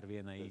pudiera pegar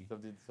bien ahí.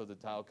 Something so the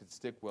tile could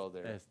stick well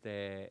there.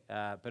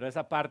 Pero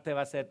esa parte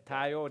va a ser tile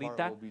Part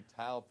ahorita. will be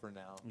tile for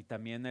now. Y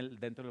también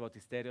dentro del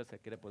bautisterio se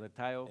quiere poner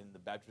tile. In the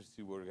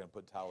baptistry, we're going to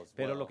put tile as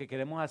Pero well. lo que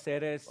queremos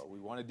hacer es What we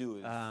want to do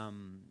is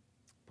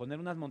poner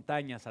unas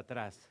montañas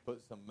atrás. put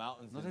some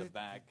mountains No in sé the si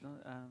back.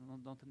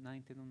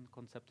 nadie tiene un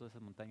concepto de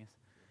esas montañas.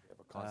 We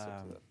have a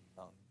concept of that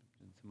mountain.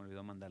 Se me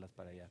olvidó mandarlas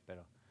para allá,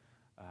 pero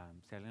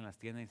si alguien las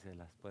tiene y se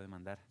las puede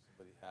mandar.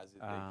 Somebody has it, they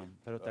can,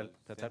 Pero send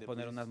tratar de it,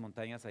 poner please. unas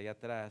montañas allá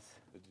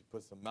atrás. Just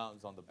put some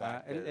mountains on the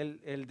back there.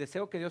 El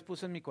deseo que Dios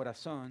puso en mi The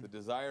corazón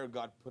desire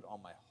God put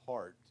on my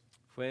heart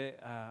fue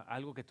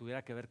algo que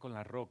tuviera que ver con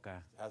la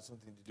roca. has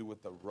something to do with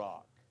the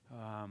rock.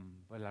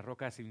 Pues la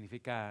roca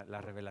significa la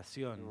The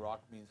revelación.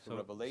 rock means the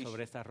revelation.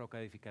 Sobre esta roca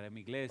edificaré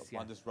mi iglesia.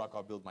 Upon this rock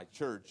I'll build my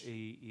church.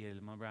 Y el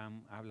hermano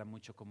Abraham habla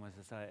mucho como es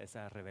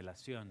esa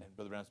revelación. And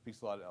Brother Branham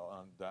speaks a lot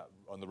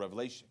on the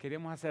revelation.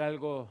 Queríamos hacer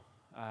algo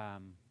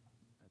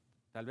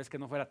tal vez que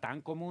no fuera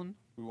tan común,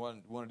 We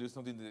want to do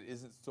something that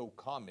isn't so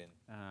common,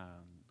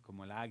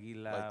 como el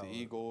águila Like the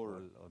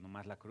eagle o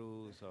nomás la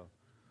cruz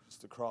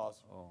just the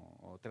cross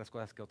o otras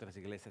cosas que otras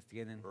iglesias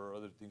tienen. or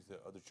other things that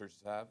other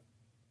churches have.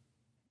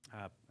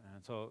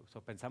 So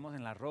pensamos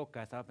en la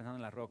roca, estaba pensando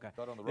en la roca.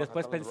 Thought on the rock,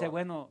 Después I thought on the pensé, rock.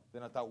 bueno,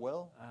 Then I thought,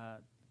 well,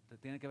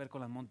 tiene que ver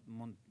con las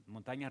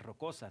montañas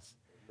rocosas.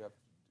 we have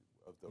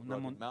of the Una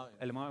rugged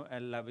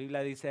mountain. La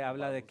Biblia dice,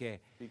 habla de Bible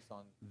que, speaks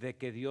on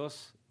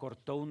Dios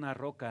cortó una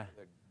roca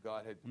that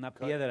God had una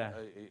cut piedra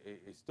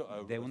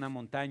a de una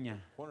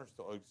montaña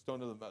cornerstone, a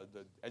stone of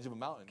the edge of a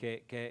mountain.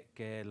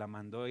 que la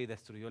mandó y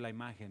destruyó la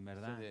imagen, so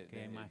 ¿verdad? that-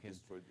 ¿Qué and it imagen?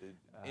 destroyed the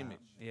Ah,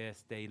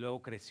 image. y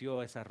luego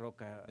creció esa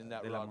roca And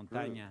that de la rock grew.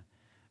 montaña.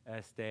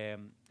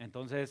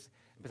 Entonces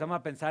empezamos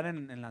a pensar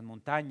en las We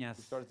montañas.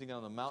 started thinking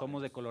on the mountains.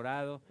 Somos de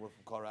Colorado We're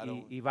from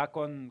Colorado. y va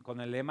con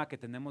el lema que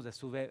tenemos de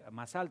sube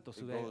más alto, It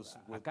sube goes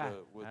with acá,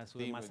 with the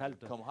sube theme más of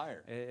alto. come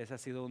higher. Ese ha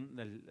sido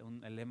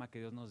el lema que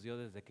Dios nos dio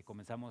desde que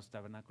comenzamos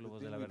Tabernáculo The Voz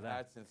de theme la we've Verdad.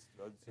 had since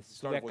Es the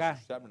Sube start of acá,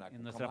 Voices Tabernacle,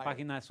 en come nuestra higher.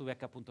 página es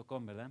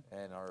subeacá.com, ¿verdad?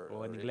 And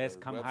o en inglés,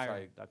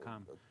 website,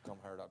 comehigher.com.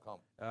 comehigher.com.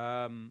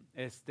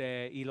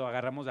 Y lo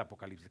agarramos de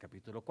Apocalipsis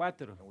capítulo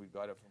 4, And we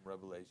got it from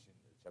Revelation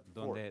chapter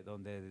 4.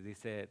 donde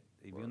dice,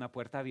 y vi una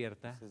puerta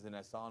abierta It says, and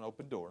I saw an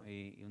open door.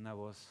 y una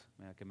voz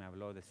que me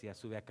habló decía,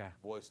 sube acá.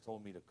 Voice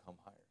told me to come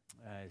higher.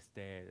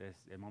 El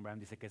hermano Branham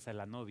dice que esa es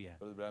la novia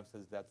Brother Branham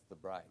says that's the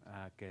bride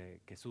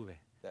que sube.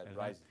 that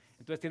 ¿verdad? rises.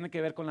 Entonces tiene que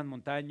ver con las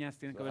montañas,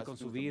 tiene So que it ver has con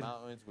to do with the subir.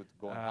 mountains, with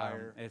going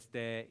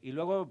higher. Y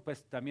luego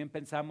pues también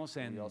pensamos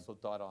We en also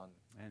thought on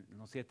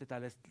los 7,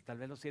 tal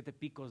vez los 7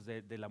 picos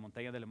de la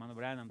montaña del hermano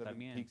Branham 7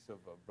 también, peaks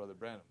of Brother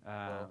Branham.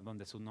 Well,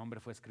 donde su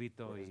nombre fue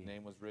escrito where his name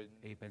was written.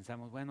 y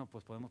pensamos, bueno,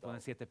 pues podemos poner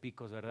So, 7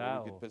 picos, Well,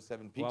 ¿verdad? we could put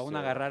 7 O peaks aún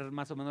there, agarrar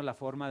más o menos la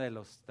forma de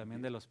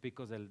también de los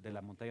picos de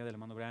la montaña del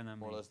hermano Branham.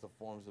 more or less the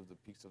forms of the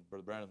peaks of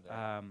Brother Branham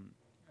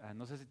there.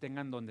 No sé si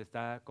tengan donde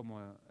está como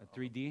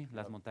 3D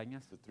las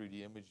montañas. The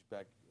 3D image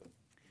back of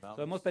So, hemos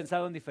mountains.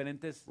 pensado en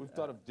diferentes We've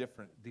thought of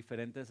different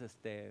diferentes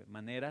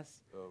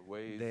maneras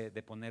ways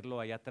de ponerlo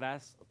allá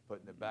atrás, of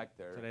putting it back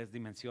there. 3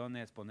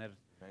 dimensiones, poner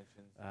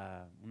Dimensions,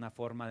 una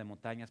forma de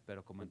montañas,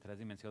 pero como en 3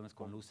 dimensiones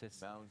con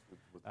luces, mountains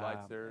with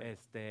lights there,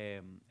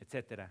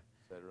 etcétera.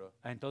 etc.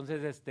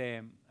 Entonces,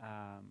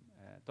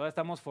 todavía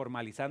estamos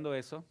formalizando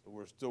eso, So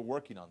we're still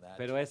working on that.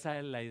 pero esa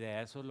es la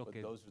idea, eso es lo But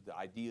que those are the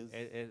ideas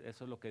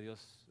eso es lo que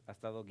Dios ha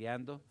estado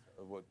guiando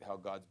of how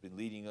God's been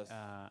leading us.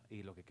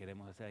 y lo que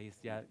queremos hacer. Ahí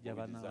ya What we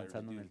van desire to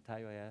avanzando en do. el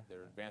tallo allá.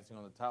 They're advancing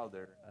on the tile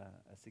there.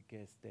 Así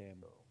que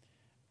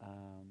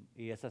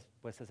y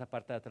esa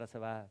parte de atrás se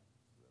va a Back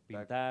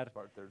pintar.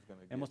 part there's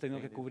gonna get Hemos tenido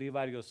que painted. cubrir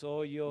varios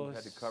hoyos,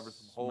 had to cover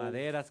some holes.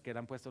 maderas que le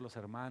han puesto los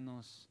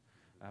hermanos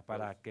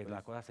para que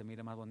la cosa se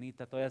mire más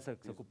bonita. Todavía se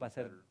ocupa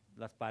hacer better.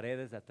 las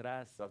paredes de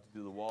atrás. So I have to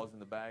do the walls in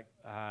the back.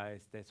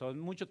 Son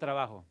mucho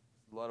trabajo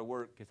It's a lot of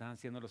work que están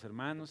haciendo los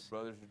hermanos.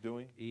 brothers are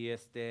doing. Y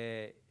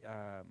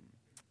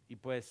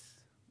pues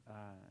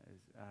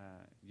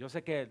yo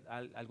sé que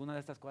algunas de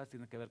estas cosas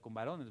tienen que ver con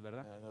varones,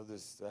 ¿verdad? And I know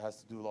this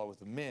has to do a lot with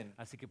the men.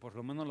 Así que por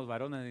lo menos los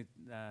varones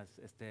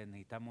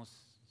necesitamos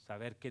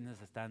saber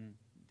quiénes están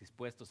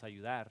dispuestos a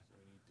ayudar.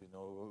 We need to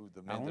know who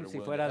the men that Aún are si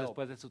willing fuera to help.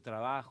 después de su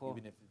trabajo,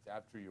 Even if it's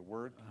after your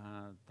work,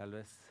 tal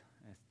vez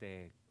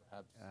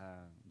perhaps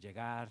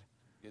llegar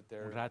get un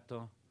there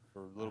rato,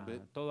 for a little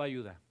bit. todo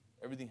ayuda.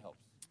 Everything helps.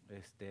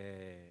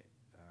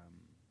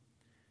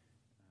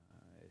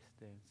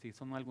 Sí,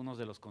 son algunos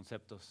de los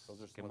conceptos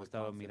Those are que some hemos of the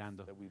estado concepts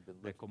mirando that we've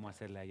been de looking cómo at.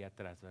 hacerle allá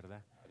atrás,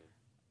 ¿verdad?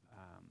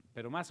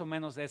 Pero más o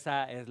menos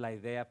esa es la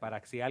idea para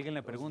que si alguien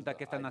le Those are pregunta the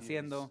qué están ideas.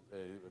 haciendo,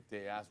 If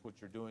they ask what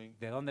you're doing,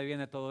 de dónde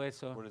viene todo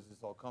eso, where does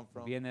this all come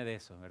from? viene de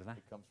eso, ¿verdad?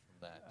 It comes from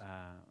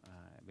that.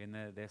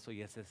 Viene de eso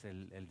y ese es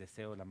el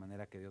deseo, la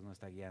manera que Dios nos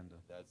está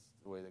guiando. That's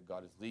the way that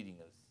God is leading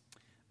us.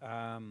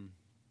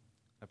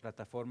 La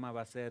plataforma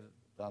va a ser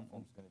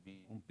Platform's going to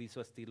be un piso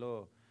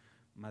estilo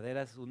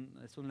madera, es un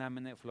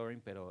laminate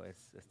flooring, pero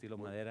es estilo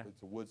wood. madera.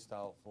 It's a wood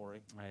style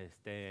flooring,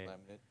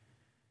 laminate.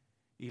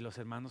 Y los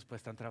hermanos pues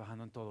están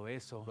trabajando en todo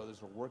eso.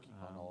 Brothers are working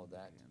on all of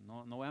that.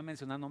 No voy a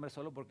mencionar nombres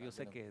solo porque yo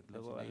sé que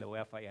luego le voy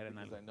a fallar en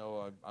Because algo. I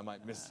know I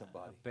might miss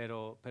somebody.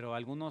 Pero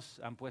algunos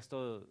han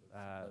puesto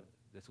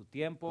de su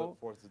tiempo, Put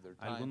forth of their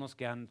time. algunos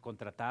que han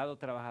contratado Others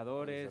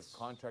trabajadores have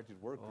contracted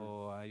workers.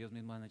 o ellos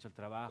mismos han hecho el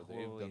trabajo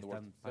they've done y the work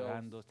están themselves.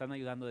 pagando, están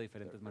ayudando de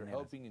diferentes They're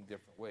maneras. helping in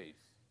different ways.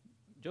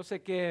 Yo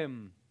sé que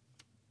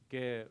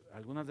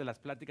algunas de las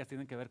pláticas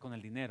tienen que ver con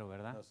el dinero,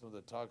 ¿verdad? Now, some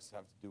of the talks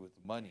have to do with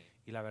the money.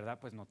 Y la verdad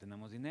pues no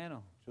tenemos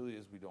dinero. Truly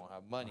is we don't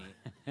have money.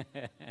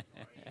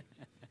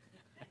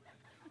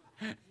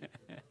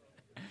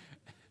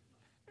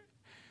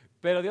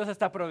 Pero Dios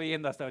está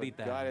proveyendo hasta But God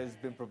ahorita.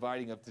 has been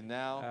providing up to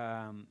now.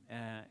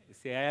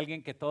 Si hay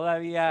alguien que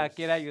todavía If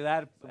quiere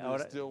ayudar, somebody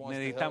ahora still wants to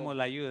necesitamos help,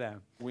 la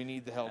ayuda. We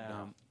need the help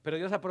now. Pero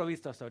Dios ha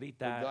provisto hasta But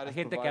ahorita. God Hay has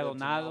gente que ha provided up to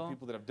now, donado,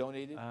 people that have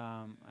donated,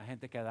 hay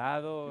gente que ha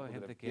dado, people that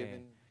gente have que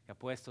given, ha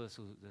puesto de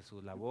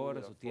su labor,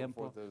 de that su have put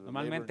tiempo. forth the labor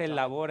Normalmente and el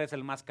time. labor es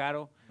el más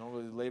caro.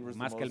 Normally, labor is the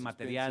Más que el most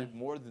material. expensive,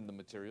 more than the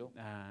material.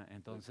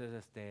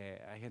 Entonces,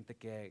 hay gente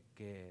que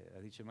ha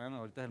dicho, hermano,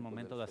 ahorita es el People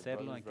momento that de say,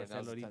 hacerlo, hay "Brothers, que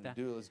right now hacerlo is the time ahorita.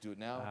 to do it. Let's do it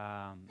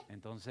now."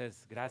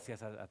 Entonces,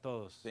 gracias a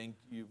todos, Thank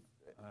you,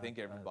 thank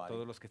a everybody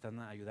todos los que están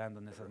ayudando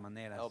en esas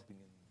maneras. helping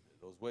in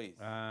those ways.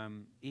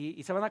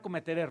 Y se van a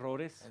cometer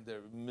errores. And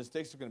their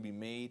mistakes are going to be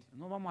made.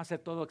 No vamos a hacer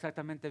todo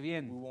exactamente We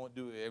bien. won't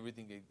do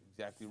everything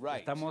exactly right.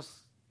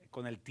 Estamos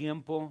con el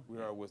tiempo We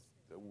are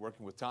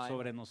working with time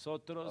sobre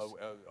nosotros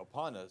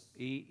upon us.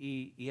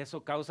 y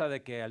eso causa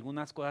de que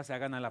algunas cosas se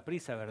hagan a la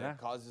prisa, That ¿verdad?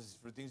 causes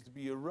for things to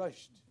be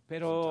rushed.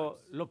 Pero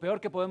sometimes. lo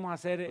peor que podemos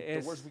hacer But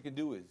the worst we can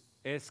do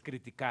es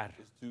criticar,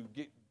 is to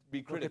be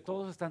porque critical.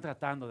 todos están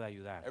tratando de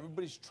ayudar.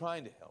 Everybody's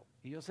trying to help.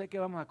 Y yo sé que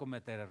vamos a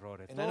cometer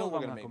errores, And I know todos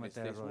we're vamos going a to make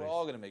cometer mistakes. We're errores.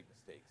 all going to make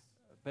mistakes.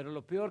 Pero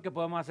lo peor que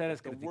podemos hacer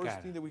es The worst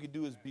criticar. thing that we can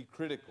do is be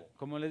critical.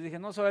 Como les dije,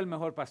 no soy el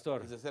mejor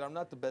pastor, As I said, I'm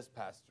not the best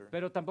pastor.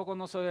 pero tampoco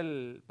no soy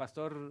el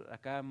pastor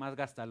acá más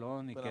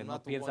gastalón y But que I'm no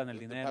not the piensa en one el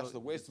the dinero. pastor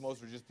that wastes the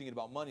most. We're just thinking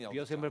about money all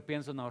Yo the siempre time.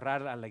 pienso en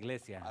ahorrar a la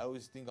iglesia. I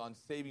always think on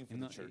saving Y, for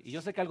no- the church. y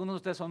yo sé que algunos de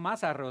ustedes son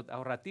más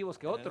ahorrativos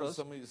que And I know otros,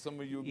 some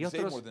of you y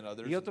save otros, more than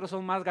others. y otros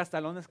son más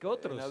gastalones que And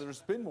otros. others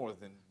spend more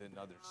than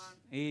others.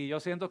 Y yo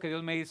siento que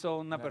Dios me hizo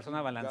una And I persona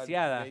think God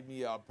balanceada. made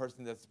me a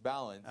person that's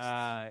balanced.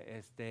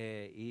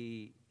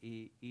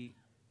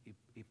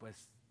 Y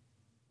pues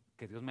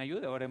que Dios me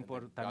ayude, oren And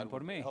por, that también God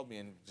por would mí. help me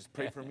and just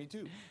pray for me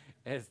too.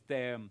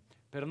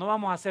 Pero no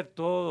vamos a hacer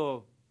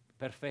todo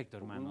perfecto,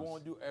 But we hermanos.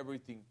 won't do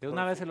everything De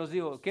una vez se perfect. los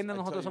digo, ¿quién de I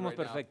tell nosotros you somos right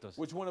now, perfectos?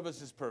 which one of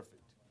us is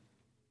perfect?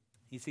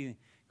 Y sí,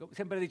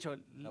 siempre he dicho,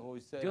 I've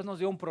always said, Dios nos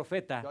dio un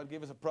profeta God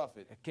gave us a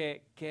prophet.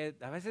 que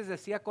a veces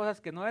decía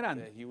cosas que no eran,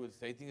 That he would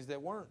say things that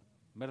weren't.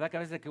 ¿verdad? Que a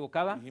veces se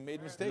equivocaba He made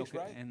lo mistakes, que-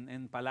 right?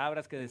 en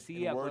palabras que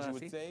decía, words cosas he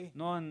would así. say.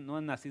 No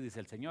en así dice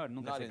el Señor,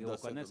 nunca Not se in thus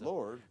equivocó en saith the eso.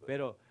 Lord.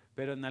 But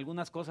Pero en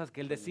algunas cosas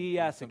que él in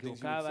decía, se some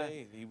things he would equivocaba.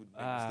 say, he would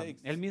make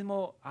mistakes. Él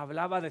mismo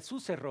hablaba de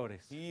sus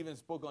errores. He even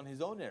spoke on his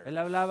own errors. Él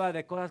hablaba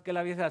de cosas que él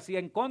había hacía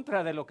en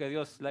contra de lo que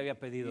Dios le había He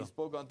pedido.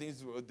 spoke on things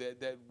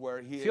that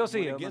where he ¿Sí o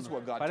sí, went against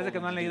hermano? what God Parece told que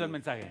no him han to leído do. el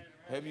mensaje.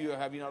 Have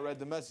you not read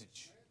the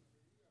message?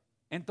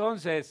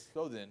 Entonces,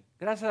 So then,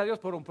 gracias a Dios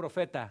por un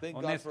profeta thank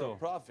God for a honesto,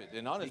 prophet,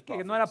 an y honest que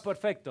prophet. no era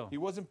perfecto, He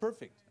wasn't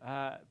perfect,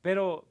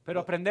 pero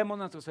aprendemos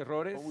nuestros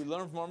errores but we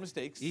learn from our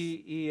mistakes.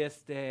 y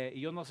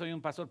yo no soy un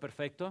pastor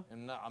perfecto,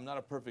 And I'm not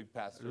a perfect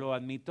pastor. lo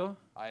admito,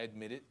 I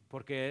admit it.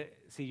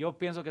 porque si yo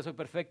pienso que soy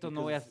perfecto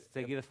no voy a Because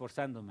seguir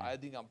esforzándome, I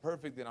think I'm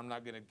perfect, then I'm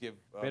not going to give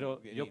pero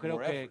any yo creo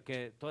more effort.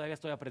 que todavía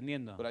estoy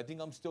aprendiendo, But I think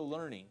I'm still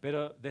learning.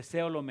 pero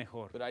deseo lo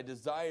mejor. But I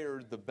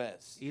desire the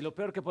best. Y lo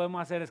peor que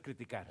podemos hacer es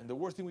criticar, And the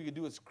worst thing we can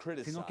do is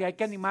criticize. sino que hay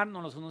que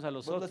animarnos los unos a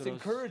los But let's otros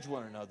encourage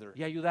one another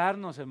y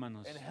ayudarnos,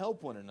 hermanos. and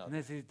help one another.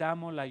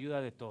 Necesitamos la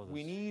ayuda de todos.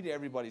 We need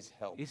everybody's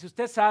help. Y si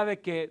usted sabe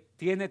que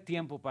tiene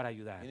tiempo para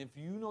ayudar And if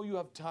you know you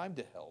have time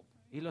to help,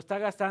 y lo está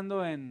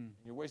gastando en,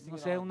 you're wasting no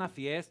it sé, on una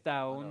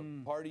fiesta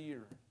on a party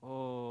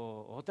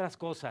o otras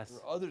cosas,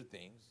 or other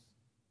things,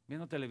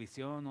 viendo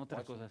televisión, otras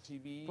watching cosas,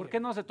 TV. ¿por qué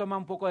no se toma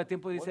un poco de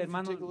tiempo y Why dice, don't you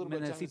hermanos, take a little me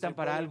bit of time and say, necesitan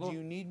para "Brother, algo? do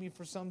you need me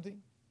for something?"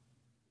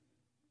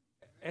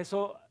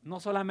 Eso no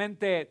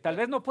solamente, tal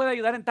vez no puede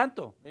ayudar en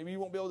tanto, Maybe you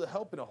won't be able to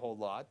help in a whole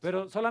lot.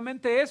 pero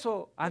solamente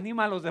eso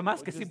anima a los demás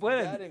but que sí just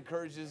pueden. that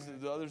encourages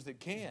the others that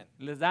can.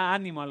 Les da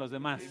ánimo a los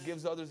demás. It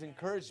gives others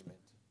encouragement.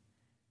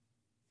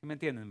 ¿Sí me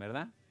entienden,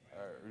 verdad?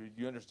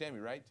 You understand me,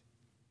 right?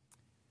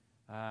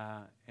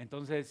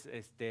 Entonces,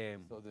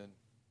 So then,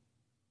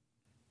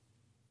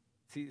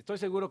 sí, estoy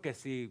seguro que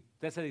si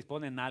usted se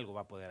dispone en algo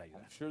va a poder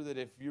ayudar. I'm sure that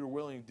if you're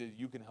willing, that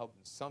you can help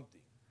in something.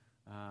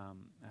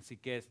 Así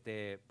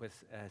que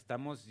pues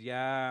estamos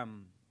ya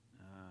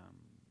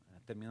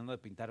terminando de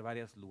pintar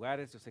varios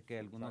lugares. Yo sé que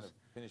Trying to algunos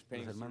finish de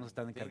painting los hermanos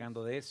certain están things.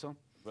 encargando de eso,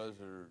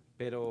 Brothers are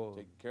pero,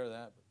 taking care of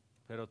that,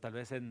 pero tal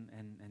vez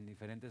en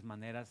diferentes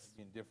maneras but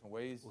in different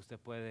ways, usted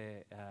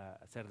puede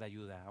ser de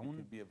ayuda, it aún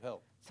could be of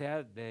help.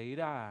 sea de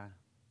ir a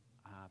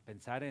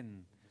pensar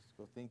en, Just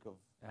go think of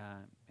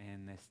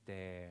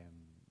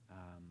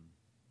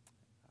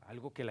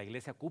algo que la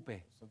iglesia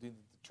ocupe. something that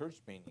the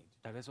church may need.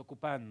 Tal vez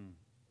ocupan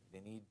They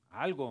need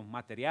algo,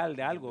 material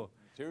de algo.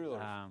 material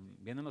or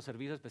Vienen los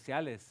servicios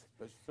especiales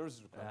special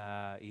services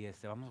required.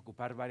 y vamos a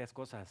ocupar varias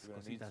cosas, You're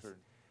gonna need cositas.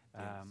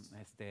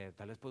 certain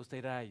Tal vez puede usted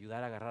ir a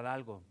ayudar a agarrar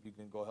algo, You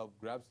can go help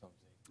grab something,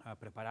 a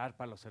preparar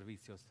para los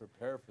servicios,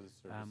 prepare for the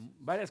service.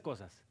 varias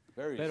cosas.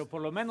 Various. Pero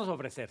por lo menos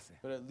ofrecerse,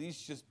 But at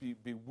least just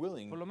be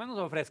willing. por lo menos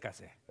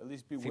ofrézcase. At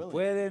least be Si willing.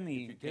 pueden if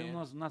y you tienen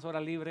can. unas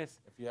horas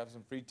libres, If you have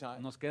some free time,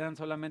 nos quedan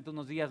solamente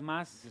unos días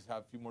más just have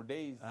a few more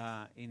days.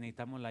 y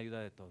necesitamos la ayuda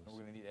de todos. And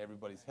we're going to need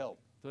everybody's help.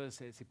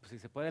 Entonces, si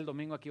se puede el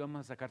domingo aquí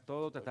vamos a sacar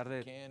todo, So if tratar we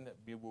de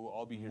can, we'll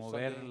all be here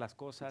mover Sunday. las We'll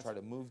cosas try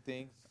to move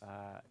things,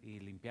 y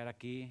limpiar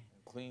aquí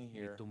and clean y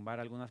here. tumbar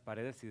algunas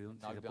paredes, si knock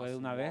se down puede some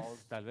una vez,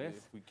 walls, tal vez,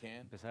 if we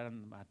can. empezar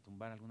a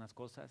tumbar algunas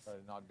cosas Try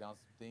to knock down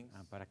some things.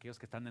 para aquellos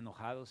que están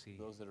enojados y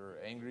Those that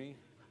are angry,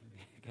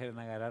 quieren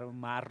agarrar un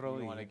marro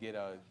You want to y get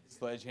a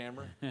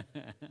sledgehammer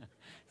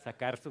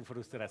sacar su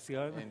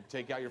frustración. and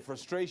take out your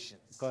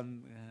frustrations.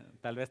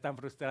 Tal vez están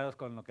frustrados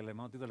con lo que el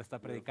hermano Tito le está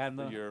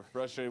predicando. You're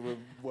frustrated with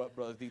what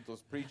Brother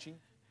Tito's preaching.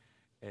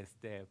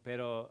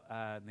 Pero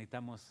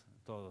necesitamos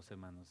todos,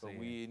 hermanos. So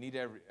we need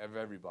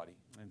everybody.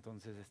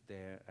 Entonces,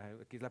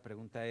 aquí la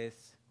pregunta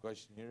es,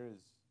 Question here is,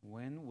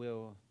 when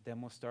will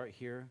demo start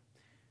here?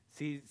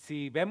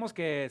 Si vemos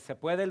que se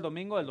puede el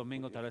domingo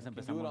tal vez if we can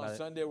do it empezamos on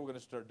Sunday, we're going to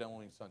start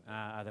demoing Sunday.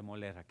 a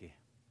demoler aquí.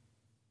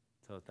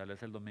 Tal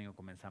vez el domingo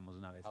comenzamos de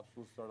una vez. Perhaps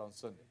we'll start on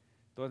Sunday.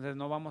 Entonces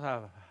no vamos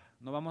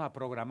a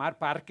programar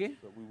parque,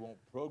 But we won't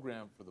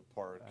program for the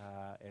park.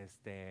 a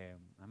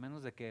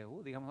menos de que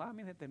digamos,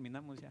 mire,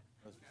 terminamos ya.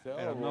 Let's say,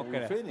 Pero oh, no well,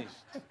 we're creo.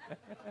 finished.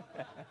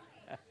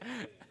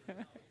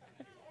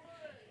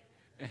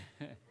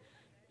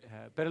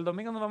 Pero el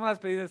domingo nos vamos a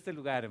despedir de este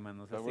lugar,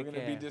 hermanos. But Así we're going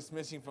to be que,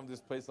 dismissing from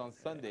this place on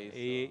Sunday.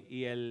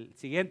 y el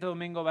siguiente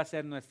domingo va a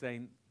ser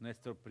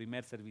nuestro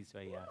primer servicio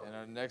allá. And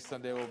our next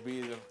Sunday will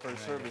be the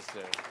first service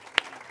there.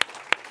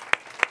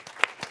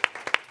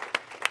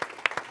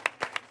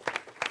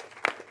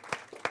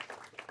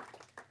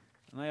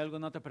 ¿No hay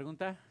alguna otra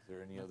pregunta? Is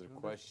there any ¿Más other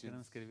preguntas? ¿Quieren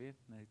questions? escribir?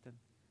 ¿Necesitan?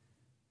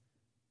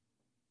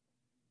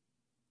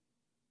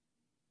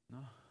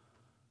 ¿No?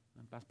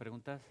 ¿Más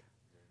preguntas?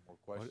 More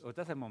questions?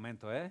 Ahorita es el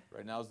momento, ¿eh?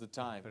 Right now is the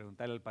time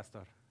Preguntarle al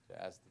pastor. to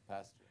ask the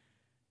pastor.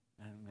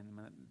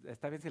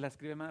 Está bien si la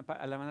escribe, hermana.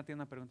 La hermana tiene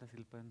una pregunta, si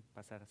le pueden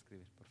pasar a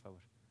escribir, por favor.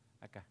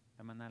 Acá, la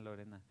hermana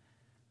Lorena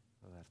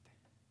Rodarte.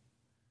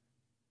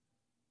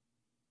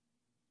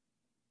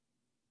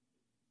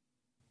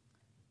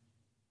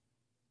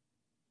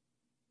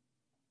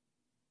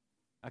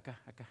 Acá,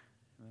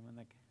 la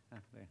hermana que.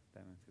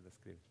 También si la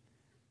escribe.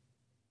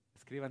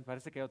 Escriban,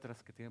 parece que hay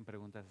otras que tienen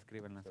preguntas,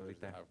 escríbanlas Others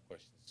that ahorita. have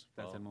questions.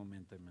 Este es el Well,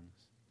 momento,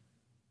 hermanos.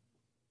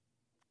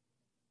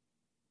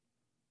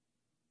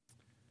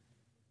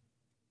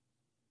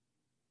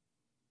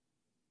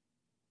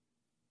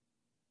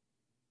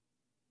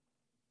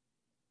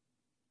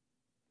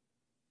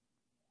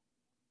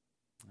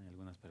 Hay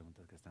algunas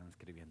preguntas que están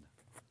escribiendo.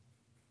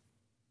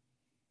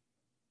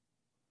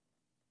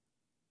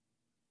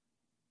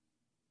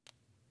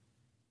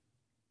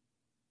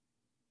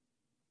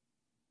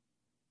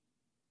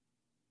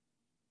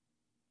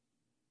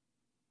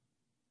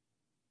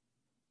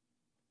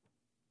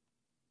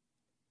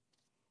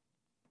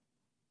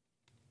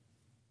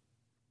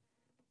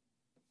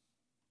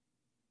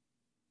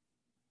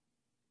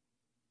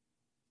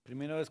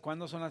 Primero es,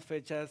 ¿cuándo son las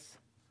fechas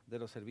de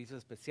los servicios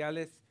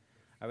especiales?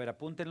 A ver,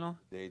 apúntenlo.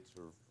 dates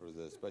for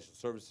the special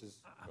services.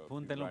 So if you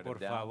Apúntenlo, write por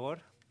them down,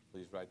 favor.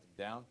 Please write them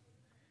down.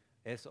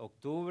 Es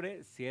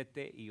octubre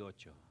 7 y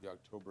 8. The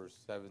October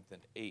 7th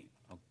and 8th.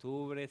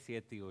 Octubre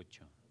 7 y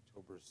 8.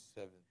 October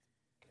 7th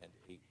and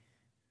 8th.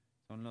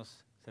 Son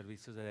los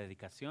servicios de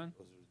dedicación.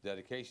 Those are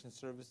dedication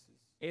services.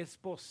 Es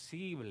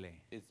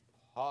posible It's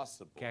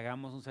possible que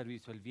hagamos un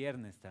servicio el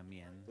viernes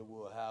también, that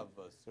we'll have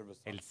a service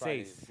on el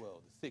Friday 6, as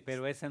well, the 6th.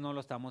 pero ese no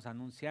lo estamos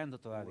anunciando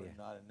We're todavía,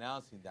 not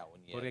announcing that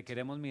one yet. porque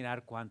queremos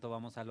mirar cuánto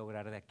vamos a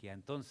lograr de aquí a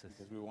entonces,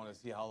 Because we want to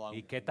see how long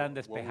y qué tan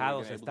what we're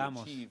despejados gonna able to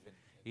estamos, achieve and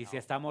y si how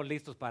estamos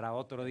listos para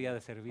otro día de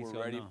we're servicio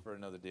o ready no. for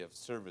another day of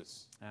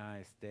service.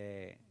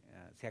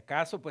 Si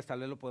acaso, pues tal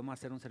vez lo podemos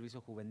hacer un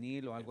servicio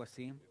juvenil o algo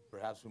así,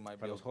 Perhaps we might be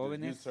para able los to do youth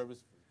jóvenes.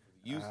 service for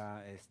the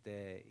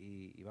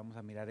youth. Y vamos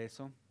a mirar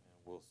eso, And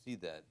we'll see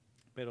that.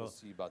 pero We'll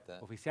see about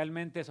that.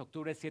 oficialmente es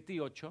octubre 7 y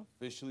 8.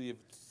 Officially,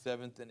 it's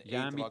 7th and 8th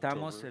Ya of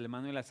invitamos, October. el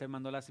hermano Elacer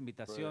mandó las Brother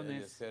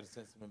invitaciones Eliezer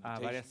sent some a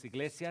varias invitations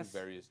iglesias. to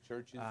various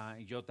churches.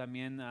 Y yo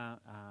también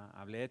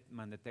hablé,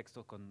 mandé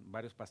texto con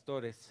varios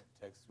pastores.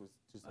 Text to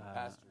some Ah,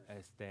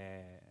 pastors.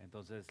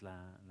 Entonces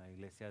la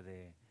iglesia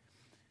de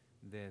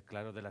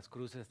Claro de las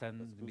Cruces están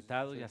Las Cruces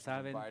invitados, ya Church is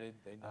saben. invited,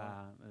 they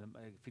know.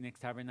 Phoenix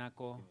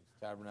Tabernacle, Phoenix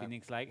Tabernacle,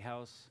 Phoenix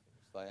Lighthouse,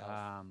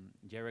 Lighthouse,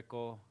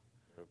 Jericho,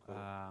 Jericho,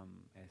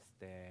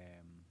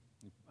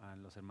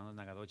 los hermanos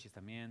Nagadochis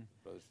también,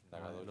 Brothers from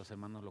Nagadoches, los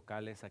hermanos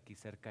locales aquí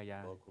cerca,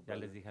 ya Local les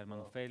brothers dije, as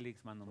hermano well. Félix,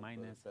 hermano Brother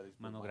Maines, Felix,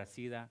 hermano Brother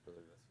Gracida,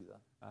 Brother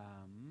Gracida,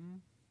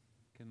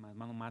 ¿qué más?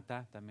 Hermano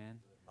Mata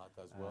también,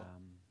 Mata as well.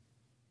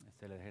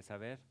 le dejé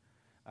saber.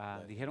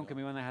 Let Dijeron me que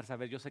me iban a dejar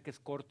saber, yo sé que es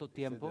corto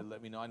They said tiempo, they'd let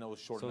me know. I know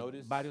it's short so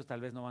notice. varios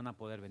tal vez no van a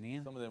poder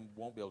venir, Some of them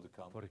won't be able to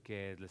come.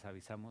 porque les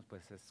avisamos,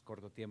 pues es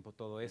corto tiempo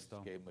todo We just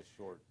esto. gave them a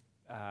short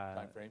Ah,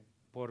 time frame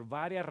por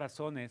varias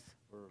razones,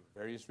 for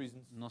various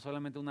reasons. no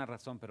solamente una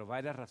razón, pero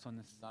varias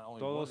razones, Not only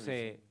todo one se,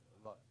 reason.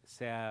 a lot.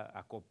 se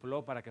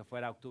acopló para que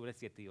fuera octubre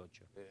 7 y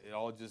 8. It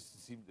all just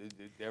seemed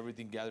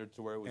everything gathered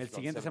to where it was. El on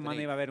siguiente 7th and semana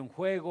 8th. iba a haber un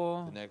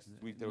juego, The next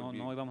week there no, would be.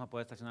 no íbamos a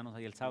poder estacionarnos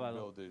ahí el No,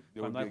 sábado. there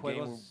Cuando hay would be a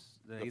game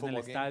juegos the de ir en el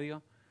football game.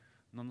 estadio,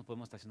 no nos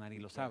podemos estacionar ahí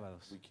los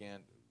sábados. We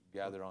can't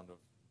gather on the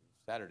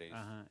Saturdays.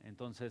 Ajá,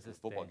 entonces, for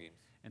football games.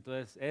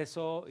 entonces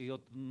eso y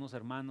unos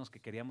hermanos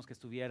que queríamos que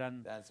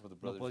estuvieran, That's what the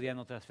no brothers podían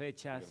otras were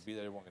fechas. gonna be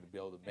there. They weren't going to be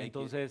able to make it.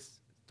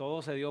 Entonces,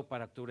 todo se dio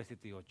para octubre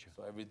 7 y 8.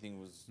 So everything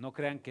was No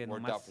crean que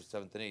worked out for nomás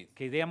 7th and 8th.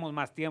 queríamos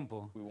más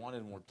tiempo. We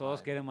wanted more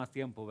Todos time. quieren más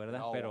tiempo, We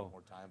 ¿verdad? all Pero, want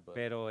more time, but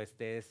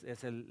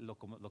es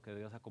lo que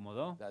Dios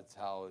acomodó. that's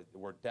how it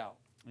worked out.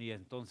 Y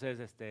entonces,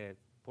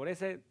 por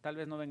ese tal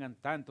vez no vengan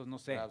tantos, no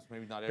sé. Perhaps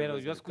maybe not Pero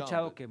everyone's yo he gonna come,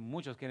 escuchado but que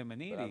muchos quieren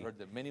venir I've y heard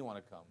that many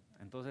want to come.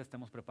 entonces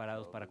estemos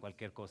preparados para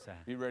cualquier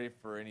cosa. Be ready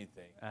for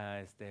anything.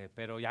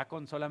 Pero ya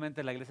con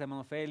solamente la iglesia de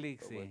hermano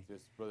Félix But with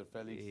this Brother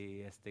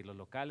Felix, y los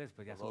locales,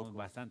 pues ya the somos locals,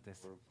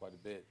 bastantes. we're quite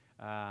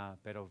a bit.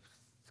 Pero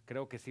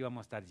creo que sí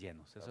vamos a estar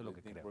llenos, eso es I lo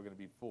que think creo. we're going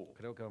to be full.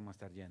 Creo que vamos a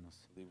estar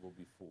llenos. I believe we'll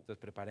be full. Entonces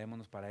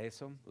preparémonos para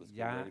eso. Let's get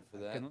Ya ready for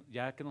that.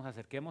 ya que nos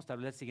acerquemos, tal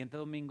vez el siguiente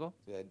domingo,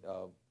 Then,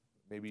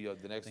 maybe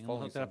the next tengamos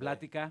following otra Sunday,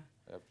 plática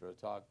after a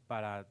talk,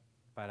 para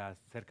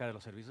acerca de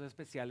los servicios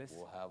especiales.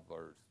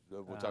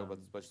 we'll talk about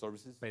the special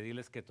services.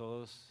 Pedirles que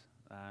todos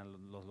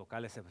los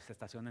locales se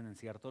estacionen en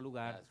cierto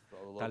lugar. Ask for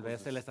all the Tal locals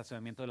vez to el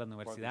estacionamiento de la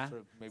universidad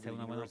maybe sea the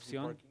una buena university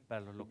opción parking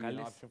para los could be an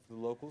locales. option for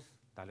the locals.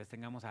 Tal vez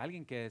tengamos a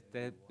alguien que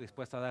esté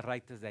dispuesto a dar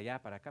rides de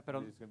allá para acá,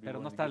 pero It's gonna be no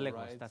willing to está give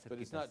lejos, rides, está but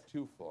it's cerquita. not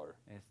too far.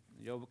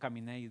 Yo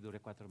caminé y duré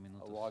 4 I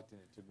minutos walked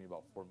and it took me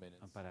about 4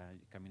 minutes. para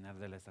caminar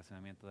del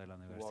estacionamiento de la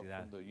To walk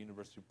universidad. from the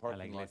university a la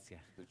parking lot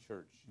iglesia. to the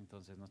church.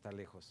 Entonces no está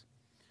lejos.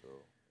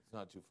 So it's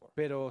not too far.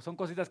 Pero son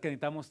cositas que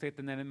necesitamos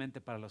tener en mente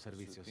para los Those are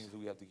the servicios. things that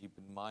we have to keep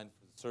in mind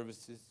for the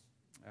services.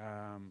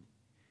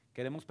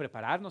 Queremos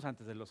prepararnos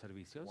antes de los We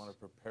servicios want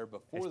to prepare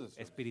before the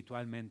service.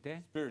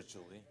 espiritualmente.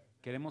 Spiritually,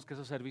 Queremos que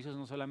esos servicios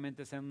no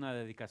solamente sean una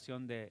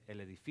dedicación del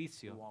we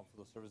edificio, want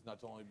for the service not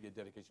to only be a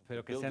dedication for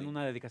pero the que sean building,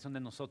 una dedicación de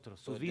nosotros,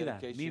 but su a vida,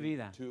 mi dedication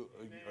vida. to,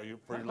 for your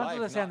 ¿Cuántos life,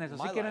 desean not eso?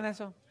 my ¿Sí quieren life.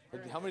 eso?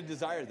 How many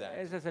desire that?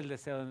 Ese es el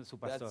deseo de su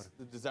pastor. That's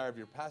the desire of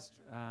your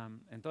pastor.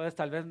 Entonces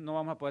tal vez no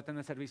vamos a poder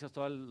tener servicios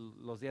todos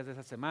los días de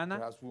esa semana,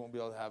 Perhaps we won't be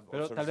able to have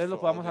pero tal services vez lo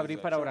for all podamos days abrir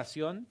at para church.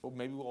 oración, Or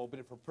maybe we'll open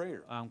it for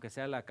prayer. aunque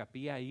sea la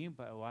capilla ahí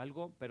o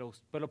algo, pero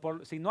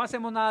si no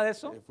hacemos nada de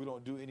eso, If we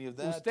don't do any of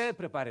that, usted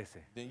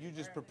prepárese, then you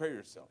just prepare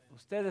yourself.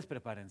 ustedes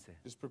prepárense,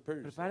 Just prepare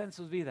yourself. preparen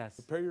sus vidas,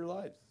 Prepare your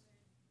lives.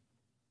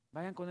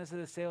 vayan con ese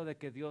deseo de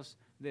que Dios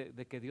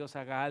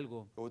haga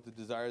algo, Go with the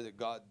desire that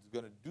God's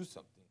going to do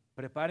something.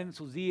 preparen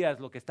sus días,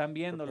 lo que están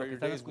viendo, lo Prepare que your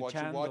están days, what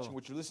you're escuchando, watching,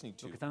 what you're listening lo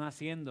to, que están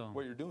haciendo,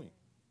 what you're doing.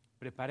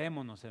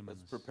 preparémonos, Let's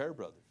hermanos. prepare,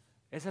 brothers.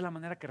 Esa es la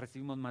manera que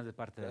recibimos más de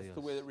parte de That's Dios.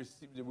 the way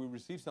that we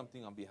receive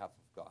something on behalf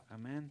of God.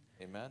 Amén.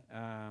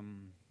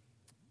 Amen.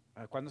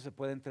 ¿Cuándo se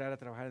puede entrar a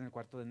trabajar en el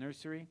cuarto de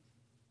nursery?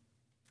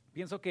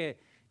 Pienso que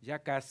ya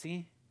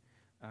casi.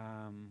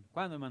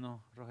 ¿Cuándo,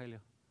 hermano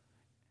Rogelio?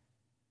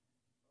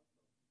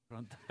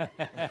 Pronto.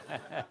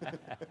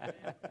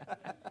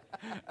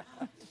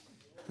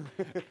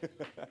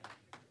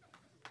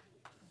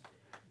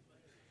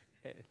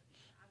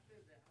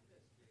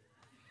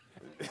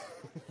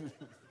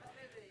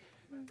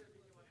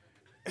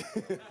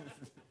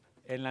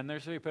 En la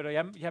nursery, pero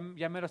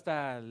ya mero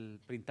está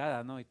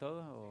printada, ¿no? Y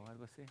todo, o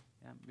algo así.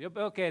 Yo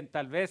veo que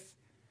tal vez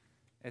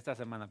esta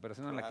semana, pero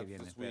si no la que Perhaps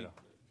viene. this week, Pero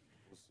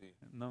we'll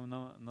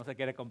see. no se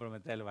quiere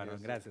comprometer el He varón.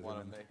 doesn't Gracias,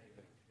 wanna hermano. make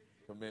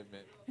a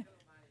commitment.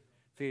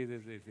 Sí,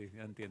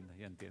 yo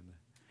entiendo.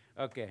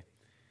 Ok.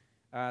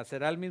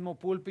 ¿Será el mismo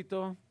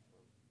púlpito?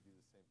 Be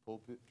the same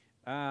pulpit.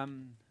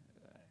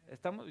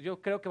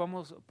 Yo creo que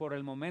vamos por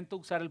el momento a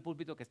usar el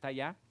púlpito que está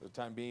allá. For the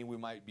time being, we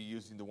might be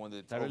using the one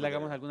that's Tal vez over le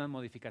hagamos there. algunas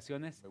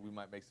modificaciones But we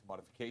might make some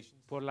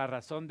modifications por la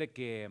razón de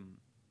que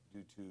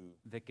due to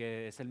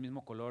es el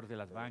mismo color de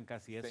las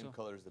bancas y same eso.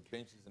 colors, the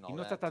benches and Y all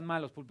no está that. tan mal,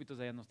 los púlpitos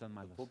de allá no están The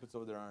malos. pulpits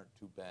over there aren't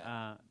too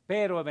bad.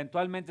 Pero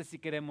eventualmente sí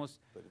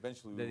queremos But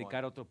eventually we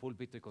dedicar want otro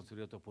púlpito y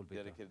construir otro to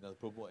púlpito. dedicate another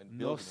pulpit and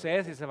No build sé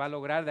another si pulpit. se va a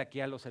lograr de aquí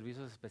a los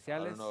servicios I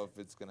especiales. don't know if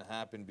it's going to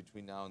happen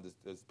between now and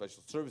the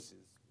special services.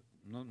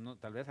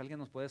 Tal vez alguien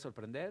nos puede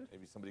sorprender.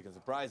 Maybe somebody can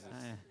surprise us.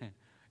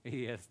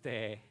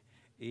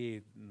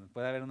 Y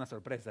puede haber una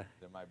sorpresa.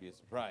 There might be a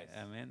surprise.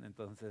 Amén.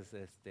 Entonces,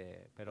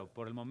 pero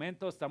por el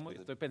momento For the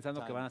estoy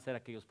pensando que time van a ser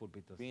aquellos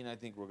púlpitos. Being, I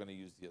think we're going to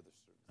use the other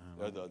service, Ah, or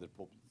bueno. the other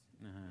pulpits.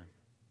 Ajá.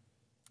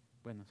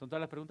 Bueno, ¿son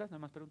todas las preguntas? ¿No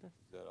hay más preguntas?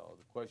 Is that all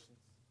the questions?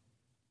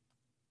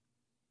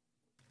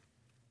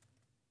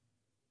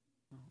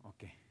 No,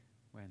 ok.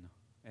 Bueno,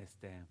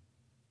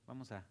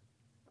 vamos a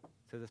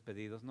ser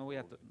despedidos. No voy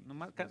a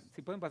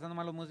si pueden pasar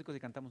nomás los músicos y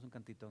cantamos un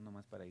cantito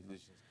nomás para irnos.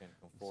 Musicians can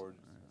come forward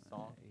and sing a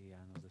song. Y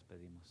ya nos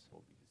despedimos.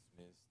 We'll be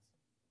dismissed.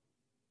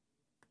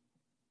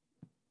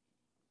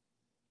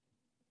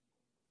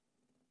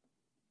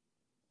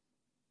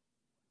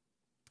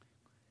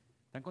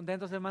 ¿Están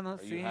contentos, hermanos?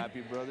 Are Sí. you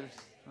happy, brothers?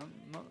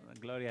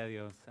 Gloria a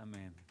Dios.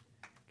 Amén.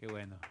 Qué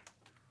bueno.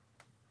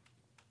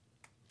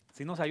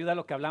 ¿Sí nos ayuda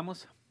lo que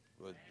hablamos?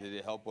 Did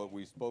it help what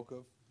we spoke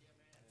of?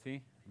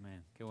 Sí.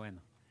 Amén. Qué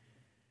bueno.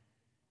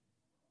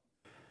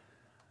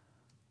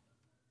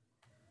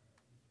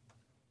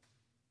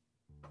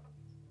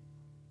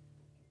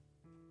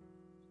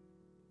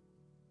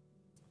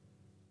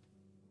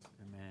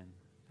 Amén.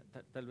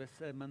 Tal vez,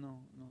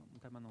 hermano,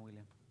 hermano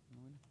William. ¿No,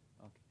 William?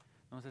 Ok.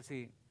 No sé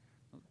si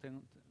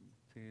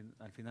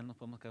al final nos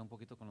podemos quedar un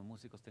poquito con los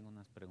músicos. Tengo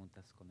unas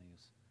preguntas con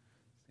ellos.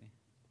 Sí,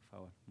 por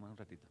favor, más un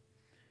ratito.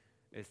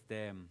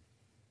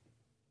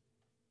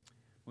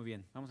 Muy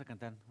bien, vamos a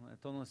cantar.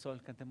 Tono de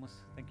sol,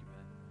 cantemos. Thank you.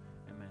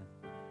 Amen.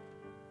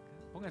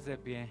 Pónganse de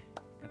pie,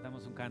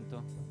 cantamos un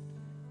canto.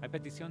 Hay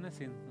peticiones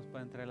y nos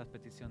pueden traer las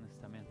peticiones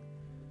también.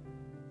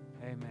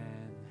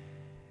 Amen.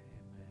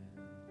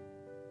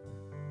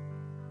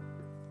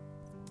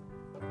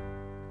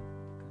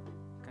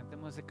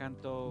 Cantemos ese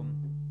canto.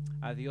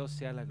 A Dios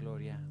sea la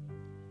gloria.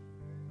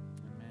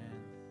 Amén.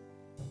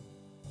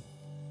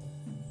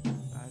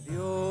 A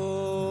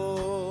Dios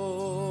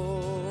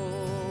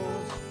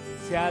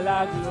sea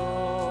la gloria.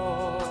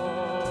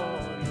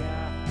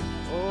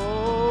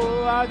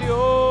 Oh, a Dios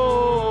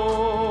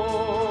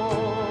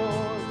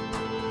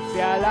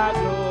sea la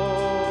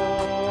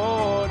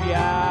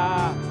gloria.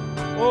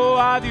 Oh,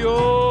 a Dios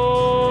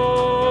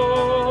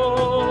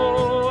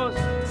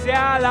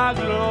sea la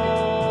gloria.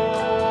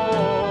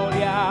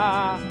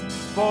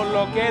 Por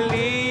lo que Él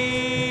hizo